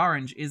Clockwork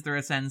Orange, is there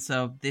a sense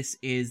of this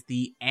is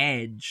the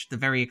edge, the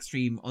very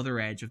extreme other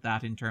edge of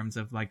that in terms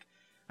of, like,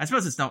 I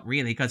suppose it's not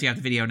really because you have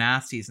the video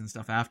nasties and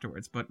stuff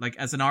afterwards, but like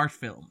as an art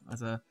film,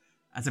 as a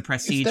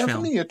prestige film, it's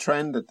definitely a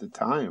trend at the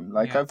time.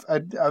 Like Yeah.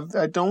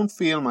 I don't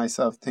feel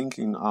myself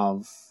thinking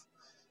of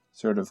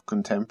sort of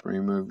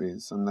contemporary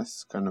movies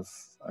unless kind of,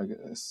 I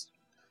guess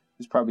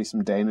there's probably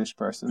some Danish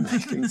person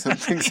making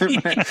something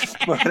similar,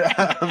 but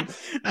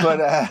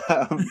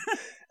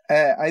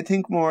I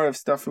think more of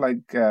stuff like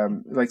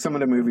some of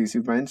the movies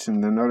you've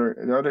mentioned and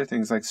other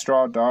things like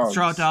Straw Dogs.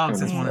 Straw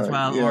Dogs is one as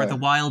well, yeah. or The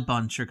Wild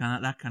Bunch, or kind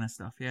of that kind of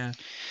stuff. Yeah,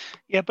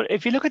 Yeah, but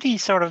if you look at the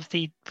sort of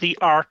the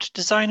art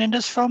design in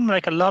this film,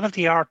 like a lot of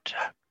the art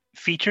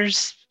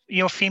features,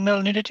 you know,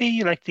 female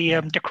nudity. Like the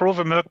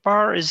Kroger milk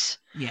bar is,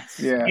 yes,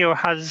 Yeah. you know,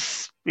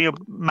 has, you know,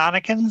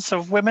 mannequins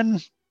of women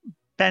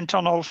bent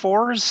on all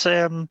fours.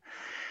 You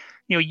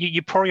know,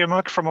 you pour your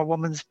milk from a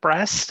woman's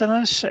breast in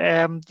it.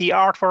 The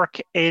artwork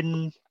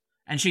in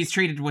and she's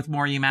treated with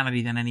more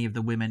humanity than any of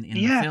the women in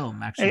the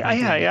film. Actually,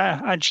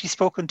 yeah, and she's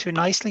spoken to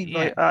nicely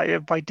Yeah.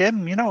 by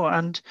Dim, you know,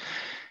 and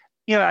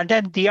you know, and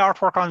then the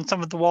artwork on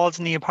some of the walls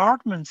in the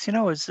apartments, you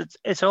know, it's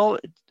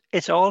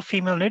all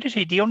female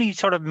nudity. The only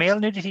sort of male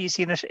nudity you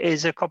see in it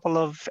is a couple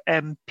of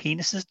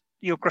penises,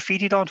 you know,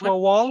 graffitied onto a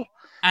wall,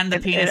 and the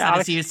penis that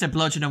is used to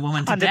bludgeon a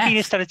woman to and death. the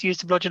penis that is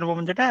used to bludgeon a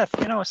woman to death,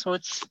 you know. So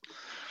it's,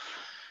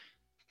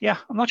 yeah,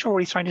 I'm not sure what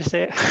he's trying to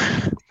say.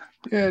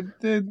 Yeah,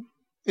 and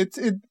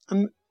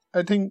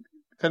I think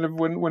kind of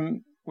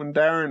when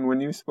Darren, when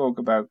you spoke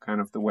about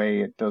kind of the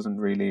way it doesn't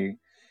really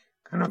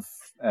kind of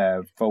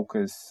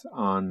focus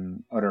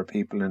on other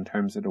people in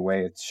terms of the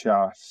way it's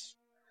shot,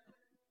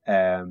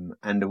 and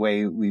the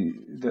way we've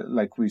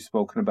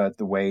spoken about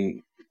the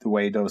way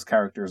those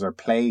characters are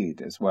played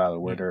as well,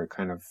 where they're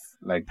kind of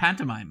like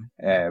pantomime,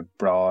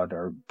 broad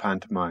or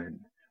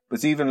pantomime,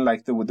 but even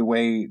like the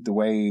way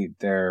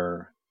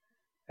they're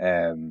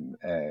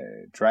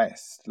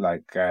dressed,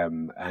 like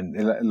and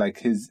like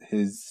his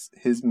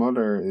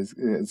mother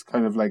is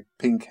kind of like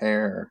pink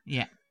hair,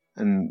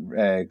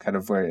 and kind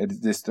of where it's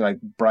this like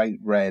bright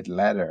red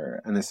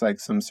leather, and it's like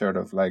some sort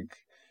of like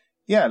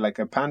like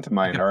a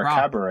pantomime, like or a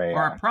cabaret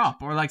or act. a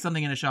prop, or like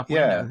something in a shop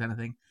window kind of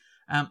thing.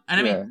 And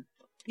I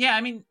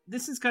mean,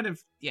 this is kind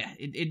of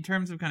in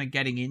terms of kind of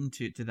getting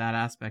into that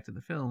aspect of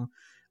the film,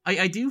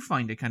 I do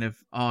find it kind of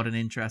odd and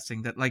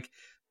interesting that like,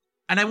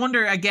 and I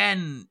wonder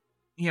again,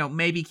 you know,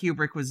 maybe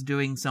Kubrick was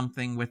doing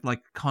something with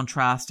like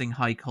contrasting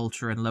high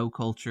culture and low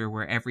culture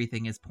where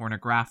everything is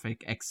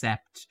pornographic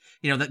except,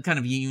 you know, that kind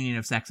of union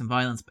of sex and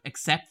violence,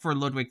 except for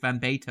Ludwig van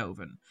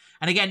Beethoven.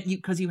 And again,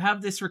 because you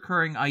have this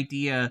recurring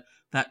idea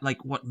that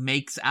like what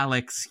makes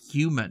Alex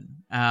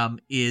human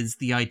is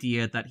the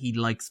idea that he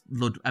likes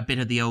a bit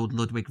of the old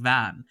Ludwig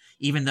van,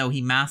 even though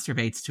he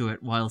masturbates to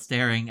it while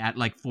staring at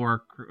like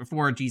four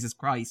Jesus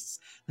Christs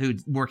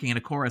who's working in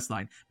a chorus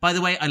line. By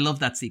the way, I love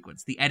that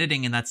sequence. The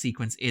editing in that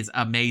sequence is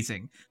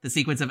amazing. The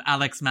sequence of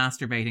Alex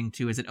masturbating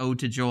to Is It Ode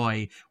to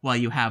Joy while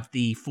you have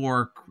the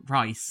four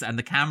Christs and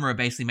the camera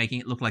basically making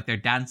it look like they're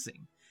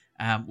dancing,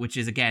 which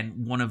is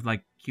again one of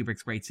like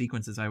Kubrick's great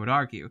sequences, I would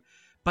argue.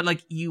 But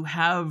like you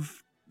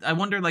have, I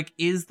wonder, like,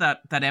 is that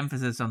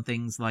emphasis on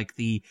things like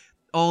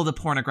all the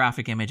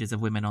pornographic images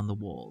of women on the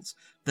walls,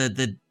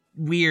 the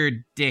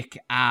weird dick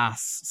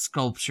ass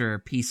sculpture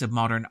piece of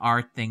modern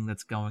art thing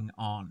that's going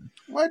on?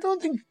 Well, I don't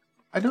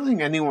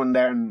think anyone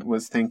there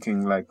was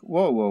thinking like,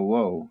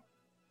 whoa,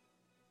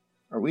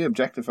 are we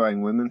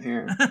objectifying women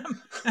here?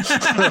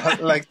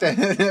 Like, I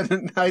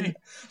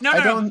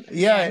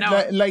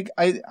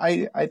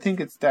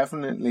think it's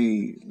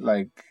definitely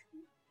like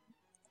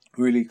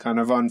really kind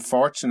of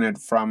unfortunate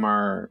from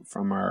our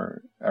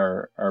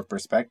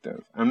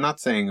perspective. I'm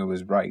not saying it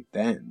was right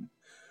then.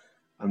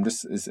 I'm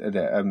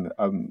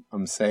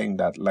saying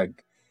that,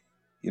 like,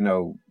 you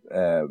know,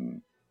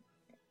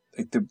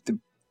 like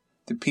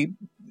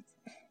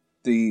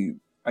the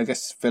I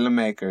guess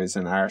filmmakers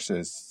and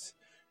artists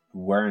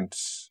weren't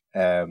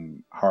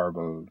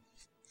horrible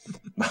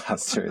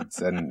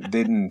bastards and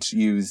didn't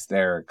use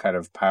their kind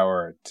of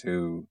power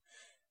to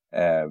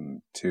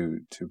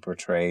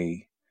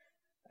portray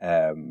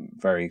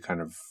very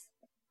kind of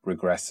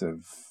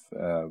regressive.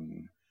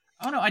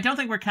 Oh no, I don't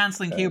think we're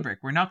cancelling Kubrick.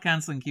 We're not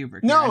cancelling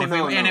Kubrick. No,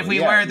 and if we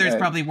were, there's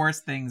probably worse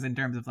things in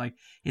terms of like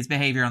his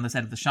behavior on the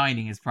set of The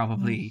Shining is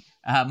probably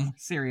more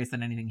serious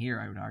than anything here,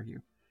 I would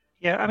argue.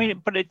 Yeah, I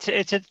mean, but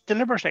it's a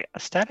deliberate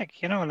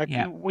aesthetic, you know. Like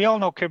we all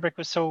know Kubrick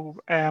was so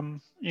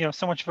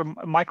so much of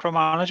a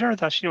micromanager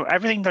that, you know,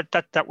 everything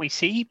that we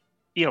see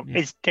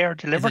is there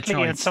deliberately,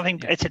 and it's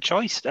something. It's a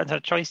choice, and a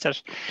choice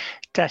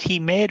that he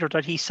made or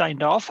that he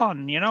signed off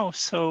on.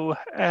 So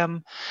I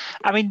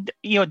mean,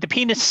 the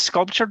penis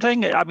sculpture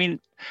thing. I mean,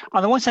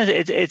 on the one sense,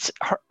 it's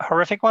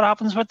horrific what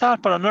happens with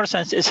that, but on the other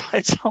sense,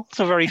 it's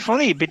also very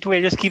funny.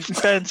 Between just keeps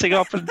bouncing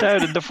up and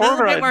down in the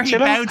foreground. Where he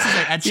bounces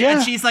it,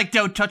 and she's like,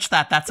 "Don't touch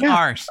that. That's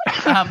art."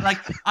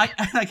 I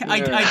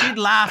did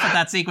laugh at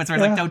that sequence where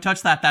it's like, "Don't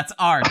touch that. That's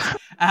art."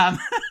 And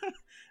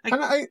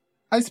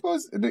I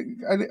suppose,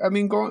 I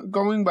mean,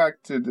 going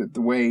back to the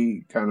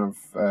way kind of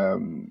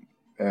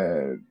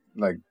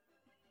like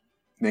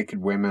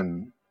naked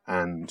women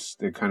and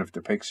the kind of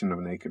depiction of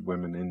naked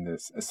women in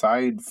this,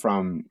 aside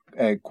from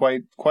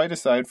quite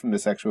aside from the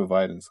sexual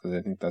violence, because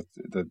I think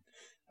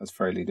that's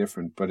fairly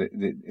different. But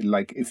it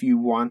like, if you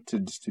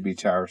wanted to be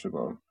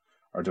charitable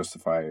or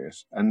justify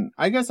it, and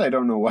I guess I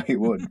don't know why you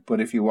would, but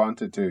if you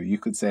wanted to, you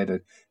could say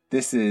that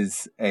this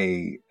is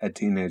a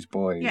teenage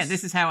boy. Yeah,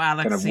 this is how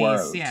Alex kind of sees.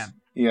 world. Yeah.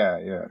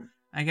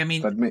 Like, I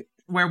mean,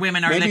 where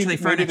women are literally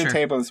furniture. Maybe the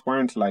tables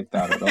weren't like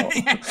that at all.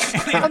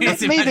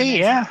 Maybe,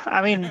 yeah.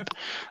 I mean,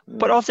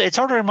 but also it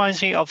sort of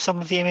reminds me of some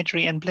of the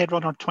imagery in Blade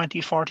Runner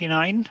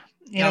 2049.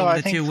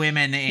 The two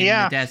women in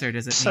the desert,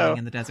 meeting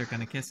in the desert,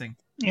 kind of kissing.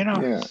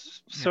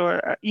 So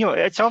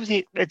it's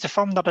obviously it's a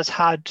film that has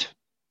had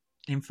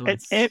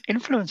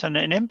influence and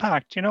an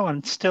impact,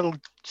 and still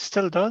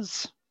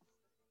does.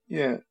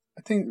 Yeah.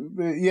 I think,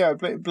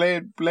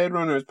 Blade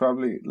Runner is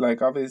probably,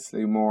 like,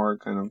 obviously more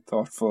kind of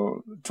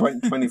thoughtful,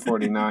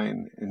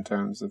 2049 in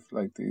terms of,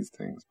 like, these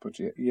things. But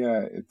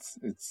it's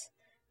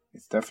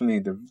definitely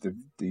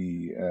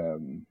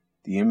the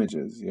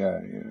images.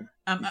 You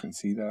can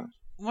see that.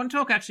 I want to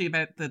talk actually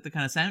about the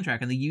kind of soundtrack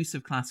and the use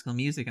of classical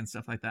music and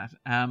stuff like that.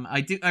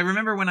 I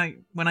remember when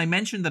I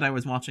mentioned that I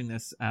was watching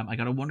this, I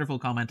got a wonderful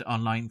comment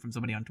online from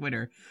somebody on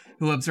Twitter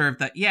who observed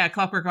that,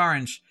 Clockwork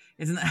Orange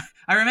isn't.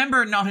 I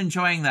remember not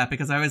enjoying that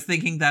because I was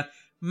thinking that,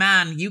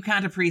 man, you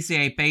can't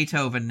appreciate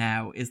Beethoven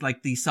now is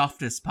like the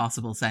softest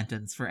possible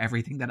sentence for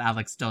everything that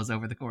Alex does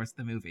over the course of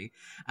the movie.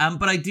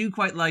 But I do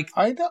quite like.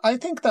 I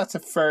think that's a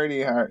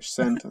fairly harsh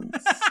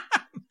sentence.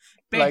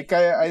 Like,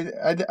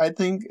 I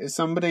think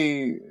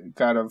somebody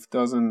kind of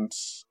doesn't.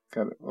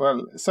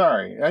 Well,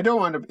 sorry, I don't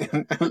want to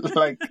be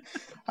like.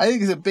 I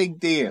think it's a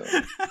big deal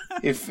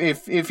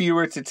if you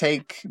were to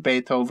take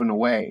Beethoven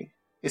away.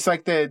 It's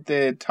like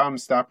the Tom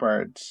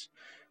Stoppard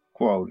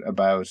quote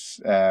about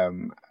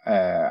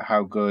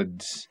how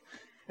good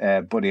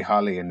Buddy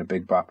Holly in The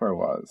Big Bopper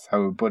was.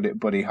 How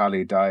Buddy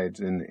Holly died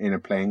in a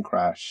plane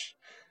crash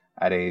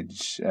at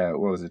age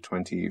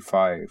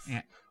 25.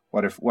 Yeah.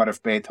 What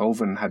if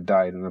Beethoven had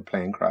died in a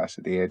plane crash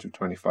at the age of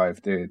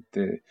 25?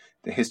 The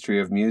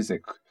history of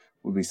music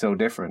would be so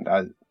different,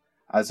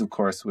 as of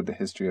course with the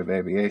history of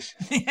aviation.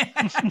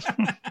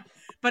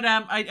 But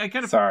I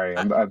kind of sorry,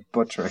 I'm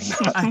butchering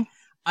that.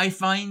 I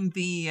find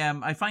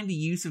the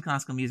use of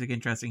classical music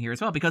interesting here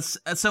as well, because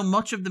so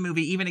much of the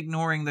movie, even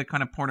ignoring the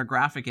kind of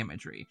pornographic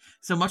imagery,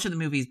 so much of the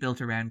movie is built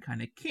around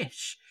kind of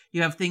kitsch.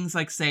 You have things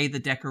like, say, the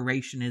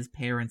decoration is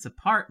parents'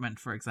 apartment,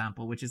 for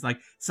example, which is like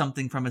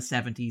something from a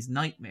 70s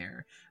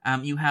nightmare.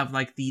 You have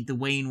like the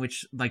way in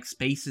which like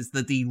space is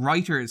the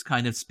writer's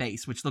kind of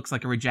space, which looks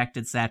like a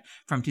rejected set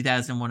from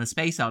 2001: A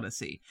Space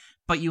Odyssey.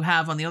 But you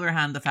have, on the other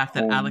hand, the fact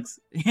that Alex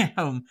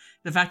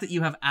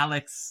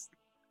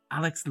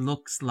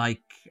looks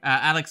like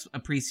Alex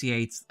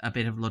appreciates a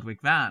bit of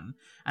Ludwig van,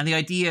 and the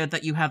idea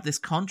that you have this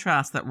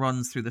contrast that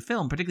runs through the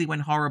film, particularly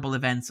when horrible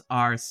events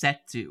are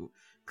set to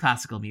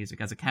classical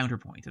music as a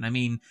counterpoint. And I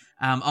mean,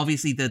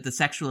 obviously the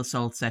sexual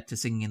assault set to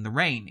Singing in the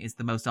Rain is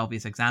the most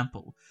obvious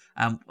example.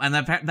 And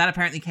that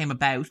apparently came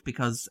about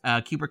because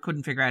Kubrick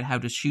couldn't figure out how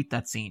to shoot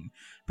that scene.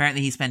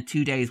 Apparently he spent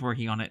 2 days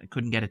working on it and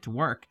couldn't get it to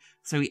work.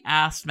 So he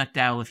asked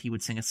McDowell if he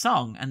would sing a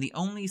song, and the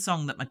only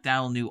song that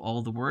McDowell knew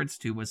all the words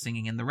to was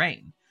Singing in the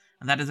Rain.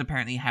 And that is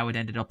apparently how it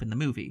ended up in the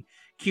movie.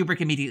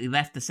 Kubrick immediately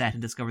left the set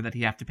and discovered that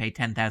he'd have to pay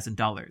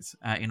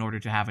 $10,000 in order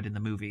to have it in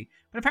the movie.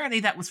 But apparently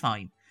that was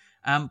fine.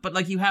 But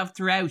like you have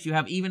throughout, you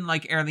have even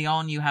like early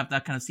on, you have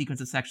that kind of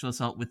sequence of sexual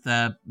assault with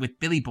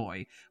Billy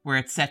Boy, where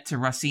it's set to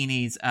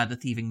Rossini's The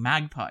Thieving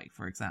Magpie,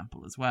 for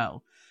example, as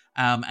well.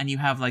 And you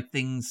have like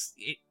things.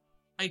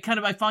 I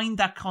find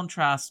that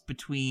contrast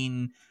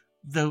between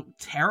the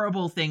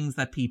terrible things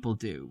that people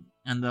do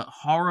and the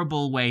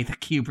horrible way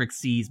that Kubrick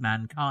sees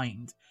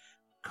mankind,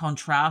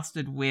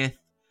 contrasted with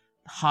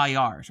high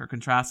art or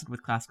contrasted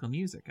with classical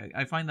music.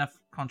 I find that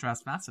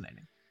contrast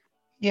fascinating.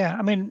 Yeah,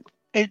 I mean.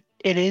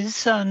 It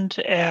is, and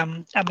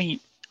I mean,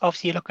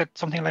 obviously you look at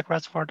something like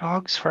Reservoir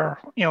Dogs, where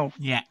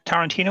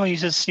Tarantino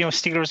uses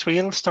Stigler's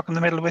wheel stuck in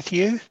the middle with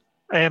you,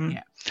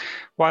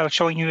 while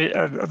showing you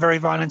a very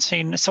violent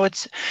scene. So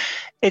it's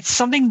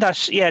something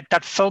that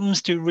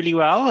films do really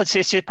well.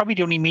 It's probably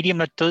the only medium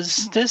that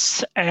does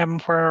this,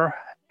 where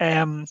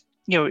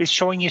is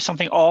showing you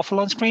something awful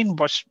on screen,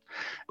 but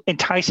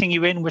enticing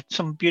you in with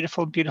some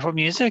beautiful, beautiful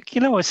music.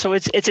 So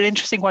it's an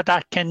interesting what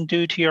that can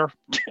do to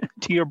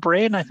to your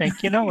brain. I think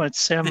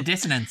it's the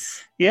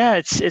dissonance.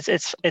 Yeah,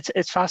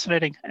 it's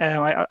fascinating.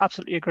 I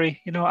absolutely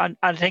agree. And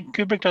I think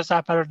Kubrick does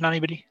that better than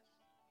anybody.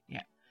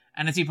 Yeah,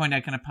 and as you point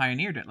out, kind of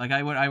pioneered it. Like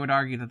I would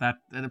argue that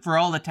for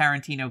all that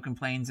Tarantino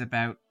complains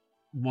about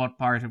what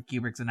part of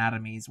Kubrick's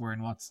anatomies were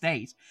in what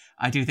state,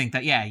 I do think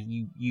that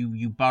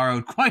you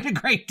borrowed quite a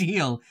great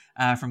deal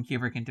from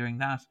Kubrick in doing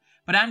that.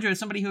 But Andrew, as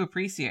somebody who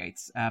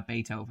appreciates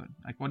Beethoven,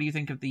 like, what do you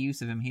think of the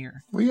use of him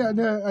here? Well, yeah,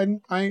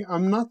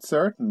 I'm not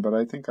certain, but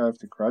I think I have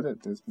to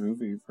credit this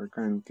movie for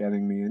kind of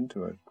getting me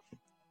into it.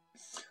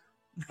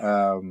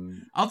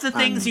 Of the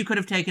things you could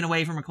have taken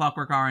away from A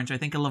Clockwork Orange, I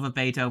think A Love of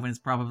Beethoven is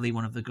probably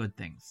one of the good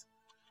things.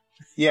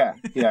 Yeah,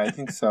 I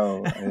think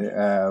so.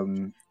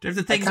 There's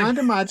the things I can't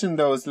imagine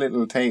those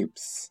little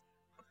tapes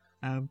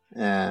have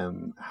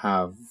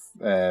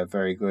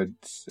very good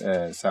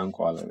sound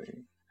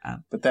quality.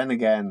 But then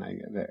again,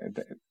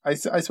 I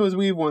suppose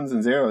we have ones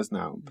and zeros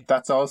now, but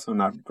that's also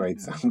not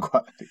great sound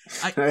quality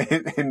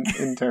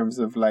in terms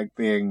of like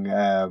being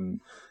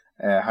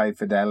high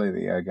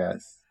fidelity, I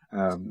guess.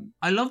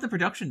 I love the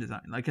production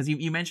design, like, as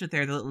you mentioned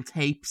there, the little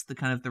tapes, the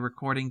kind of the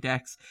recording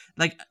decks.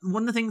 Like,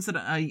 one of the things that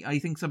I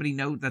think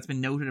that's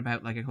been noted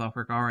about like A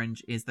Clockwork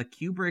Orange is that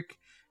Kubrick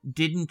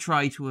didn't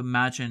try to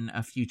imagine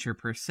a future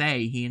per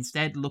se. He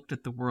instead looked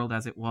at the world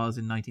as it was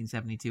in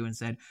 1972 and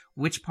said,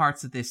 which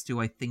parts of this do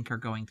I think are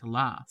going to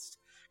last?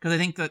 Because I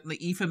think that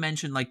Aoife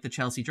mentioned like the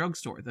Chelsea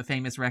drugstore, the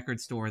famous record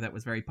store that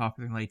was very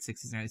popular in the late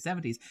 60s and early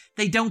 70s.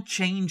 They don't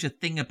change a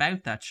thing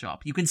about that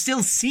shop. You can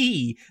still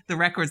see the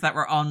records that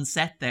were on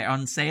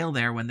sale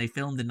there when they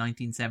filmed in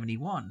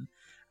 1971.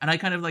 And I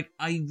kind of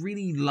I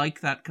really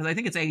like that because I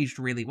think it's aged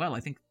really well. I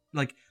think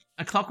like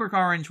A Clockwork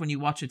Orange, when you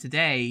watch it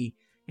today,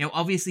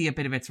 obviously a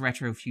bit of it's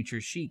retro future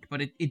chic,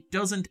 but it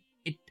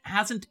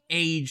hasn't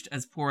aged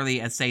as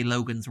poorly as, say,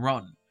 Logan's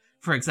Run.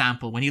 For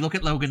example, when you look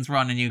at Logan's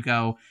Run and you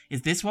go,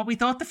 is this what we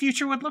thought the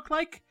future would look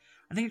like?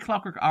 I think A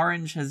Clockwork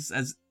Orange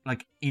has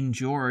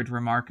endured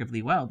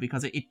remarkably well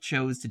because it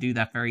chose to do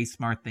that very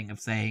smart thing of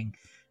saying,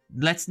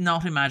 let's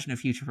not imagine a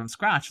future from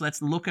scratch. Let's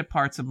look at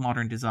parts of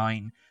modern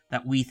design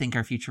that we think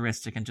are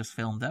futuristic and just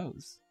film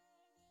those.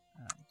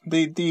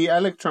 The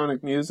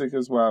electronic music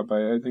as well,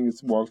 by I think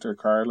it's Walter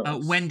Carlos.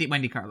 Oh, Wendy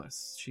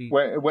Carlos.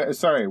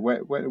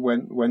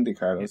 Wendy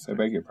Carlos. I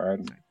beg your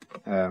pardon.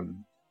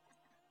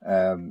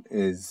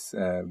 Is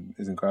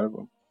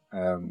incredible.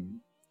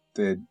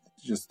 The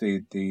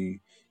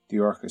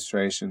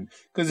orchestration,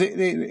 because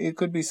it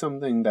could be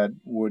something that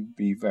would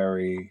be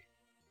very,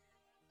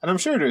 and I'm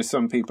sure there's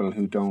some people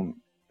who don't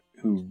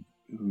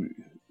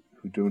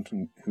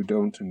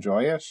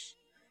enjoy it,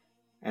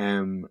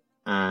 and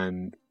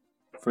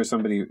for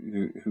somebody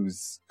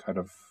who's kind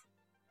of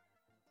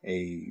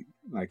a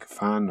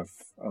fan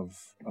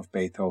of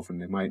Beethoven,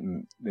 they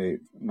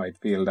might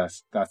feel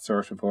that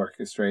sort of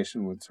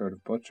orchestration would sort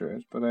of butcher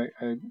it, but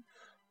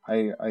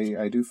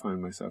I do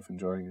find myself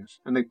enjoying it,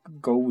 and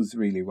it goes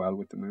really well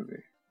with the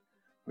movie,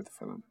 with the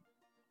film.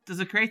 Does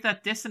it create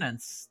that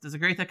dissonance? Does it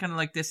create that kind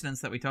of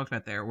dissonance that we talked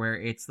about there, where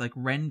it's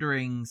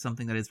rendering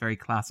something that is very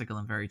classical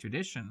and very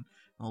traditional,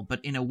 but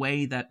in a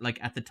way that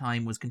at the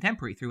time was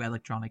contemporary through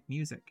electronic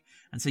music?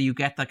 And so you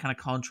get that kind of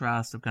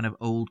contrast of kind of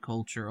old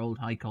culture, old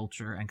high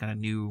culture, and kind of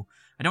new,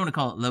 I don't want to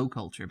call it low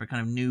culture, but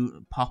kind of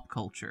new pop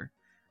culture,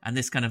 and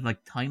this kind of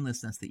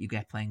timelessness that you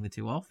get playing the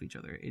two off each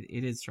other.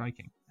 It is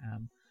striking.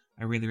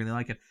 I really, really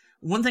like it.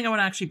 One thing I want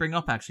to actually bring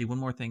up, one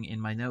more thing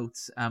in my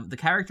notes, the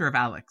character of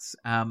Alex,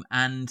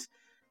 and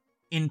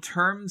in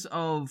terms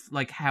of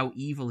how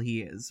evil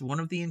he is, one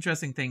of the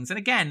interesting things, and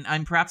again,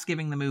 I'm perhaps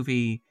giving the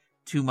movie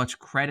too much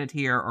credit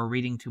here or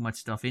reading too much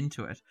stuff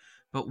into it,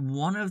 but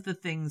one of the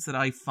things that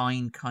I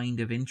find kind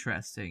of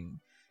interesting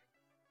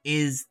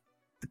is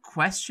the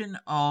question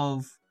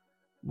of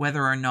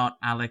whether or not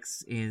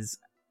Alex is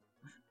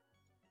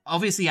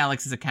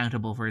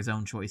accountable for his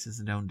own choices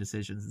and own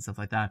decisions and stuff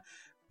like that,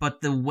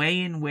 but the way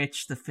in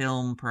which the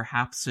film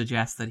perhaps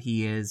suggests that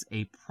he is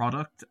a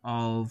product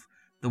of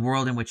the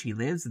world in which he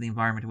lives and the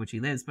environment in which he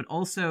lives, but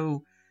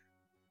also,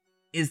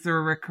 is there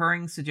a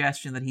recurring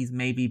suggestion that he's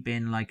maybe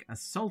been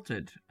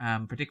assaulted,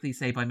 particularly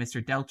say by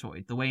Mr.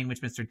 Deltoid, the way in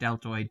which Mr.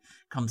 Deltoid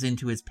comes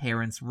into his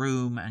parents'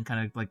 room and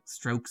kind of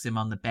strokes him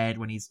on the bed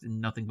when he's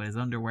in nothing but his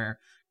underwear,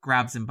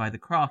 grabs him by the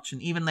crotch,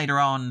 and even later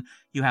on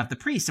you have the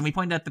priest, and we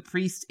point out the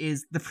priest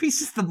is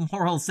the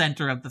moral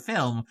center of the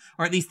film,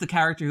 or at least the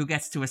character who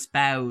gets to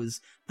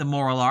espouse the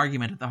moral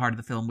argument at the heart of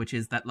the film, which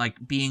is that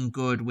being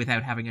good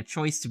without having a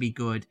choice to be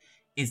good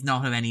is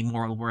not of any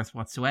moral worth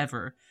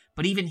whatsoever.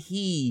 But even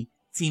he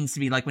seems to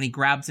be when he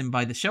grabs him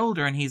by the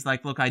shoulder and he's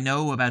look, I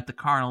know about the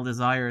carnal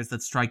desires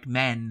that strike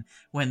men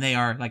when they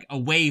are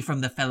away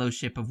from the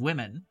fellowship of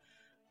women.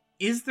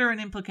 Is there an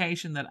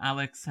implication that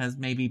Alex has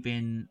maybe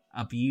been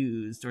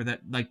abused, or that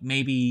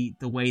maybe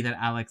the way that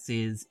Alex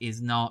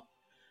is not,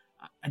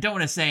 I don't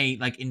want to say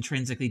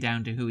intrinsically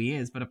down to who he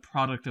is, but a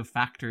product of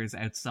factors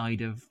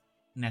outside of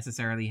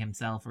necessarily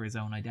himself or his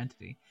own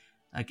identity?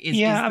 I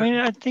mean,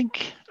 I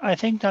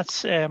think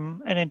that's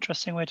an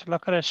interesting way to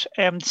look at it.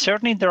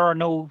 Certainly, there are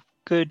no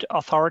good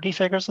authority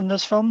figures in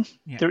this film.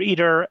 Yeah. They're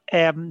either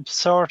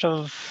sort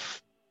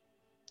of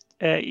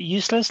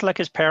useless, like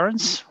his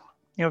parents.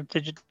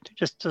 They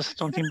just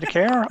don't seem to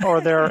care,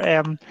 or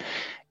they're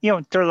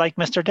they're like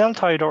Mr.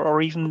 Deltoid,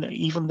 or even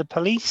the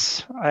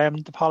police,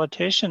 the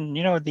politician,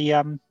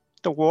 the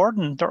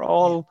warden. They're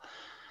all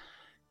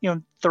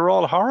they're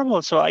all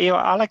horrible. So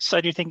Alex,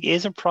 I do think,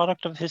 is a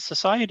product of his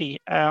society,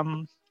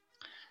 and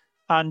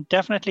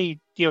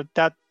definitely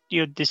that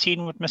the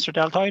scene with Mr.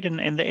 Deltoid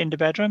in the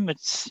bedroom,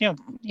 it's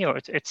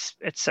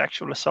it's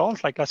sexual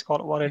assault, like, let's call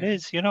it what it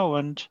is,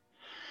 and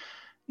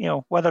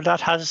whether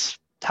that has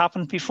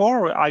happened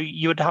before,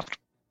 you would have to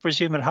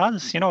presume it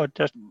has,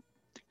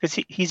 because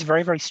he's a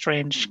very, very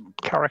strange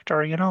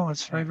character,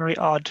 it's very, very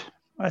odd,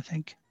 I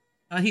think.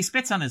 He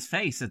spits on his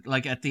face at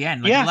the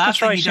end. Yeah, the last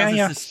thing right. he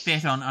does is to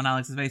spit on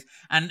Alex's face.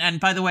 And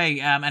by the way,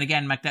 and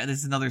again, this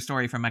is another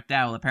story from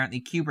McDowell.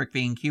 Apparently, Kubrick,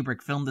 being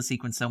Kubrick, filmed the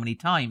sequence so many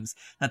times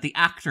that the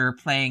actor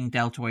playing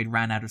Deltoid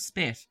ran out of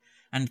spit.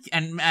 And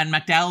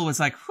McDowell was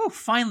like, "Whew,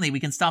 finally,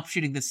 we can stop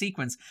shooting this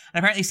sequence." And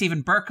apparently,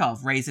 Steven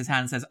Berkoff raised his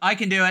hand and says, "I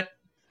can do it."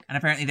 And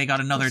apparently they got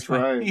another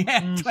 20. Right.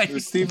 Yeah, 20.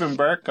 Steven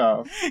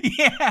Berkoff.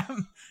 Yeah.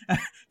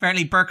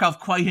 Apparently Berkoff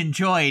quite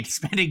enjoyed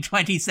spending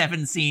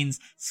 27 scenes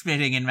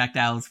spitting in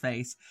McDowell's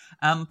face.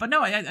 But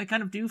no, I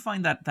kind of do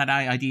find that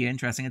idea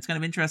interesting. It's kind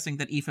of interesting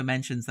that Aoife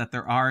mentions that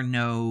there are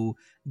no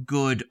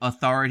good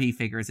authority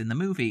figures in the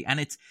movie. And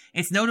it's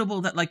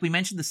notable that, like, we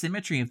mentioned the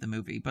symmetry of the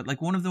movie, but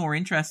like one of the more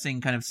interesting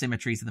kind of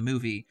symmetries of the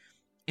movie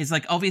is,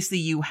 like, obviously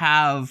you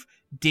have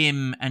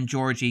Dim and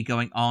Georgie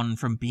going on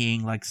from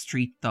being like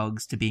street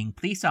thugs to being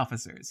police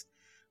officers.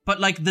 But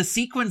like the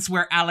sequence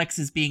where Alex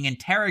is being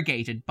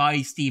interrogated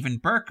by Steven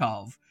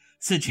Berkoff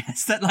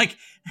suggests that, like,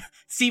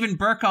 Steven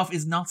Berkoff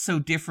is not so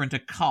different a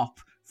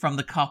cop from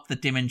the cop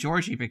that Dim and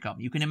Georgie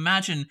become. You can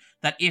imagine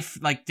that if,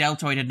 like,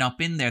 Deltoid had not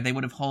been there, they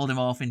would have hauled him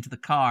off into the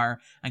car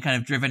and kind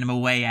of driven him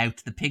away out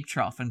to the pig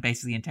trough and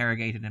basically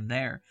interrogated him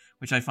there,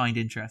 which I find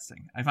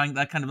interesting. I find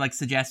that kind of like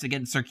suggests,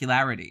 again,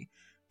 circularity.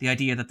 The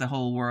idea that the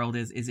whole world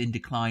is in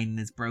decline and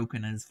is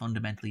broken and is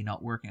fundamentally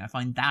not working. I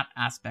find that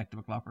aspect of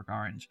A Clockwork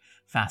Orange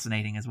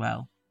fascinating as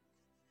well.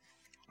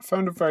 I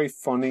found it very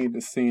funny, the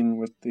scene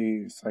with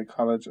the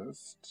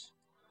psychologist.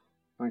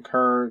 Like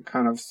her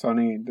kind of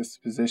sunny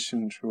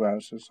disposition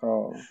throughout it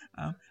all.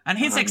 Oh. And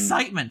his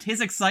excitement at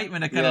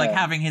kind of like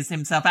having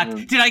himself act.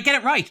 Did I get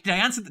it right? Did I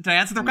answer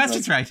the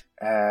questions right?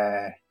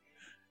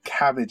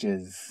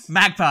 Cabbages,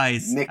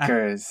 magpies,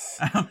 knickers.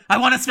 I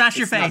want to smash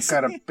your face. It's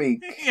not got a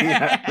beak.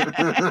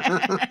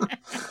 Yeah.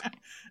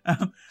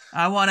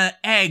 I want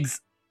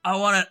eggs. I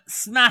want to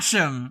smash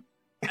them,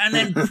 and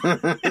then.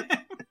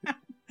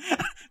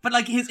 But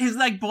like his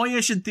like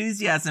boyish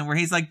enthusiasm, where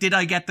he's like, "Did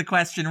I get the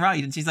question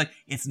right?" And she's like,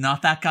 "It's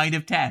not that kind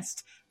of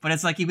test." But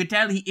it's like you could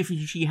tell if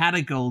she had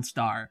a gold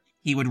star,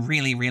 he would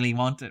really, really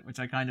want it, which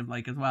I kind of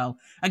like as well.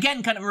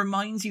 Again, kind of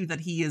reminds you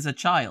that he is a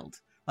child.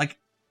 Like,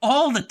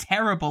 all the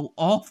terrible,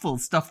 awful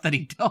stuff that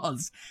he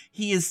does,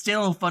 he is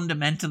still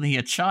fundamentally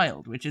a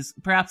child, which is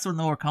perhaps one of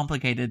the more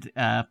complicated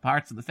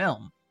parts of the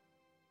film.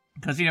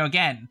 Because,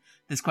 again,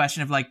 this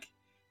question of, like,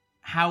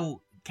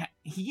 how...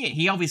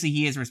 He obviously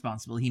he is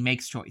responsible. He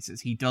makes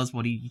choices. He does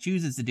what he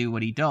chooses to do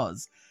what he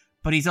does.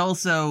 But he's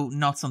also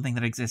not something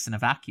that exists in a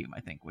vacuum,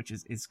 I think, which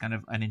is kind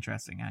of an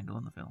interesting angle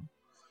in the film.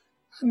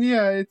 And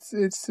yeah,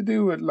 it's to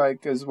do with,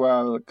 like, as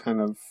well,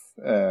 kind of...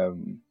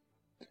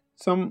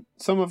 Some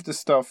of the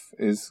stuff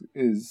is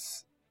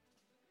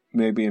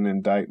maybe an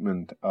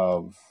indictment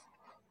of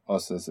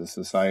us as a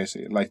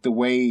society. Like the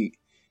way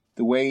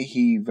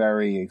he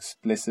very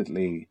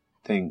explicitly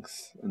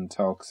thinks and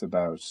talks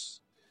about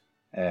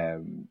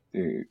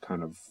the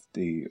kind of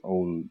the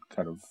old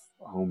kind of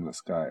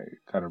homeless guy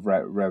kind of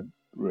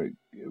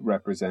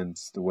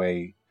represents the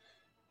way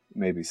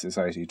maybe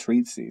society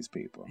treats these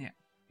people. Yeah.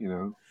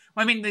 Well,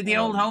 I mean, the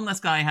old homeless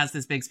guy has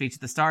this big speech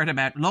at the start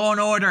about law and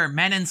order,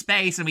 men in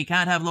space, and we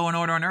can't have law and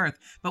order on Earth.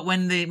 But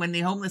when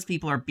the homeless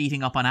people are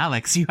beating up on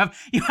Alex, you have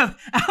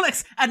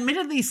Alex,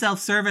 admittedly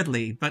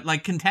self-servedly, but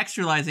like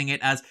contextualizing it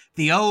as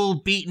the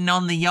old beating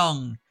on the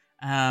young.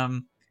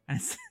 And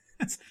it's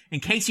in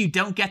case you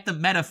don't get the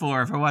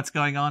metaphor for what's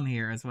going on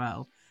here as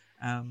well.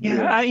 I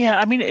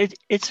mean,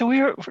 it's a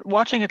weird.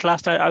 Watching it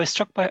last night, I was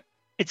struck by.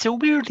 It's a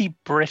weirdly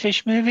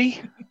British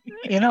movie.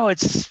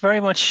 It's very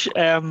much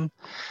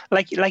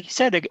like you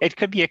said, it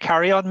could be a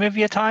carry-on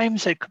movie at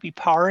times. It could be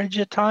Porridge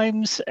at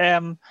times.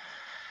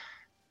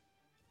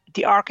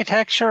 The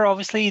architecture,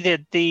 obviously,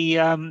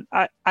 and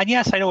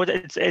yes, I know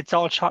it's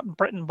all shot in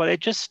Britain, but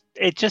it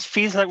just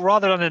feels like,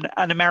 rather than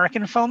an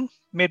American film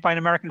made by an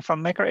American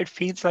filmmaker, it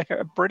feels like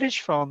a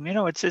British film.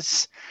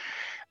 It's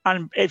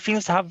and it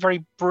feels to have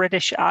very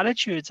British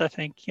attitudes, I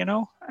think.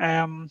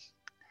 And,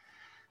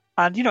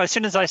 as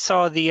soon as I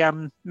saw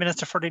the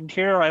Minister for the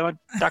Interior, I went,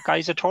 that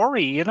guy's a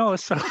Tory,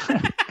 so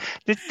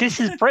this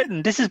is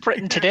Britain. This is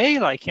Britain today.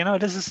 Like,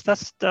 has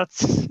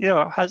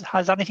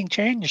anything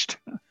changed?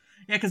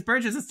 Yeah, because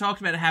Burgess has talked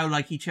about how,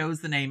 like, he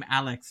chose the name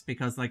Alex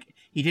because, like,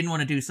 he didn't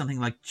want to do something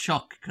like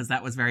Chuck because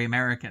that was very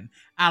American.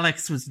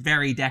 Alex was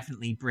very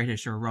definitely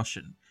British or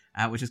Russian.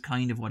 which is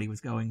kind of what he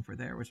was going for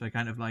there, which I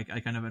kind of like. I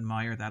kind of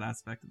admire that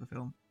aspect of the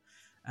film.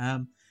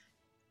 All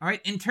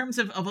right, in terms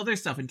of other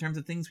stuff, in terms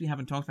of things we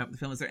haven't talked about in the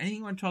film, is there anything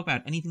you want to talk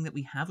about? Anything that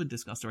we haven't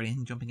discussed or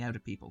anything jumping out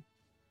at people?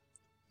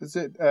 Is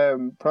it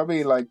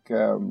probably like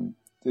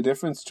the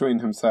difference between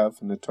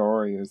himself and the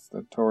Tory is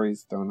that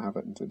Tories don't have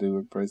anything to do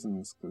with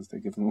prisons because they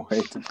give them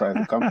away to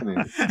private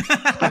companies.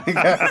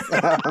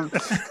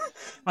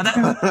 Well,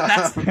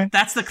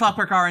 that's the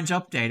Clockwork Orange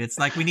update. It's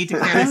like we need to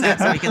clear this out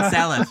so we can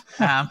sell it.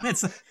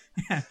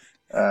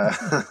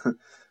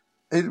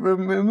 The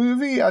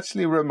movie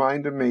actually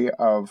reminded me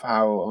of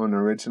how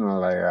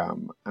unoriginal I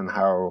am and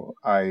how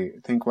I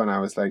think when I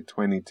was like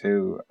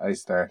 22, I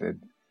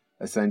started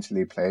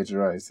essentially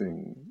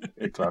plagiarizing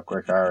A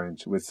Clockwork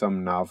Orange with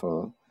some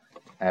novel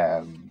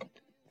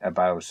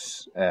about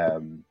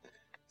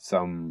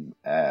some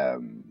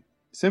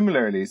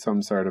similarly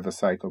some sort of a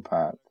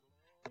psychopath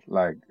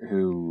like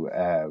who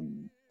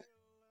and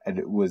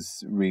it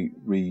was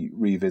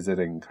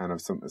revisiting kind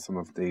of some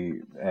of the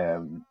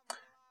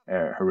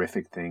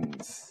horrific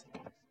things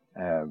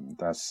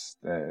that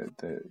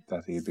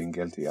he had been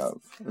guilty of,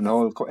 and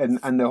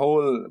the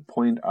whole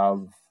point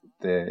of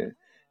the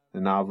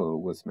novel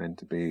was meant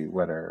to be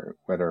whether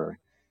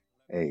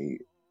a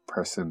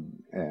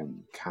person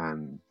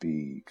can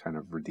be kind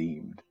of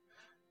redeemed,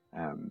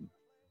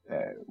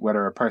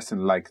 whether a person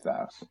like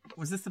that.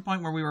 Was this the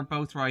point where we were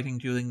both writing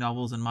dueling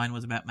novels and mine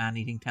was about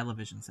man-eating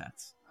television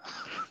sets?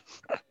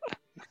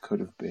 It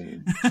could have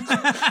been.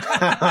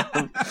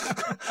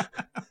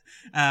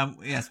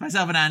 Yes,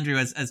 myself and Andrew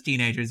as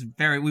teenagers,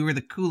 we were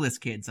the coolest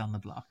kids on the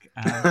block.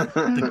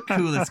 The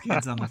coolest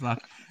kids on the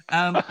block.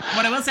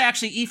 What I will say,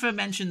 actually, Aoife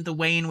mentioned the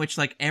way in which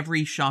like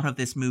every shot of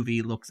this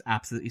movie looks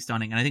absolutely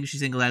stunning, and I think she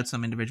singled out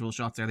some individual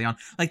shots early on,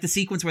 like the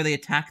sequence where they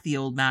attack the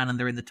old man and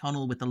they're in the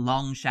tunnel with the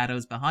long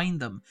shadows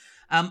behind them.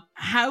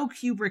 How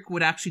Kubrick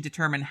would actually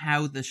determine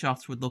how the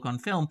shots would look on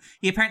film,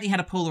 he apparently had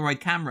a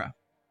Polaroid camera.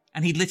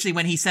 And he'd literally,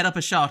 when he set up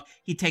a shot,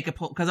 he'd take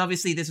because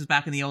obviously this was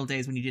back in the old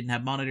days when you didn't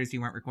have monitors, you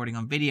weren't recording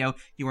on video,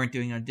 you weren't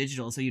doing it on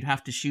digital, so you'd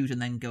have to shoot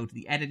and then go to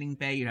the editing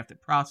bay, you'd have to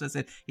process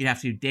it, you'd have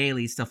to do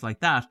daily, stuff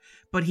like that.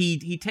 But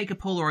he'd take a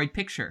Polaroid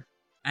picture,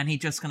 and he'd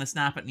just kind of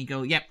snap it, and he'd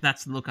go, yep,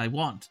 that's the look I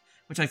want,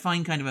 which I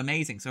find kind of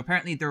amazing. So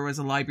apparently there was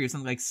a library of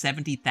something like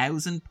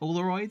 70,000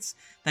 Polaroids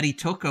that he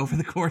took over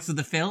the course of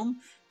the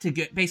film to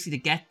get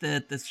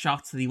the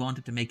shots that he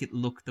wanted to make it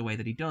look the way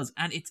that he does,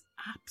 and it's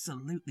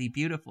absolutely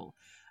beautiful.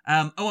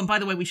 And by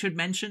the way, we should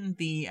mention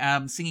the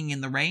Singing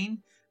in the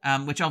Rain,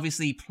 which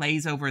obviously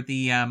plays over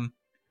the end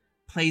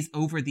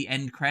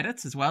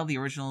credits as well, the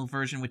original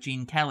version with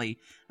Gene Kelly.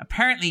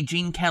 Apparently,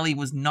 Gene Kelly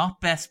was not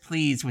best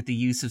pleased with the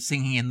use of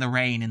Singing in the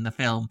Rain in the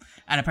film,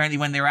 and apparently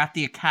when they were at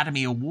the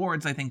Academy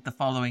Awards, I think the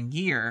following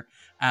year,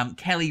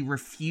 Kelly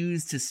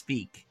refused to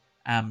speak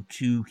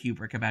to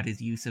Kubrick about his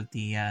use of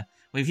the...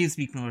 Well, if he was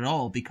speaking at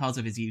all because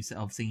of his use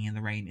of Singing in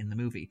the Rain in the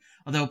movie.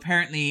 Although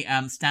apparently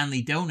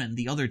Stanley Donen,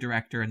 the other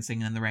director in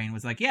Singing in the Rain,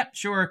 was like, yep,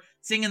 sure,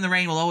 Singing in the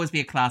Rain will always be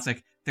a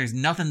classic. There's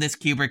nothing this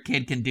Kubrick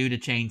kid can do to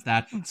change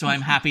that, so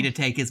I'm happy to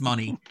take his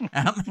money.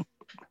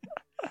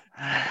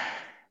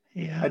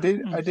 Yeah, I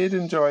did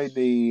enjoy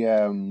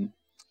the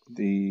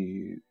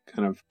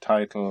kind of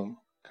title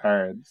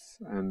cards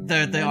and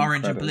the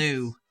orange credits. And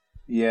blue.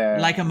 Yeah.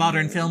 Like a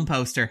modern film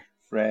poster.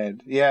 Red.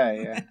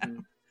 Yeah.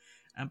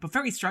 But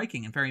very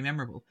striking and very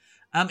memorable.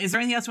 Is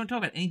there anything else you want to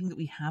talk about? Anything that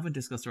we haven't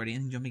discussed already?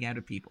 Anything jumping out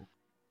at people?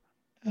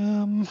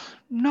 No,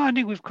 I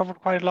think we've covered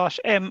quite a lot.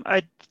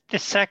 The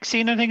sex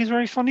scene I think is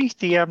very funny.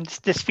 The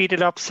this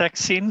speeded up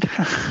sex scene.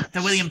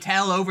 The William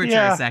Tell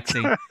overture sex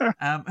scene.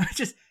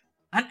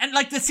 And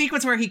like the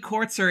sequence where he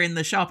courts her in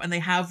the shop and they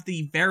have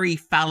the very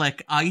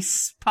phallic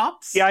ice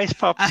pops. The ice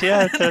pops,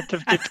 yeah.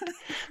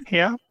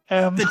 Yeah.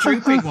 The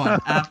drooping one.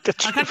 I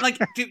kind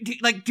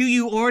of do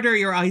you order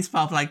your ice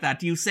pop like that?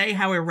 Do you say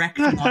how erect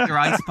you want your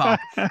ice pop?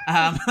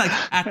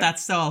 At that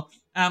stall.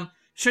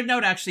 Should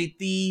note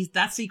actually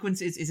that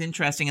sequence is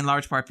interesting in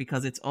large part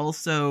because it's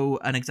also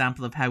an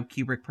example of how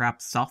Kubrick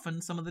perhaps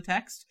softened some of the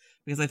text.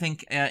 Because I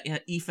think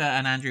Aoife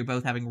and Andrew,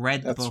 both having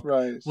read the book,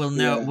 will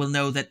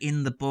know that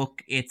in the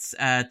book it's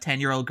a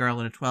 10-year-old girl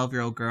and a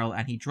 12-year-old girl,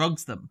 and he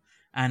drugs them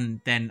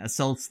and then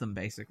assaults them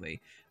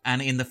basically.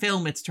 And in the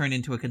film, it's turned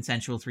into a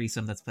consensual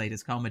threesome that's played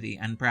as comedy,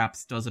 and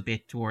perhaps does a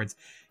bit towards.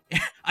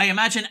 I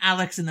imagine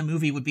Alex in the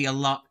movie would be a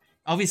lot.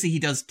 Obviously, he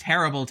does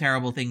terrible,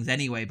 terrible things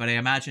anyway, but I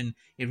imagine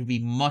it would be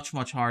much,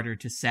 much harder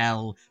to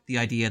sell the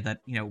idea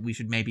that, you know, we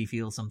should maybe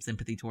feel some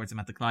sympathy towards him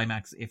at the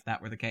climax if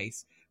that were the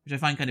case, which I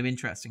find kind of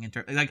interesting.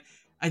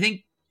 I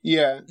think,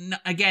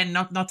 again,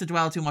 not to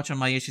dwell too much on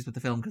my issues with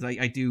the film, because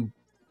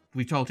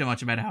we've talked too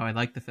much about how I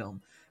like the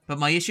film, but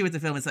my issue with the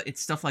film is that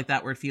it's stuff like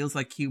that where it feels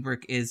like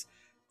Kubrick is,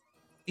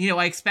 you know,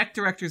 I expect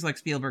directors like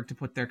Spielberg to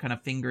put their kind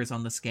of fingers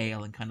on the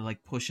scale and kind of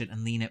like push it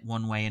and lean it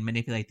one way and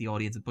manipulate the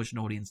audience and push an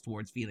audience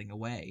towards feeling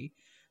away.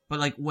 But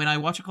like when I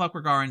watch A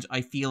Clockwork Orange,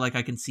 I feel like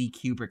I can see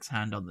Kubrick's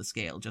hand on the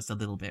scale just a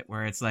little bit,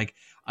 where it's like,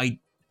 I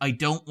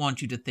don't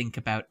want you to think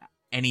about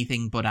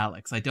anything but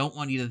Alex. I don't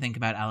want you to think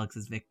about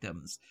Alex's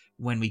victims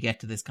when we get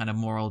to this kind of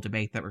moral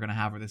debate that we're going to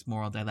have, or this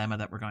moral dilemma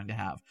that we're going to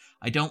have.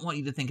 I don't want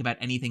you to think about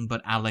anything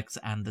but Alex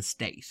and the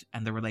state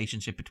and the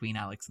relationship between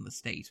Alex and the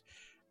state.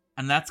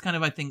 And that's kind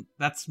of, I think,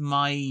 that's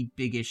my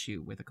big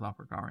issue with A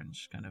Clockwork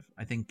Orange, kind of,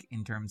 I think,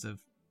 in terms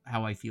of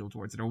how I feel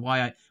towards it, or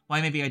why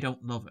maybe I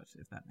don't love it,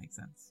 if that makes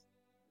sense.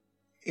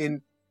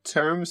 In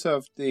terms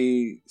of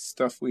the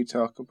stuff we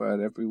talk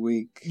about every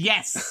week.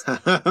 Yes.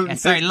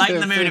 Sorry,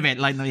 lighten the mood a bit.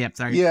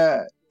 Sorry.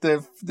 Yeah,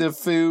 the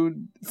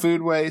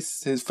food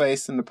waste, his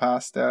face in the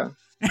pasta.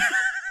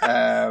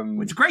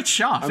 It's a great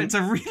shot. It's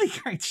a really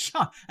great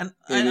shot, and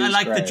I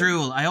like great. The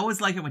drool. I always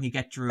like it when you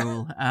get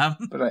drool.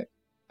 But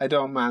I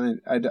don't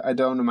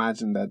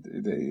imagine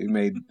that he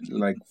made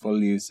like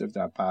full use of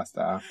that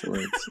pasta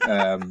afterwards.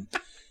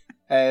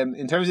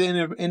 In terms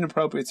of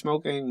inappropriate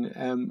smoking,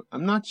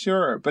 I'm not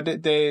sure,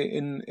 but they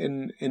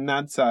in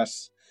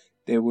NADSAT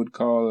they would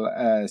call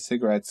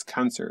cigarettes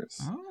cancers.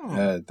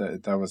 Oh.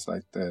 That was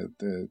like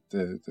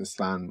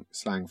the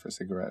slang for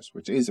cigarettes,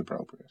 which is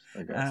appropriate,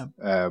 I guess.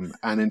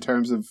 And in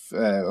terms of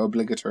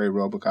obligatory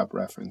RoboCop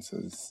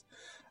references,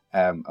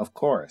 of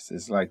course,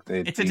 it's like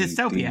it's a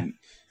dystopia.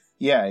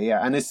 Yeah,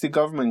 and it's the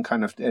government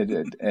kind of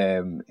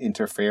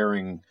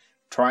interfering.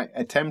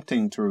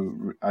 Attempting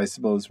to, I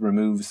suppose,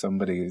 remove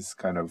somebody's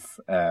kind of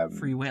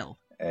free will,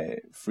 or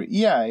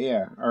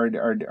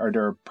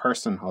their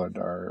personhood,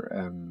 or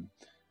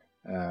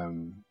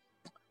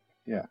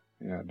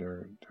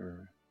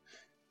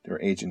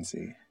their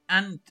agency.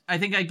 And I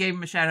think I gave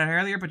him a shout out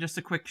earlier, but just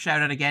a quick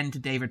shout out again to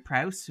David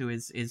Prowse, who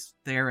is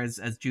there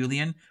as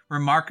Julian.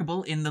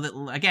 Remarkable in the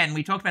little. Again,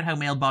 we talked about how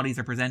male bodies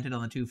are presented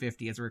on the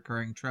 250 as a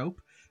recurring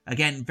trope.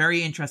 Again,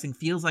 very interesting.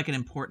 Feels like an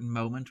important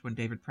moment when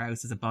David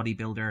Prowse, as a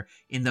bodybuilder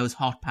in those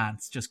hot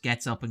pants, just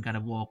gets up and kind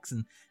of walks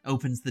and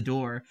opens the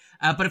door.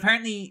 But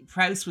apparently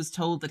Prowse was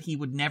told that he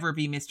would never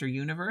be Mr.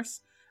 Universe,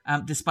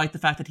 despite the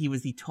fact that he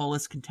was the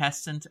tallest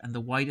contestant and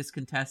the widest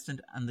contestant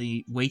and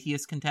the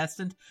weightiest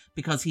contestant,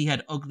 because he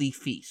had ugly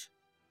feet,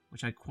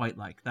 which I quite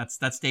like.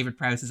 That's David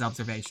Prowse's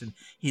observation.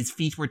 His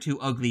feet were too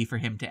ugly for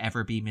him to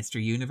ever be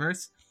Mr.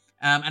 Universe.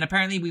 And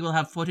apparently we will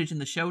have footage in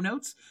the show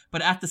notes,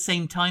 but at the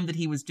same time that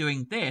he was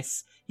doing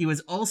this, he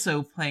was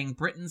also playing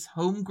Britain's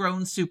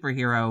homegrown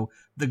superhero,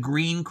 the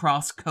Green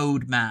Cross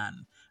Code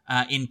Man,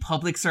 in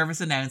public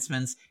service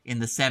announcements in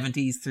the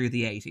 70s through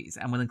the 80s.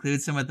 And we'll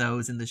include some of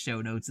those in the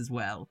show notes as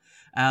well.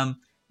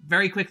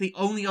 Very quickly,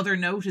 only other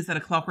note is that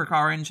A Clockwork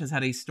Orange has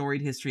had a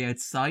storied history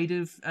outside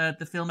of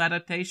the film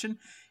adaptation.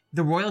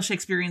 The Royal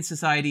Shakespearean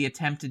Society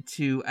attempted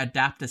to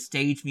adapt a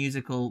stage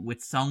musical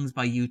with songs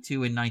by U2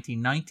 in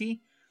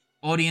 1990.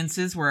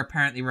 Audiences were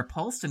apparently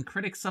repulsed, and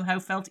critics somehow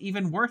felt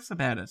even worse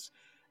about it.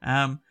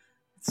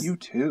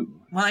 U2.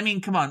 Well, I mean,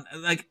 come on.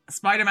 Like,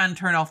 Spider-Man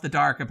Turn Off the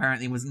Dark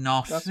apparently was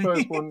not... That's what I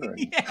was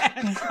wondering.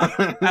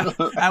 Yeah.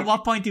 At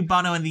what point do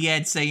Bono and the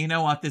Ed say, you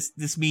know what,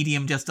 this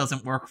medium just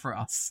doesn't work for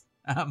us?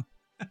 All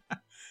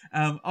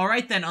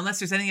right, then, unless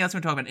there's anything else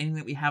we're talking about, anything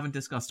that we haven't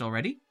discussed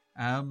already.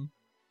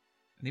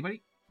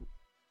 Anybody?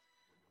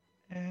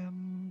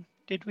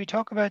 Did we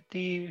talk about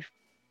the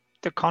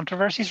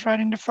controversies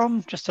surrounding the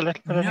film? Just a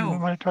little bit. I think we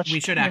might have touched. We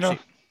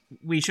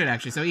should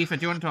actually. So, Aoife, do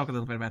you want to talk a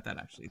little bit about that?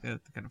 Actually, the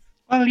kind of.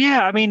 Well,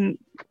 yeah. I mean,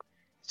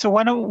 so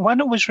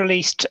when it was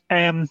released,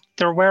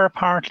 there were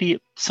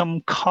apparently some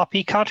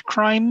copycat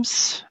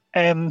crimes,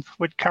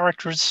 with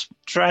characters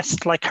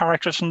dressed like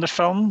characters from the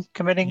film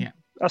committing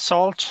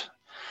assault,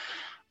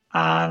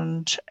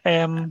 and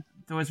there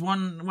was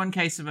one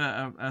case of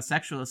a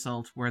sexual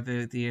assault where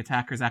the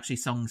attackers actually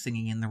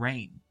singing in the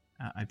rain.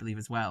 I believe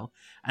as well.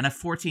 And a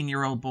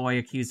 14-year-old boy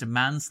accused of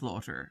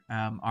manslaughter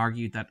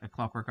argued that A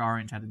Clockwork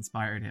Orange had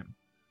inspired him.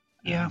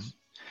 Yeah.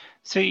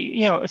 So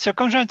it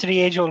comes down to the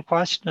age-old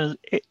question: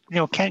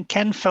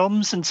 can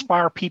films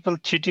inspire people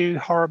to do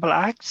horrible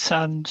acts?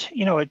 And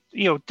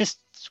this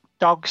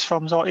Dogs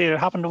films. It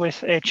happened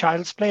with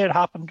Child's Play. It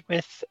happened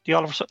with the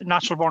Oliver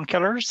Natural Born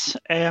Killers.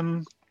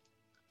 And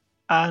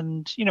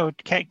can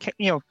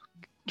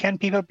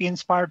people be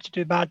inspired to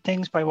do bad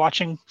things by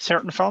watching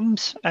certain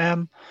films?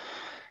 And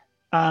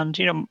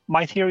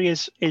my theory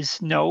is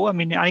no. I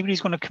mean, anybody who's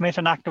going to commit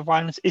an act of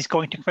violence is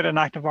going to commit an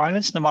act of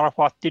violence, no matter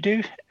what they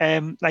do.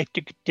 Like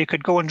they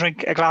could go and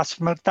drink a glass of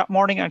milk that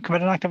morning and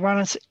commit an act of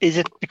violence. Is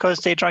it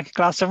because they drank a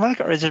glass of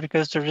milk, or is it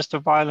because they're just a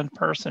violent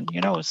person?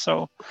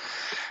 So,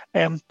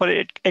 but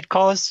it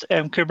caused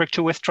Kubrick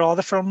to withdraw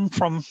the film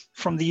from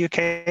the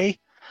UK.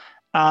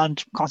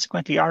 And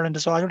consequently, Ireland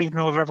as well. I don't even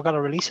know if it ever got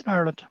a release in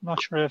Ireland. I'm not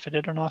sure if it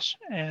did or not.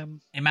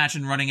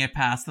 Imagine running it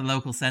past the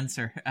local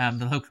censor,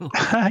 the local.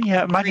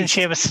 Yeah, imagine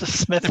Seamus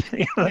Smith.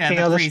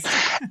 The priest.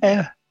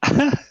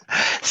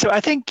 So I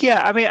think,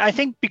 I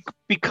think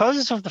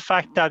because of the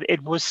fact that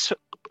it was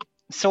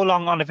so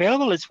long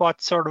unavailable, is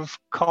what sort of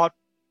caught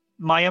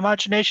my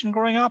imagination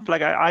growing up.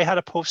 Like I had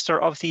a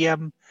poster of the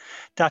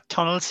that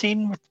tunnel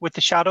scene with the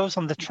shadows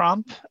on the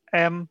tramp,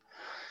 and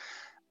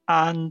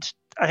I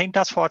think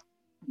that's what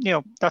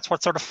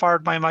sort of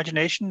fired my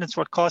imagination. It's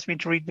what caused me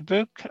to read the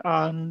book,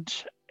 and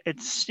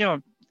it's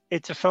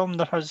it's a film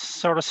that has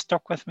sort of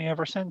stuck with me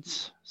ever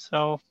since.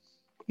 So,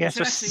 yeah,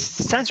 so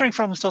censoring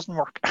films doesn't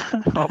work,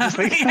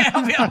 obviously.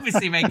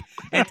 Obviously, mate.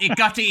 It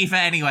got to Aoife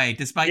anyway,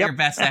 despite your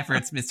best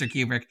efforts, Mr.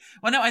 Kubrick.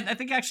 Well, no, I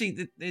think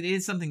actually it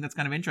is something that's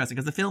kind of interesting,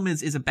 because the film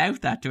is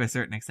about that to a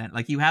certain extent.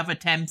 Like, you have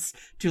attempts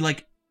to,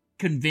 like,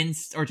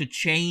 convince or to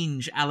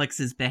change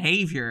Alex's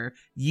behavior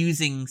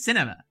using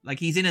cinema. Like,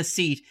 he's in a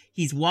seat,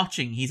 he's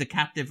watching, he's a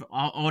captive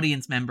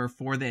audience member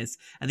for this,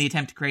 and the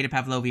attempt to create a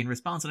Pavlovian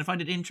response. And I find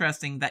it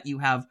interesting that you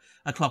have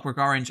a Clockwork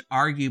Orange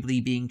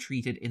arguably being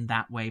treated in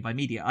that way by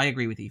media. I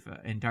agree with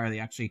Aoife entirely,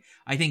 actually.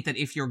 I think that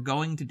if you're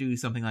going to do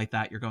something like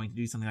that,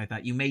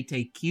 you may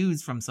take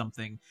cues from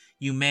something,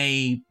 you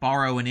may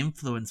borrow an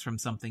influence from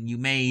something, you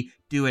may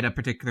do it a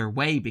particular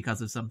way because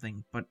of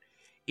something, but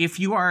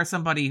if you are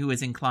somebody who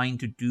is inclined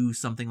to do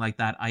something like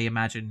that, I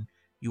imagine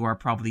you are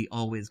probably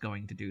always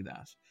going to do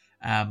that.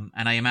 And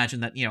I imagine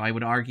that, I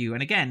would argue,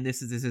 and again,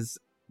 this is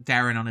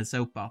Darren on his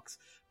soapbox,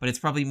 but it's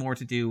probably more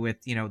to do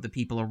with, the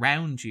people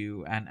around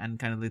you and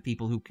kind of the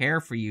people who care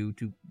for you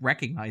to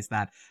recognize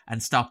that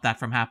and stop that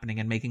from happening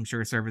and making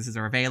sure services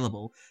are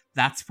available.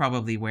 That's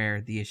probably where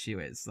the issue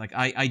is. Like,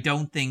 I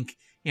don't think,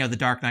 The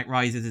Dark Knight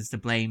Rises is to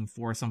blame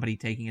for somebody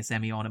taking a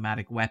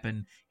semi-automatic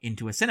weapon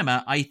into a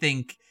cinema. I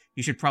think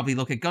you should probably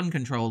look at gun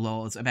control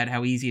laws about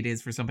how easy it is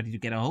for somebody to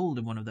get a hold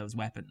of one of those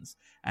weapons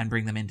and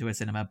bring them into a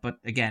cinema. But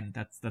again,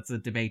 that's a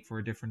debate for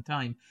a different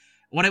time.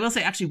 What I will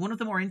say, actually, one of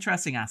the more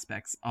interesting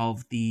aspects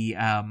of the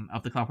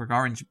Clockwork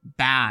Orange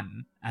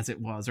ban, as it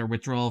was, or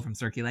withdrawal from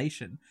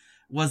circulation,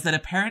 was that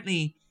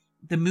apparently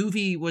the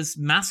movie was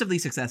massively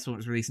successful. It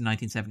was released in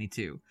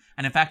 1972.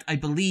 And in fact, I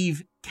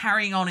believe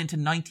carrying on into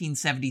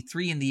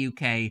 1973 in the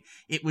UK,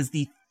 it was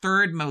the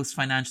third most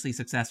financially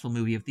successful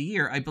movie of the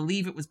year. I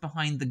believe it was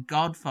behind The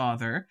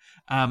Godfather.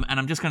 And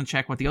I'm just going to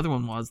check what the other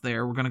one was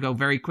there. We're going to go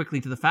very quickly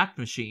to the fact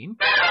machine.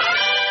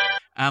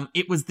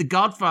 It was The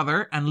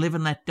Godfather and Live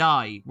and Let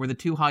Die were the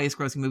two highest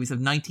grossing movies of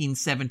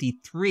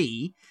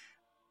 1973.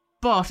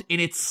 But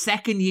in its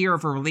second year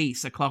of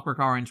release, A Clockwork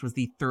Orange was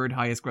the third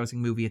highest grossing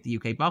movie at the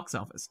UK box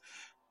office.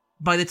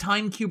 By the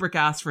time Kubrick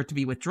asked for it to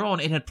be withdrawn,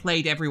 it had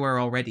played everywhere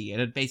already. It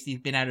had basically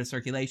been out of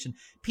circulation.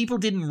 People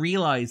didn't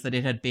realize that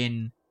it had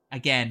been,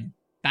 again,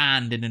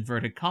 banned in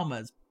inverted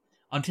commas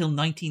until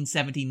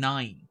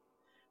 1979,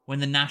 when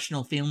the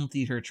National Film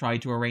Theatre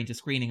tried to arrange a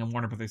screening and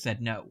Warner Brothers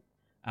said no,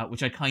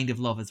 which I kind of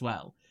love as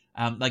well.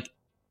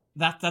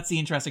 That's the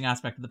interesting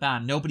aspect of the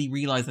ban. Nobody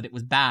realized that it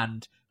was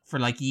banned for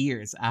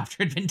years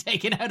after it had been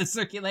taken out of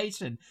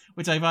circulation,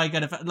 which I find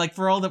kind of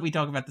for all that we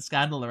talk about the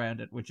scandal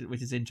around it, which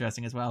is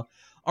interesting as well.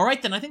 All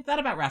right, then I think that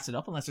about wraps it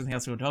up, unless there's anything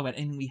else we want to talk about,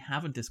 anything we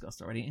haven't discussed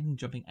already, anything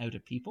jumping out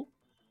at people.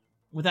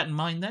 With that in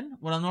mind, then,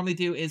 what I'll normally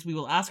do is we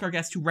will ask our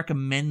guests to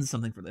recommend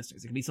something for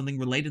listeners. It can be something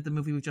related to the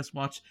movie we just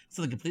watched,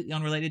 something completely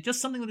unrelated,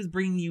 just something that is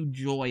bringing you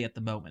joy at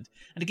the moment.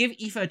 And to give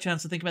Aoife a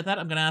chance to think about that,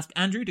 I'm going to ask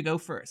Andrew to go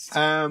first.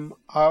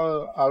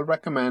 I'll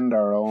recommend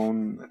our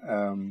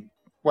own.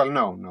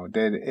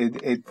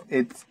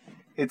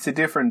 It's a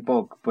different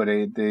book, but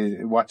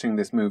watching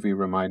this movie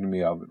reminded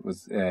me of it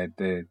was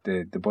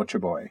the Butcher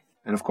Boy,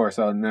 and of course,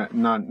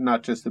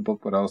 not just the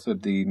book, but also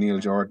the Neil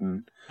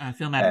Jordan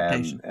film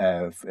adaptation.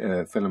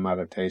 Film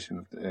adaptation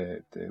of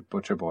the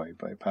Butcher Boy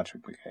by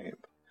Patrick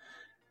McCabe.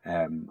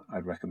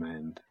 I'd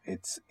recommend.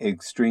 It's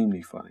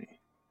extremely funny.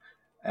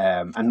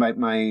 And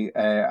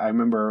I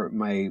remember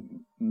my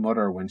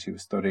mother, when she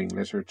was studying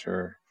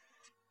literature,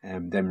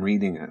 them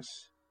reading it,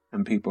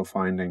 and people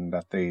finding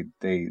that they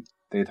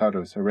thought it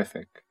was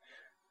horrific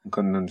and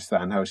couldn't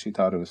understand how she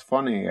thought it was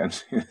funny, and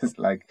she was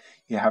like,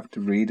 you have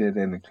to read it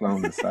in a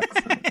Clonus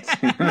accent.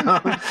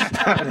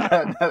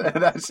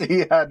 that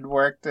she had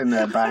worked in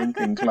a bank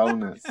in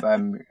Clonus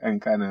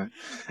and kind of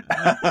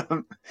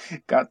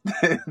got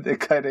the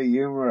kind of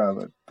humour of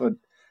it. But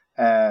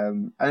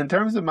and in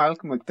terms of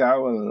Malcolm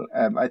McDowell,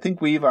 I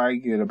think we've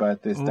argued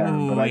about this,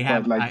 Darren, but I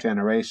quite like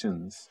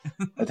Generations.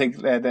 I think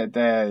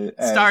the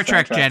Star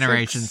Trek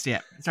Generations,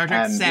 Star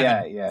Trek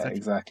 7. Yeah,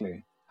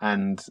 exactly.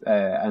 And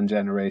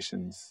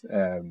Generations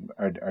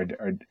are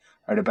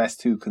the best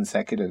two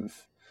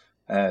consecutive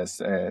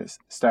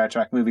Star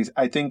Trek movies.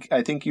 I think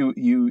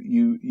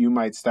you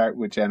might start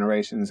with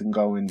Generations and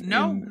go in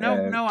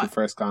to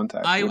First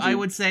Contact. I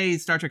would say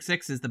Star Trek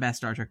 6 is the best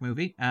Star Trek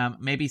movie.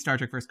 Maybe Star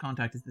Trek First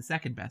Contact is the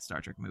second best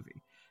Star Trek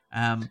movie.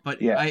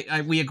 But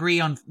yeah. we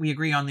agree on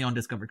the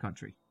Undiscovered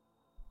Country.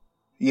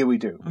 Yeah, we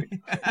do.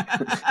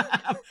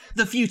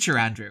 The future,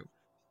 Andrew.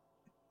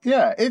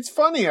 Yeah, it's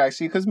funny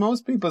actually, because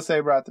most people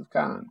say Wrath of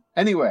Khan.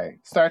 Anyway,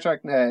 Star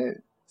Trek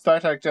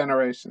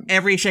Generations.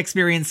 Every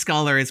Shakespearean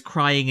scholar is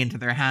crying into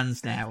their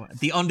hands now.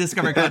 The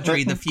Undiscovered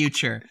Country, the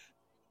future.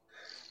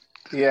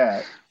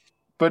 Yeah,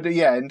 but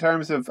in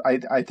terms of,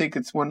 I think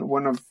it's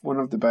one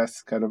of the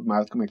best kind of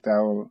Malcolm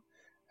McDowell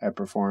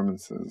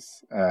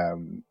performances,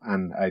 and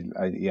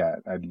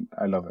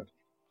I love it.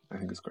 I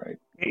think it's great.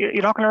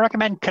 You're not going to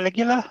recommend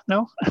Caligula,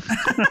 no?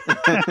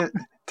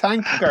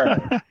 Tank Girl.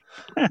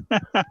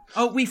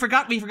 Oh, we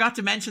forgot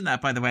to mention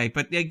that, by the way.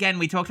 But again,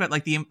 we talked about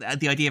like the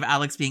idea of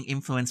Alex being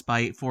influenced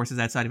by forces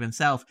outside of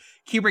himself.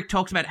 Kubrick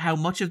talked about how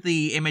much of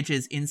the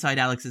images inside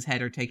Alex's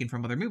head are taken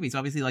from other movies.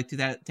 Obviously, like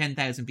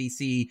 10,000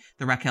 BC,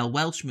 the Raquel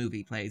Welch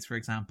movie plays, for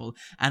example,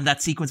 and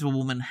that sequence of a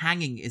woman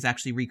hanging is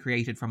actually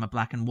recreated from a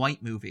black and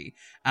white movie.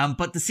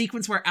 But the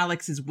sequence where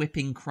Alex is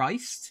whipping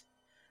Christ,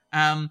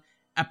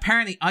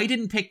 apparently, I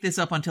didn't pick this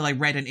up until I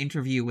read an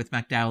interview with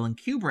McDowell and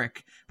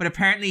Kubrick, but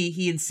apparently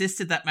he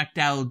insisted that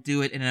McDowell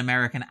do it in an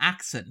American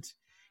accent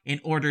in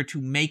order to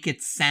make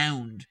it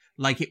sound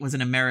like it was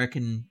an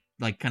American,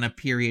 like, kind of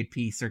period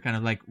piece or kind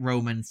of like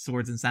Roman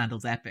swords and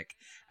sandals epic.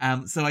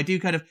 So I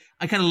kind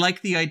of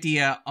like the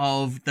idea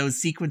of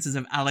those sequences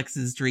of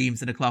Alex's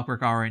dreams in A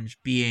Clockwork Orange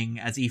being,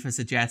 as Aoife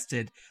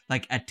suggested,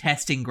 like a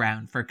testing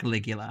ground for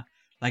Caligula.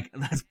 Like,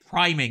 that's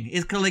priming.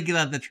 Is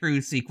Caligula the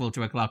true sequel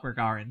to A Clockwork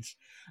Orange?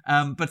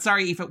 But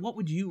sorry, Aoife, what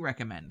would you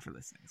recommend for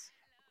listeners?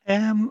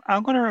 I'm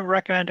going to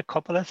recommend a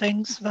couple of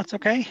things, if that's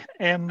okay.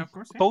 Of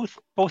course, yeah.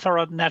 Both are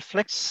on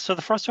Netflix. So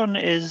the first one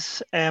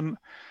is a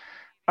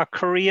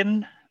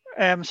Korean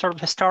sort of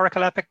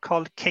historical epic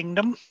called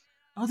Kingdom.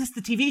 Oh, this is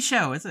the TV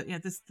show, is it? Yeah,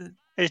 this is the...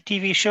 It's a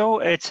TV show.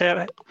 It's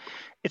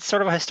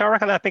sort of a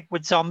historical epic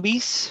with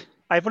zombies.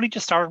 I've only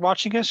just started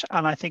watching it,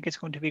 and I think it's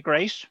going to be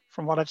great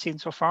from what I've seen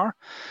so far.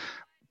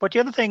 But the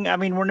other thing, I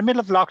mean, we're in the middle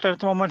of lockdown at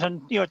the moment,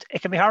 and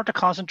it can be hard to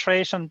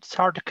concentrate, and it's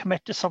hard to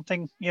commit to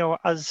something,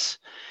 as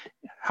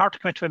hard to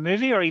commit to a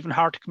movie or even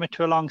hard to commit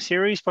to a long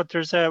series. But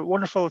there's a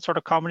wonderful sort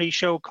of comedy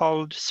show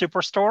called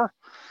Superstore,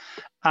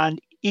 and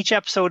each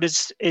episode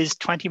is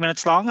 20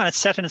 minutes long, and it's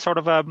set in sort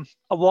of a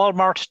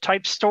Walmart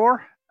type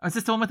store. Oh, is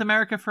this the one with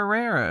America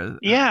Ferrera?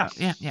 Yeah,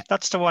 yeah,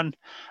 that's the one,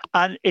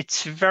 and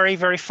it's very,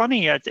 very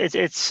funny.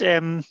 It's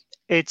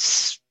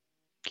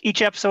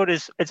each episode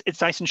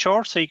it's nice and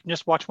short, so you can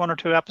just watch one or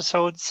two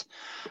episodes,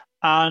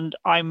 and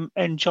I'm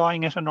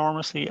enjoying it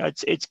enormously.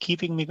 It's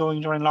keeping me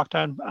going during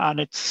lockdown, and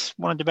it's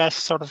one of the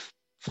best sort of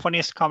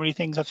funniest comedy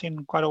things I've seen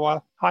in quite a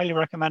while. Highly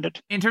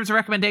recommended. In terms of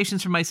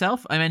recommendations from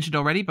myself, I mentioned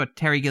already, but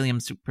Terry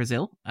Gilliam's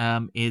Brazil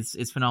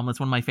is phenomenal. It's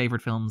one of my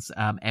favorite films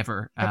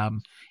ever.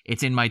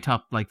 It's in my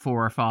top like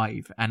 4 or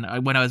 5.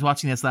 And when I was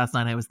watching this last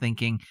night, I was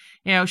thinking,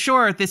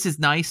 sure, this is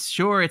nice.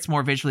 Sure, it's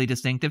more visually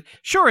distinctive.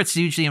 Sure, it's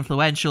hugely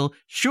influential.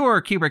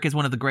 Sure, Kubrick is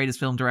one of the greatest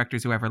film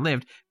directors who ever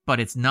lived, but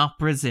it's not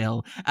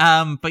Brazil.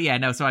 But yeah,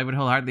 no, so I would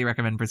wholeheartedly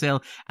recommend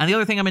Brazil. And the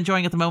other thing I'm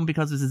enjoying at the moment,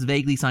 because this is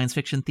vaguely science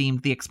fiction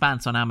themed, The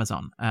Expanse on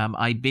Amazon.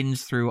 I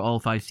binged through all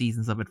 5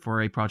 seasons of it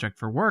for a project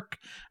for work.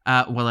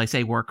 I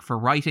say work for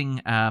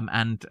writing.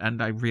 And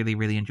I really,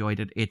 really enjoyed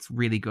it. It's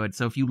really good.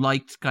 So if you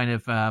liked kind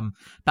of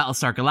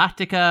Battlestar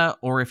Galactica,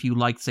 or if you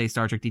liked, say,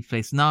 Star Trek Deep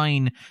Space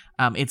Nine,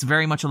 it's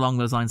very much along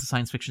those lines, a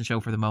science fiction show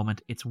for the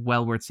moment. It's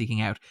well worth seeking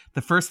out.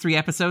 The first 3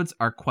 episodes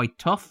are quite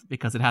tough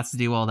because it has to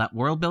do all that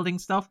world building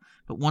stuff.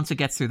 But once it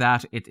gets through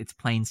that, it's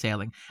plain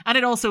sailing. And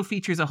it also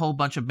features a whole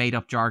bunch of made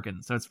up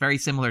jargon. So it's very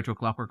similar to A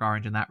Clockwork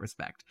Orange in that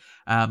respect.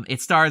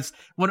 It stars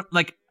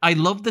I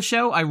loved the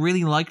show. I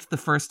really liked the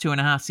first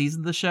 2.5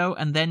 seasons of the show.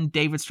 And then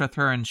David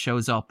Strathairn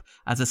shows up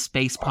as a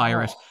space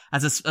pirate,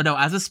 as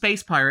a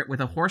space pirate with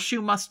a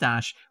horseshoe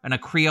mustache and a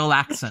Creole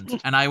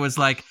accent. And I was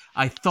like,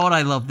 I thought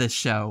I loved this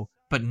show,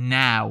 but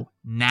now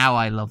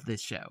I love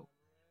this show.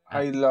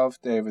 I love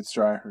David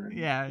Strathairn.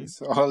 Yeah.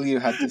 That's all you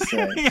had to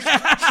say.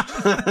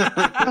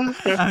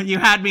 You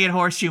had me at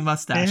horseshoe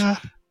mustache. Yeah.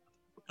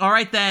 All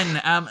right, then.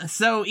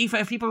 So, Aoife,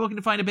 if people are looking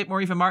to find a bit more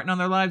Aoife Martin on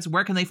their lives,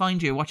 where can they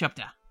find you? What you up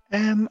to?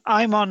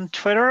 I'm on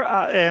Twitter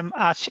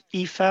at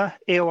Aoife,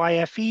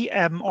 Aoife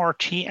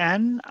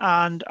MRTN,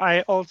 and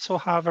I also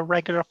have a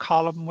regular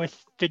column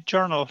with the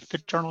journal,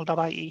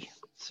 thejournal.ie.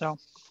 So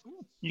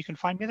you can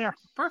find me there.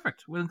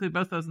 Perfect. We'll include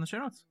both those in the show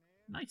notes.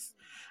 Nice.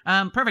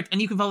 Perfect.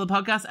 And you can follow the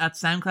podcast at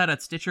SoundCloud,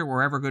 at Stitcher,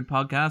 wherever good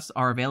podcasts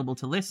are available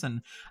to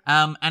listen.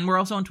 And we're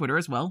also on Twitter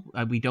as well.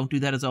 We don't do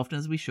that as often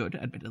as we should,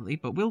 admittedly,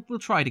 but we'll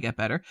try to get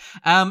better.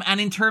 And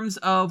in terms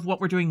of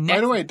what we're doing next,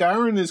 by the way,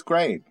 Darren is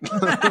great.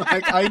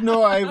 I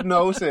know I've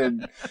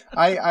noted.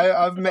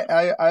 I've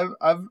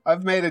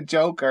made a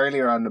joke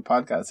earlier on the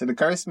podcast. It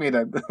occurs to me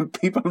that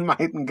people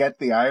mightn't get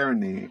the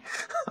irony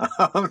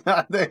of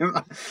that.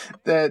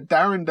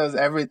 Darren does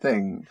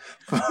everything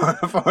for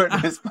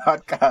this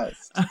podcast.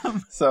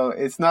 So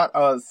it's not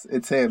us,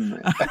 it's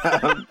him.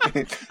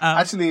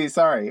 Actually,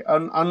 sorry.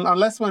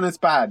 Unless when it's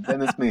bad,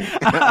 then it's me.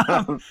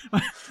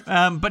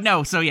 But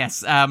no, so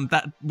yes,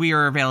 that we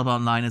are available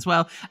online as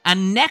well.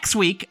 And next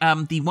week,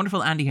 the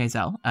wonderful Andy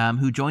Hazel,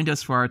 who joined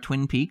us for our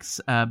Twin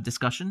Peaks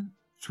discussion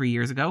 3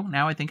 years ago.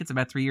 Now I think it's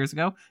about 3 years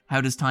ago.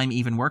 How does time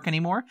even work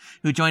anymore?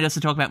 Who joined us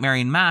to talk about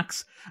Mary and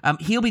Max.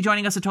 He'll be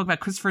joining us to talk about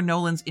Christopher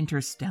Nolan's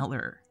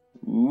Interstellar.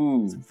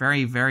 Ooh. So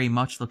very, very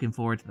much looking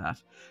forward to that.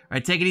 All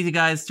right, take it easy,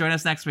 guys. Join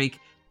us next week.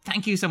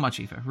 Thank you so much,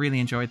 Aoife. Really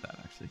enjoyed that,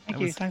 actually.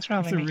 Thank you. Thanks for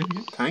having me.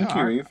 Thank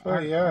you, Aoife.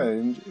 Yeah,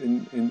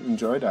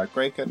 enjoyed that.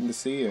 Great getting to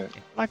see you.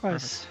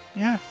 Likewise. Perfect.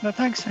 Yeah, no,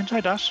 thanks.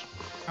 Enjoyed that.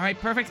 All right,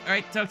 perfect. All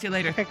right, talk to you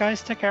later. Okay,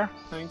 guys. Take care.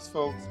 Thanks,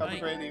 folks. Have Bye. a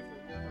great evening.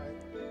 Bye.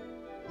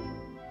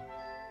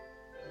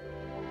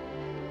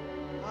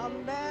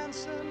 I'm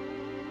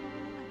dancing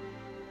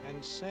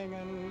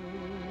singing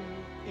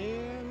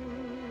in